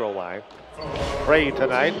free throw line. Trey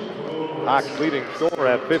tonight, Hawks leading scorer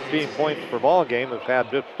at 15 points per ball game, has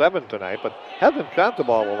had just 7 tonight, but hasn't shot the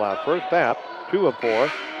ball a lot. First half, 2 of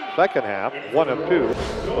 4. Second half, 1 of 2.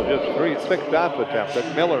 So just 6 shots attempted.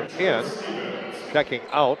 Miller in. Checking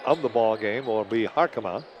out of the ball game will be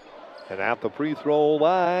Harkema. And at the free throw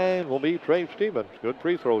line will be Trey Stevens. Good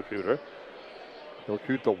free throw shooter. He'll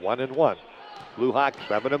shoot the 1 and 1. Blue Hawks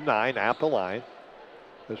 7 of 9 at the line.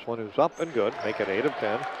 This one is up and good. Make it 8 of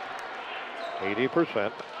 10.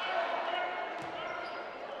 80%.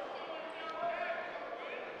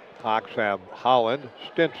 Hawks have Holland,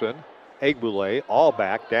 Stinson, Egbule, all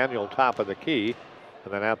back. Daniel top of the key.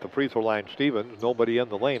 And then at the free throw line, Stevens, nobody in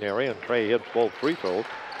the lane area, and Trey hits both free throws.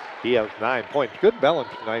 He has 9 points. Good balance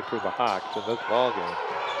tonight for the Hawks in this ball game.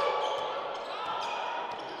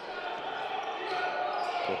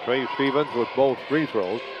 So Trey Stevens with both free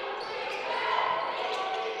throws.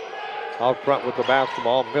 Out front with the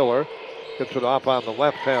basketball, Miller gets it off on the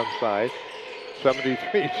left-hand side.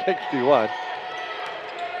 73-61.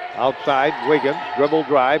 Outside, Wiggins, dribble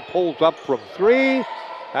drive, pulls up from 3.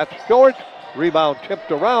 That's short. Rebound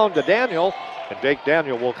tipped around to Daniel, and Jake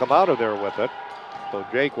Daniel will come out of there with it. So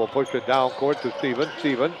Jake will push it down court to Stevens.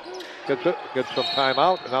 Stevens gets it, gets some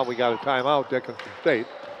timeout, and now we got a timeout, Dickinson State.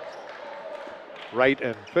 Wright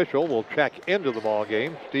and Fischel will check into the ball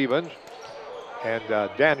game. Stevens and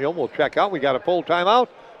Daniel will check out. We got a full timeout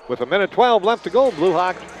with 1:12 left to go. Blue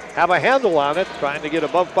Hawks have a handle on it, trying to get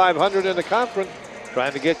above 500 in the conference.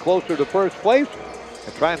 Trying to get closer to first place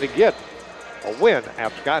and trying to get a win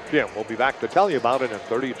at Scott Gym. We'll be back to tell you about it in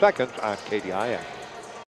 30 seconds on KDIX.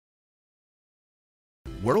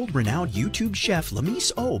 World-renowned YouTube chef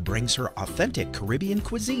Lamise O brings her authentic Caribbean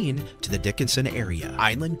cuisine to the Dickinson area.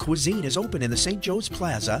 Island Cuisine is open in the St. Joe's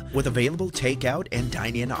Plaza with available takeout and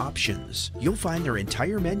dine-in options. You'll find their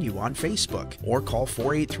entire menu on Facebook or call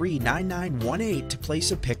 483-9918 to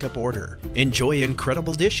place a pickup order. Enjoy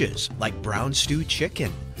incredible dishes like brown stewed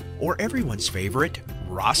chicken or everyone's favorite,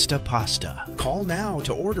 Rasta Pasta. Call now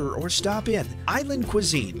to order or stop in. Island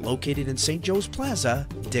Cuisine, located in St. Joe's Plaza,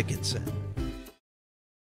 Dickinson.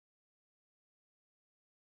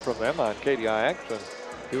 From them on KDIX, and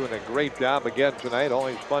doing a great job again tonight.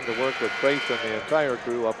 Always fun to work with Trace and the entire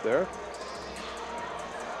crew up there.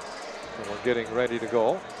 And we're getting ready to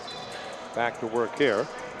go. Back to work here.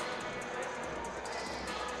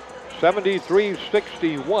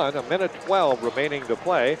 73-61, 1:12 remaining to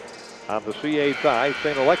play on the CHI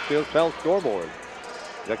St. Alexius Health scoreboard.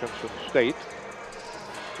 Dickinson State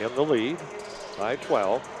in the lead by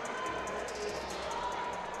 12.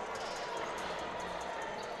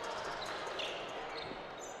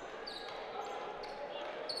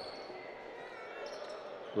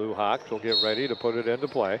 Blue Hawks will get ready to put it into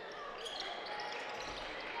play.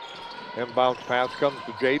 Inbounds pass comes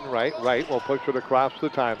to Jaden Wright. Wright will push it across the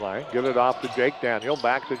timeline. Give it off to Jake Daniel.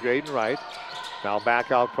 Back to Jaden Wright. Now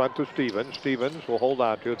back out front to Stevens. Stevens will hold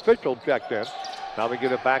on to it. Fitchell checked in. Now we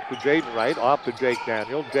get it back to Jaden Wright. Off to Jake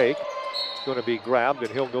Daniel. Jake is going to be grabbed, and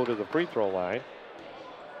he'll go to the free throw line.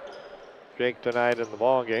 Jake tonight in the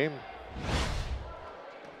ball game.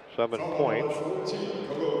 7 points.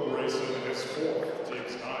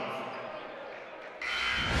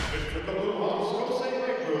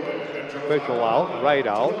 Fitchell out, Wright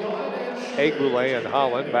out. Egbule and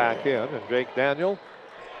Holland back in, and Jake Daniel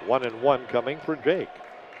 1-1 coming for Jake.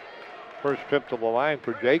 First trip to the line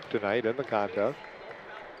for Jake tonight in the contest.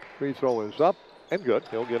 Free throw is up and good.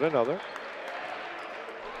 He'll get another.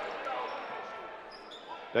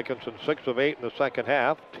 Dickinson 6 of 8 in the second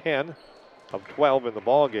half, 10 of 12 in the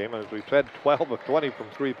ball game. As we said, 12 of 20 from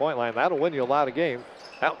three-point line. That'll win you a lot of games.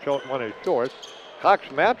 That one is short. Hawks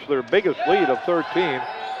match their biggest lead of 13,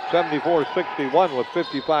 74-61 with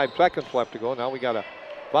 55 seconds left to go. Now we got to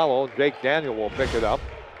follow. Jake Daniel will pick it up.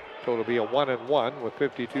 So it'll be a 1-1 with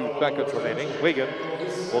 52 seconds remaining. Wiggins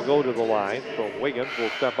will go to the line. So Wiggins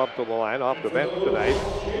will step up to the line off the bench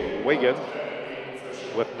tonight. Wiggins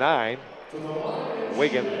with 9.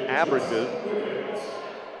 Wiggins averages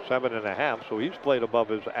 7.5, so he's played above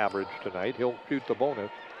his average tonight. He'll shoot the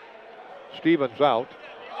bonus. Stevens out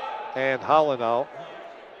and Holland out.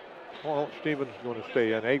 Well, Stevens is going to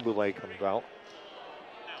stay in. Egbule comes out.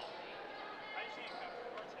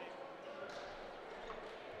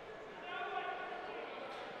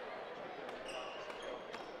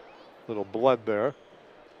 Little blood there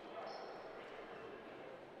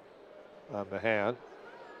on the hand.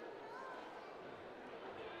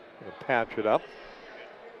 Gonna patch it up.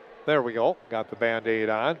 There we go. Got the Band-Aid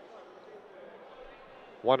on.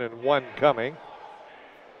 1-1 coming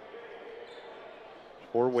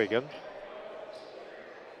for Wiggins.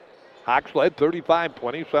 Hawks led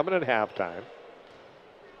 35-27 at halftime.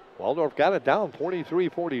 Waldorf got it down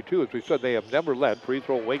 43-42. As we said, they have never led. Free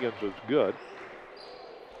throw Wiggins is good.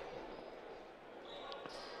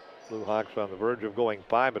 Blue Hawks on the verge of going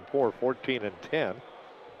 5-4, 14-10.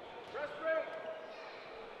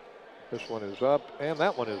 This one is up, and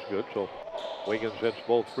that one is good. So Wiggins hits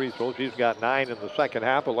both free throws. He's got 9 in the second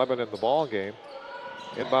half, 11 in the ball game.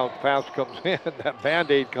 Inbound pass comes in. That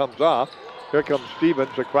Band-Aid comes off. Here comes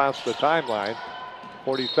Stevens across the timeline.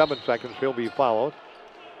 47 seconds, he'll be followed.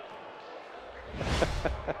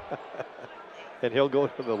 And he'll go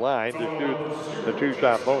to the line to shoot the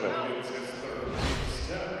two-shot bonus.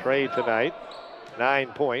 Trey tonight, 9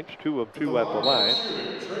 points, 2 of 2 at the line.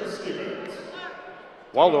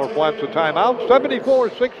 Waldorf wants a timeout,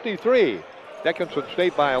 74-63. Dickinson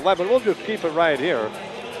State by 11. We'll just keep it right here.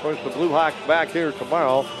 Of course, the Blue Hawks back here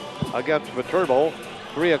tomorrow against Viterbo.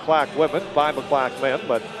 3 o'clock women, 5 o'clock men,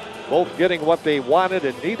 but both getting what they wanted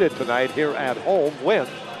and needed tonight here at home. Wins.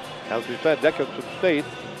 As we said, Dickinson State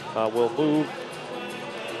will move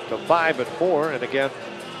to 5-4, and again,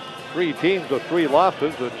 3 teams with 3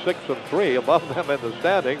 losses and 6-3 above them in the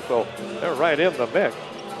standings, so they're right in the mix.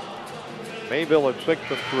 Mayville at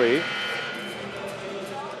 6-3,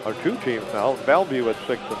 or 2 teams now. Bellevue at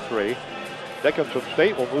 6-3. Dickinson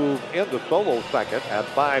State will move into solo second at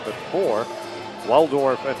 5-4.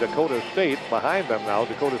 Waldorf and Dakota State behind them now.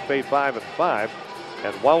 Dakota State 5-5,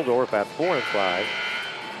 and Waldorf at 4-5.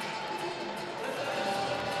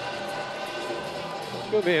 It's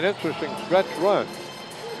going to be an interesting stretch run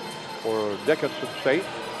for Dickinson State.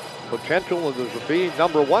 Potential is to be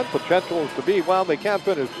number 1. Potential is to be, well, they can't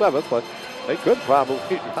finish 7th, but they could probably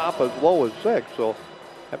drop as low as 6. So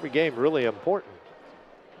every game really important.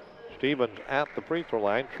 Stevens at the free throw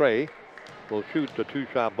line. Trey will shoot the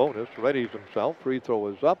 2-shot bonus. Readies himself. Free throw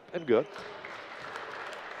is up and good.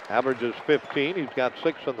 Averages 15. He's got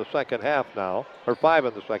 6 in the second half now, or 5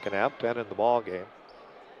 in the second half, 10 in the ball game.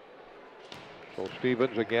 So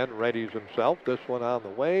Stevens again readies himself. This one on the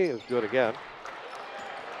way is good again.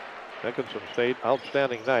 Dickinson State,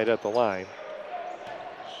 outstanding night at the line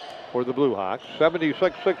for the Blue Hawks.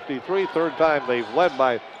 76-63, third time they've led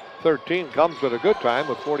by 13. Comes at a good time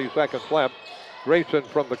with 40 seconds left. Grayson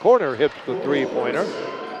from the corner hits the 3-pointer.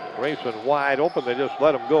 Grayson wide open. They just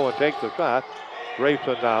let him go and take the shot.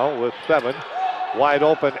 Grayson now with 7. Wide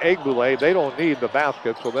open Egbule. They don't need the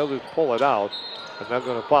basket, so they'll just pull it out. And they're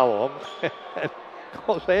going to follow him.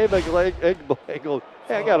 Egbule goes,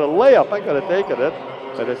 hey, I got a layup. I got to take it.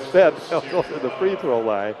 But instead, they'll go to the free throw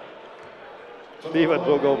line. Stevens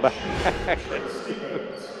will go back.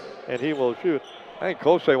 And he will shoot. I think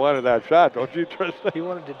Kosei wanted that shot, don't you, Tristan? He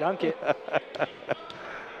wanted to dunk it.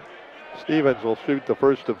 Stevens will shoot the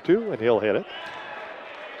first of 2, and he'll hit it.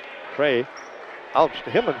 Trey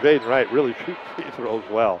him and Jaden Wright really shoot free throws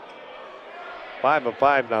well. 5 of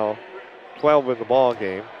 5 now, 12 in the ball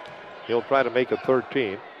game. He'll try to make it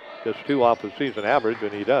 13. Just 2 off the season average,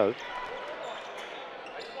 and he does.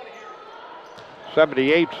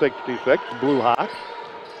 78-66, Blue Hawks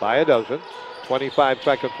by a dozen. 25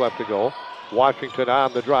 seconds left to go. Washington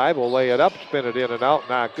on the drive will lay it up, spin it in and out,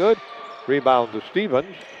 not good. Rebound to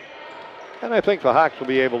Stevens. And I think the Hawks will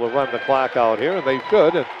be able to run the clock out here, and they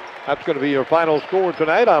should. And that's going to be your final score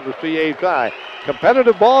tonight on the CHI.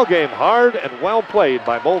 Competitive ball game, hard and well played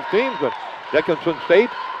by both teams. And Dickinson State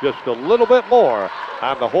just a little bit more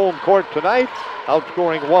on the home court tonight,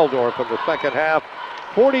 outscoring Waldorf in the second half,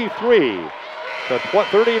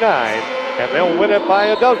 43-39, and they'll win it by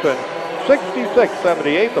a dozen.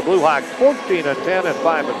 66-78. The Blue Hawks 14-10 and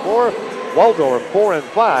 5-4. Waldorf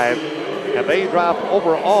 4-5, and they drop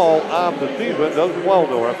overall on the season. Does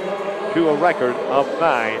Waldorf to a record of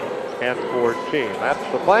 9-14.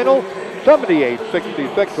 That's the final.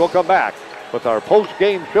 78-66. We'll come back with our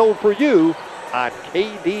post-game show for you on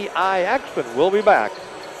KDIX, and we'll be back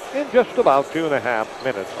in just about 2.5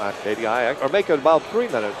 minutes on KDIX, or make it about 3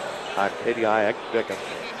 minutes on KDIX Dickinson.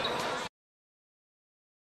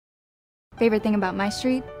 Favorite thing about my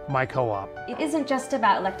street? My co-op. It isn't just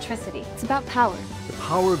about electricity. It's about power. The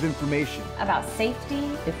power of information. About safety.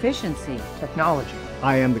 Efficiency. Technology.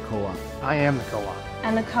 I am the co-op. I am the co-op.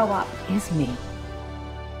 And the co-op is me.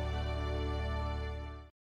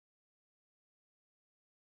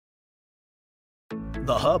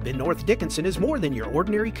 The Hub in North Dickinson is more than your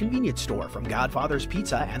ordinary convenience store. From Godfather's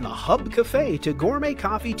Pizza and the Hub Cafe to gourmet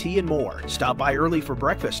coffee, tea, and more. Stop by early for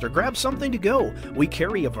breakfast or grab something to go. We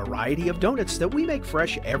carry a variety of donuts that we make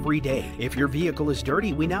fresh every day. If your vehicle is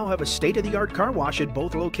dirty, we now have a state-of-the-art car wash at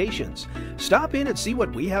both locations. Stop in and see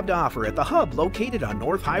what we have to offer at the Hub located on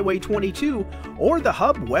North Highway 22 or the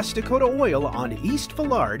Hub West Dakota Oil on East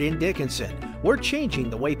Villard in Dickinson. We're changing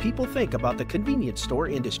the way people think about the convenience store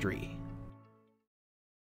industry.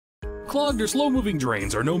 Clogged or slow-moving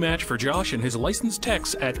drains are no match for Josh and his licensed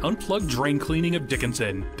techs at Unplugged Drain Cleaning of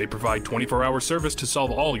Dickinson. They provide 24-hour service to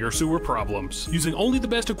solve all your sewer problems, using only the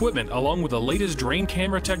best equipment along with the latest drain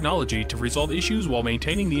camera technology to resolve issues while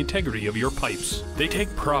maintaining the integrity of your pipes. They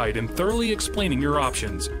take pride in thoroughly explaining your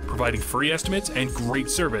options, providing free estimates and great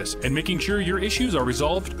service, and making sure your issues are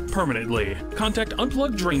resolved permanently. Contact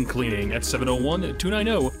Unplugged Drain Cleaning at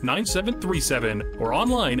 701-290-9737 or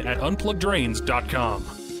online at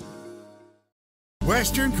unpluggeddrains.com.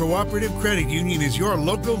 Western Cooperative Credit Union is your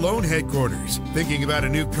local loan headquarters. Thinking about a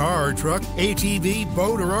new car or truck, ATV,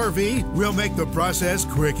 boat, or RV? We'll make the process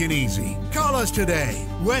quick and easy. Call us today.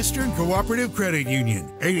 Western Cooperative Credit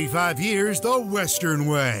Union. 85 years the Western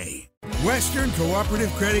way. Western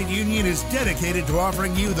Cooperative Credit Union is dedicated to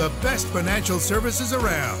offering you the best financial services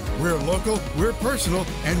around. We're local, we're personal,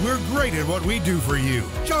 and we're great at what we do for you.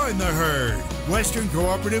 Join the herd. Western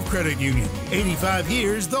Cooperative Credit Union. 85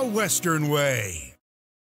 years the Western way.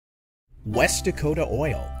 West Dakota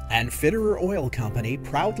Oil and Fitterer Oil Company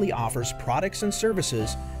proudly offers products and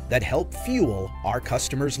services that help fuel our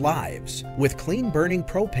customers' lives with clean-burning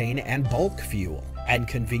propane and bulk fuel and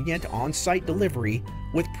convenient on-site delivery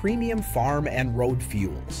with premium farm and road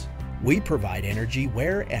fuels. We provide energy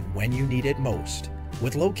where and when you need it most,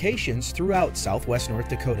 with locations throughout Southwest North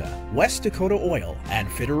Dakota. West Dakota Oil and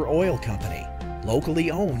Fitterer Oil Company,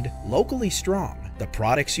 locally owned, locally strong, the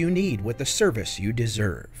products you need with the service you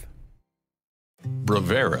deserve.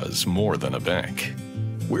 Bravera's more than a bank.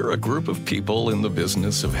 We're a group of people in the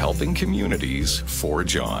business of helping communities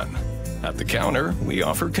forge on. At the counter, we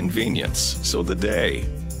offer convenience so the day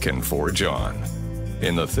can forge on.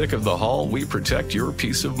 In the thick of the hall, we protect your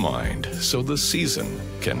peace of mind so the season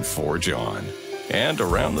can forge on. And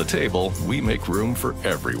around the table, we make room for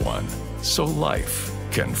everyone so life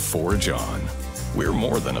can forge on. We're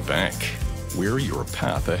more than a bank. We're your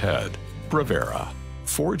path ahead. Bravera.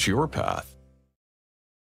 Forge your path.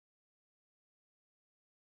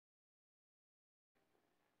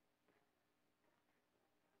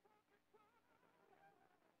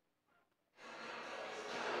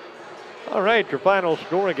 All right, your final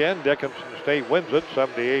score again. Dickinson State wins it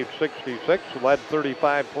 78-66, led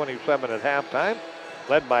 35-27 at halftime,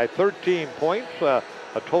 led by 13 points, a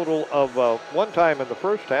total of 1 time in the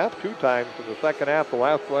first half, 2 times in the second half, the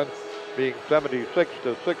last one being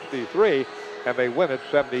 76-63, and they win it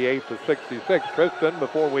 78-66. Kristen,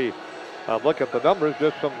 before we look at the numbers,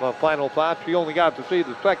 just some final thoughts. You only got to see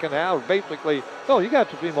the second half, basically. No, you got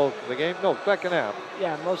to see most of the game. No, second half.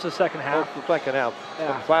 Yeah, most of the second half. Most of the second half.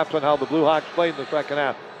 Yeah. Some thoughts on how the Blue Hawks played in the second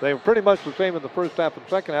half. They were pretty much the same in the first half and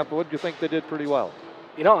second half, but what do you think they did pretty well?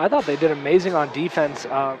 You know, I thought they did amazing on defense.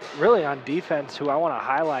 Really on defense, who I want to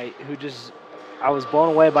highlight, I was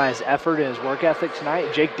blown away by his effort and his work ethic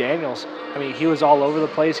tonight. Jake Daniels. I mean, he was all over the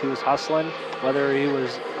place. He was hustling, whether he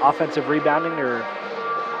was offensive rebounding or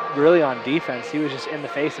really on defense. He was just in the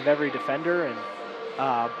face of every defender. And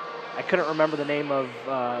I couldn't remember the name of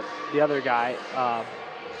the other guy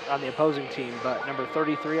on the opposing team, but number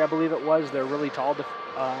 33, I believe it was. They're really tall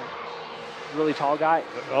guy.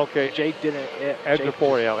 Okay. Jake didn't.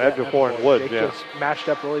 Ejiofor and Woods. Jake just matched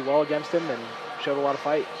up really well against him and showed a lot of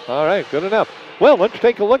fight. All right, good enough. Well, let's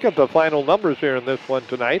take a look at the final numbers here in this one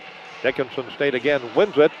tonight. Dickinson State again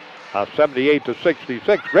wins it,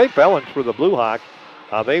 78-66. Great balance for the Blue Hawks.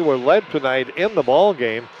 They were led tonight in the ball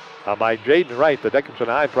game by Jaden Wright, the Dickinson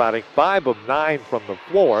High product, 5 of 9 from the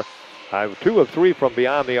floor, 2 of 3 from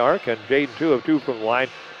beyond the arc, and Jaden 2 of 2 from the line.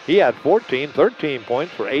 He had 13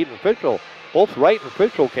 points for Aiden Fischel. Both Wright and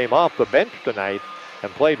Fischel came off the bench tonight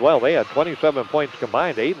and played well. They had 27 points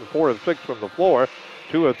combined. Aiden 4 of 6 from the floor,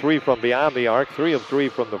 2 of 3 from beyond the arc, 3 of 3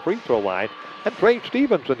 from the free throw line. And Trey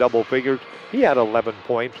Stevens in double figures. He had 11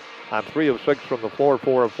 points on 3 of 6 from the floor,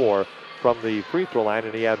 4 of 4 from the free throw line,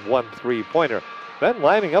 and he had 1 3-pointer. Then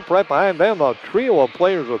lining up right behind them, a trio of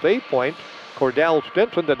players with 8 points. Cordell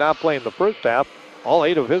Stinson did not play in the first half. All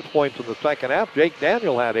 8 of his points in the second half. Jake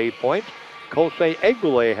Daniel had 8 points. Kosei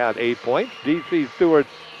Egbule had 8 points. D.C. Stewart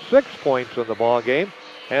 6 points in the ball game.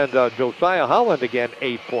 And Josiah Holland again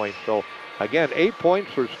 8 points. So again 8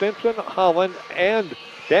 points for Stinson, Holland, and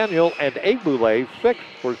Daniel, and Egbule 6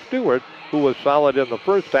 for Stewart, who was solid in the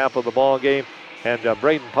first half of the ball game. And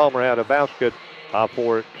Braden Palmer had a basket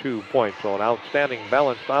for 2 points. So an outstanding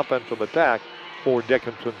balanced offensive attack for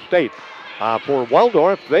Dickinson State. For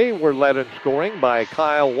Waldorf, they were led in scoring by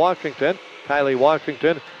Kylie Washington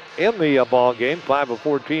in the ball game, 5 of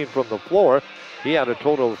 14 from the floor. He had a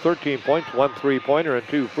total of 13 points, 1 3-pointer, and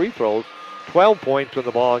 2 free throws. 12 points in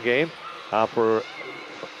the ball game for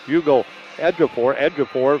Hugo Ejiofor.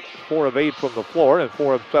 Ejiofor, 4 of 8 from the floor and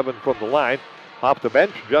 4 of 7 from the line. Off the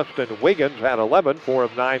bench, Justin Wiggins had 11, 4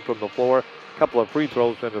 of 9 from the floor, a couple of free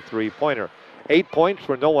throws and a 3-pointer. 8 points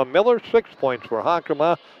for Noah Miller, 6 points for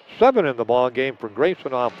Hakama, 7 in the ball game for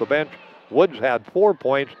Grayson off the bench. Woods had 4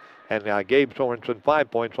 points, and Gabe Sorensen 5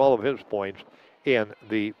 points, all of his points in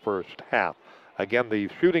the first half. Again, the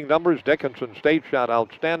shooting numbers, Dickinson State shot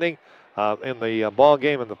outstanding in the ball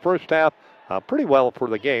game in the first half. Pretty well for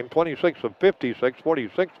the game, 26 of 56,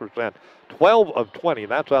 46%, 12 of 20,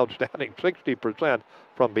 that's outstanding, 60%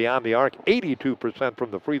 from beyond the arc, 82%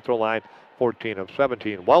 from the free throw line, 14 of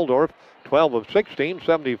 17. Waldorf, 12 of 16,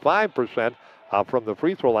 75% from the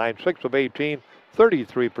free throw line, 6 of 18,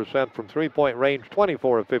 33% from three-point range,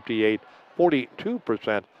 24 of 58,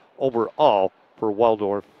 42% overall for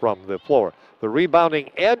Waldorf from the floor. The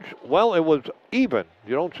rebounding edge, well, it was even.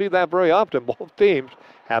 You don't see that very often. Both teams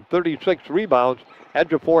had 36 rebounds.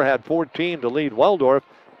 Ejiofor had 14 to lead Waldorf.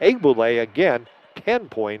 Egbule, again, 10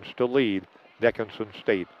 points to lead Dickinson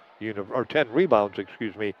State. 10 rebounds,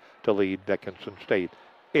 to lead Dickinson State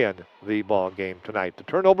in the ball game tonight. The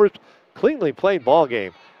turnovers, cleanly played ball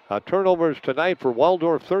game. Turnovers tonight for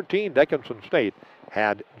Waldorf 13. Dickinson State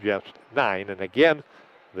had just 9. And again,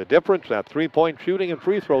 the difference, that three-point shooting and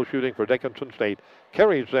free throw shooting for Dickinson State,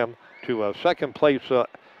 carries them to a second place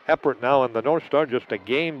effort now in the North Star, just a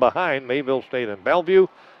game behind Mayville State and Bellevue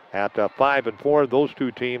at 5 and 4. Those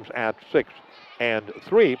two teams at 6 and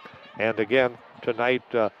 3. And again, tonight,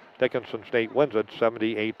 Dickinson State wins it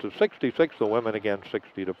 78-66. The women again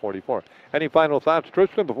 60-44. Any final thoughts,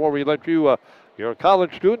 Tristan, before we let you? You're a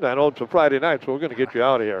college student. I know it's a Friday night, so we're going to get you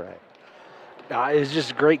out of here. It was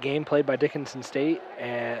just a great game played by Dickinson State,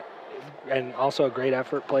 and also a great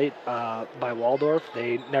effort played by Waldorf.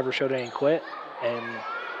 They never showed any quit, and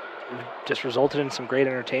just resulted in some great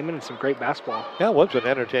entertainment and some great basketball. Yeah, it was an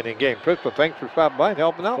entertaining game. Tristan, thanks for stopping by and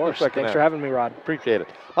helping out. Of course. Thanks for having me, Rod. Appreciate it.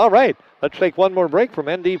 All right, let's take one more break from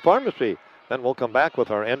ND Pharmacy. Then we'll come back with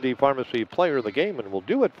our ND Pharmacy player of the game, and we'll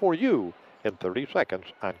do it for you in 30 seconds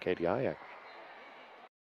on KDIX.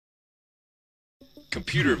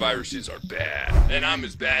 Computer viruses are bad, and I'm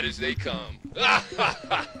as bad as they come.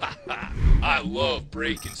 I love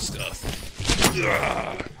breaking stuff.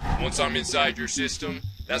 Once I'm inside your system,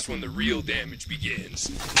 that's when the real damage begins.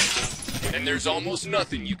 And there's almost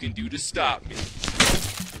nothing you can do to stop me.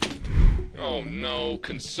 Oh no,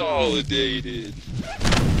 Consolidated.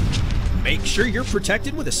 Make sure you're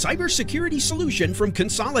protected with a cybersecurity solution from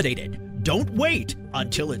Consolidated. Don't wait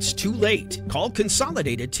until it's too late. Call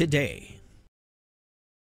Consolidated today.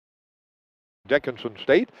 Dickinson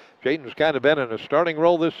State. Jaden's kind of been in a starting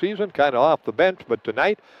role this season, kind of off the bench, but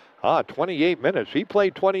tonight 28 minutes. He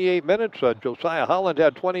played 28 minutes. Josiah Holland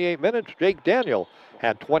had 28 minutes. Jake Daniel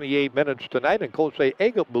had 28 minutes tonight, and Kosei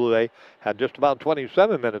Egabule had just about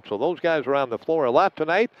 27 minutes. So those guys are on the floor a lot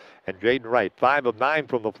tonight. And Jaden Wright, 5 of 9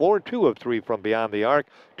 from the floor, 2 of 3 from beyond the arc,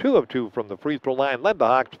 2 of 2 from the free throw line. Led the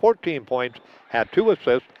Hawks 14 points, had 2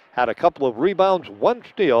 assists, had a couple of rebounds, 1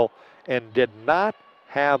 steal, and did not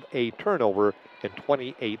have a turnover in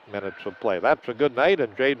 28 minutes of play. That's a good night,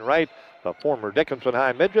 and Jaden Wright, the former Dickinson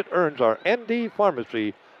High midget, earns our ND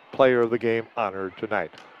Pharmacy Player of the Game honor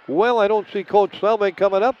tonight. Well, I don't see Coach Selvig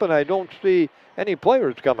coming up, and I don't see any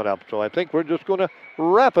players coming up, so I think we're just going to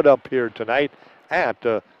wrap it up here tonight at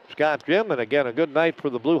Scott Gym. And again, a good night for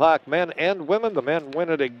the Blue Hawk men and women. The men win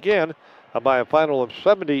it again by a final of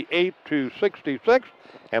 78-66,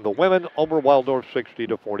 and the women over Waldorf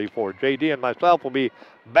 60-44. JD and myself will be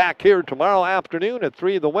back here tomorrow afternoon at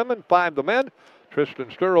 3 the women, 5 the men. Tristan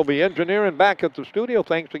Sturr will be engineering back at the studio.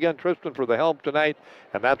 Thanks again, Tristan, for the help tonight.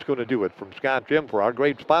 And that's going to do it from Scott Gym. For our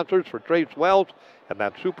great sponsors, for Trace Wells and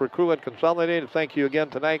that super crew at Consolidated, thank you again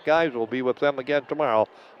tonight, guys. We'll be with them again tomorrow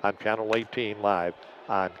on Channel 18 live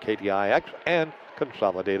on KTIX and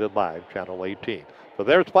Consolidated Live, Channel 18. For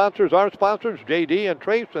their sponsors, our sponsors, JD and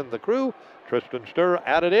Trace and the crew, Tristan Sturr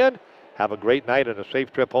added in. Have a great night and a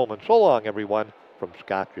safe trip home. And so long, everyone, from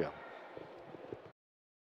Scott Gym.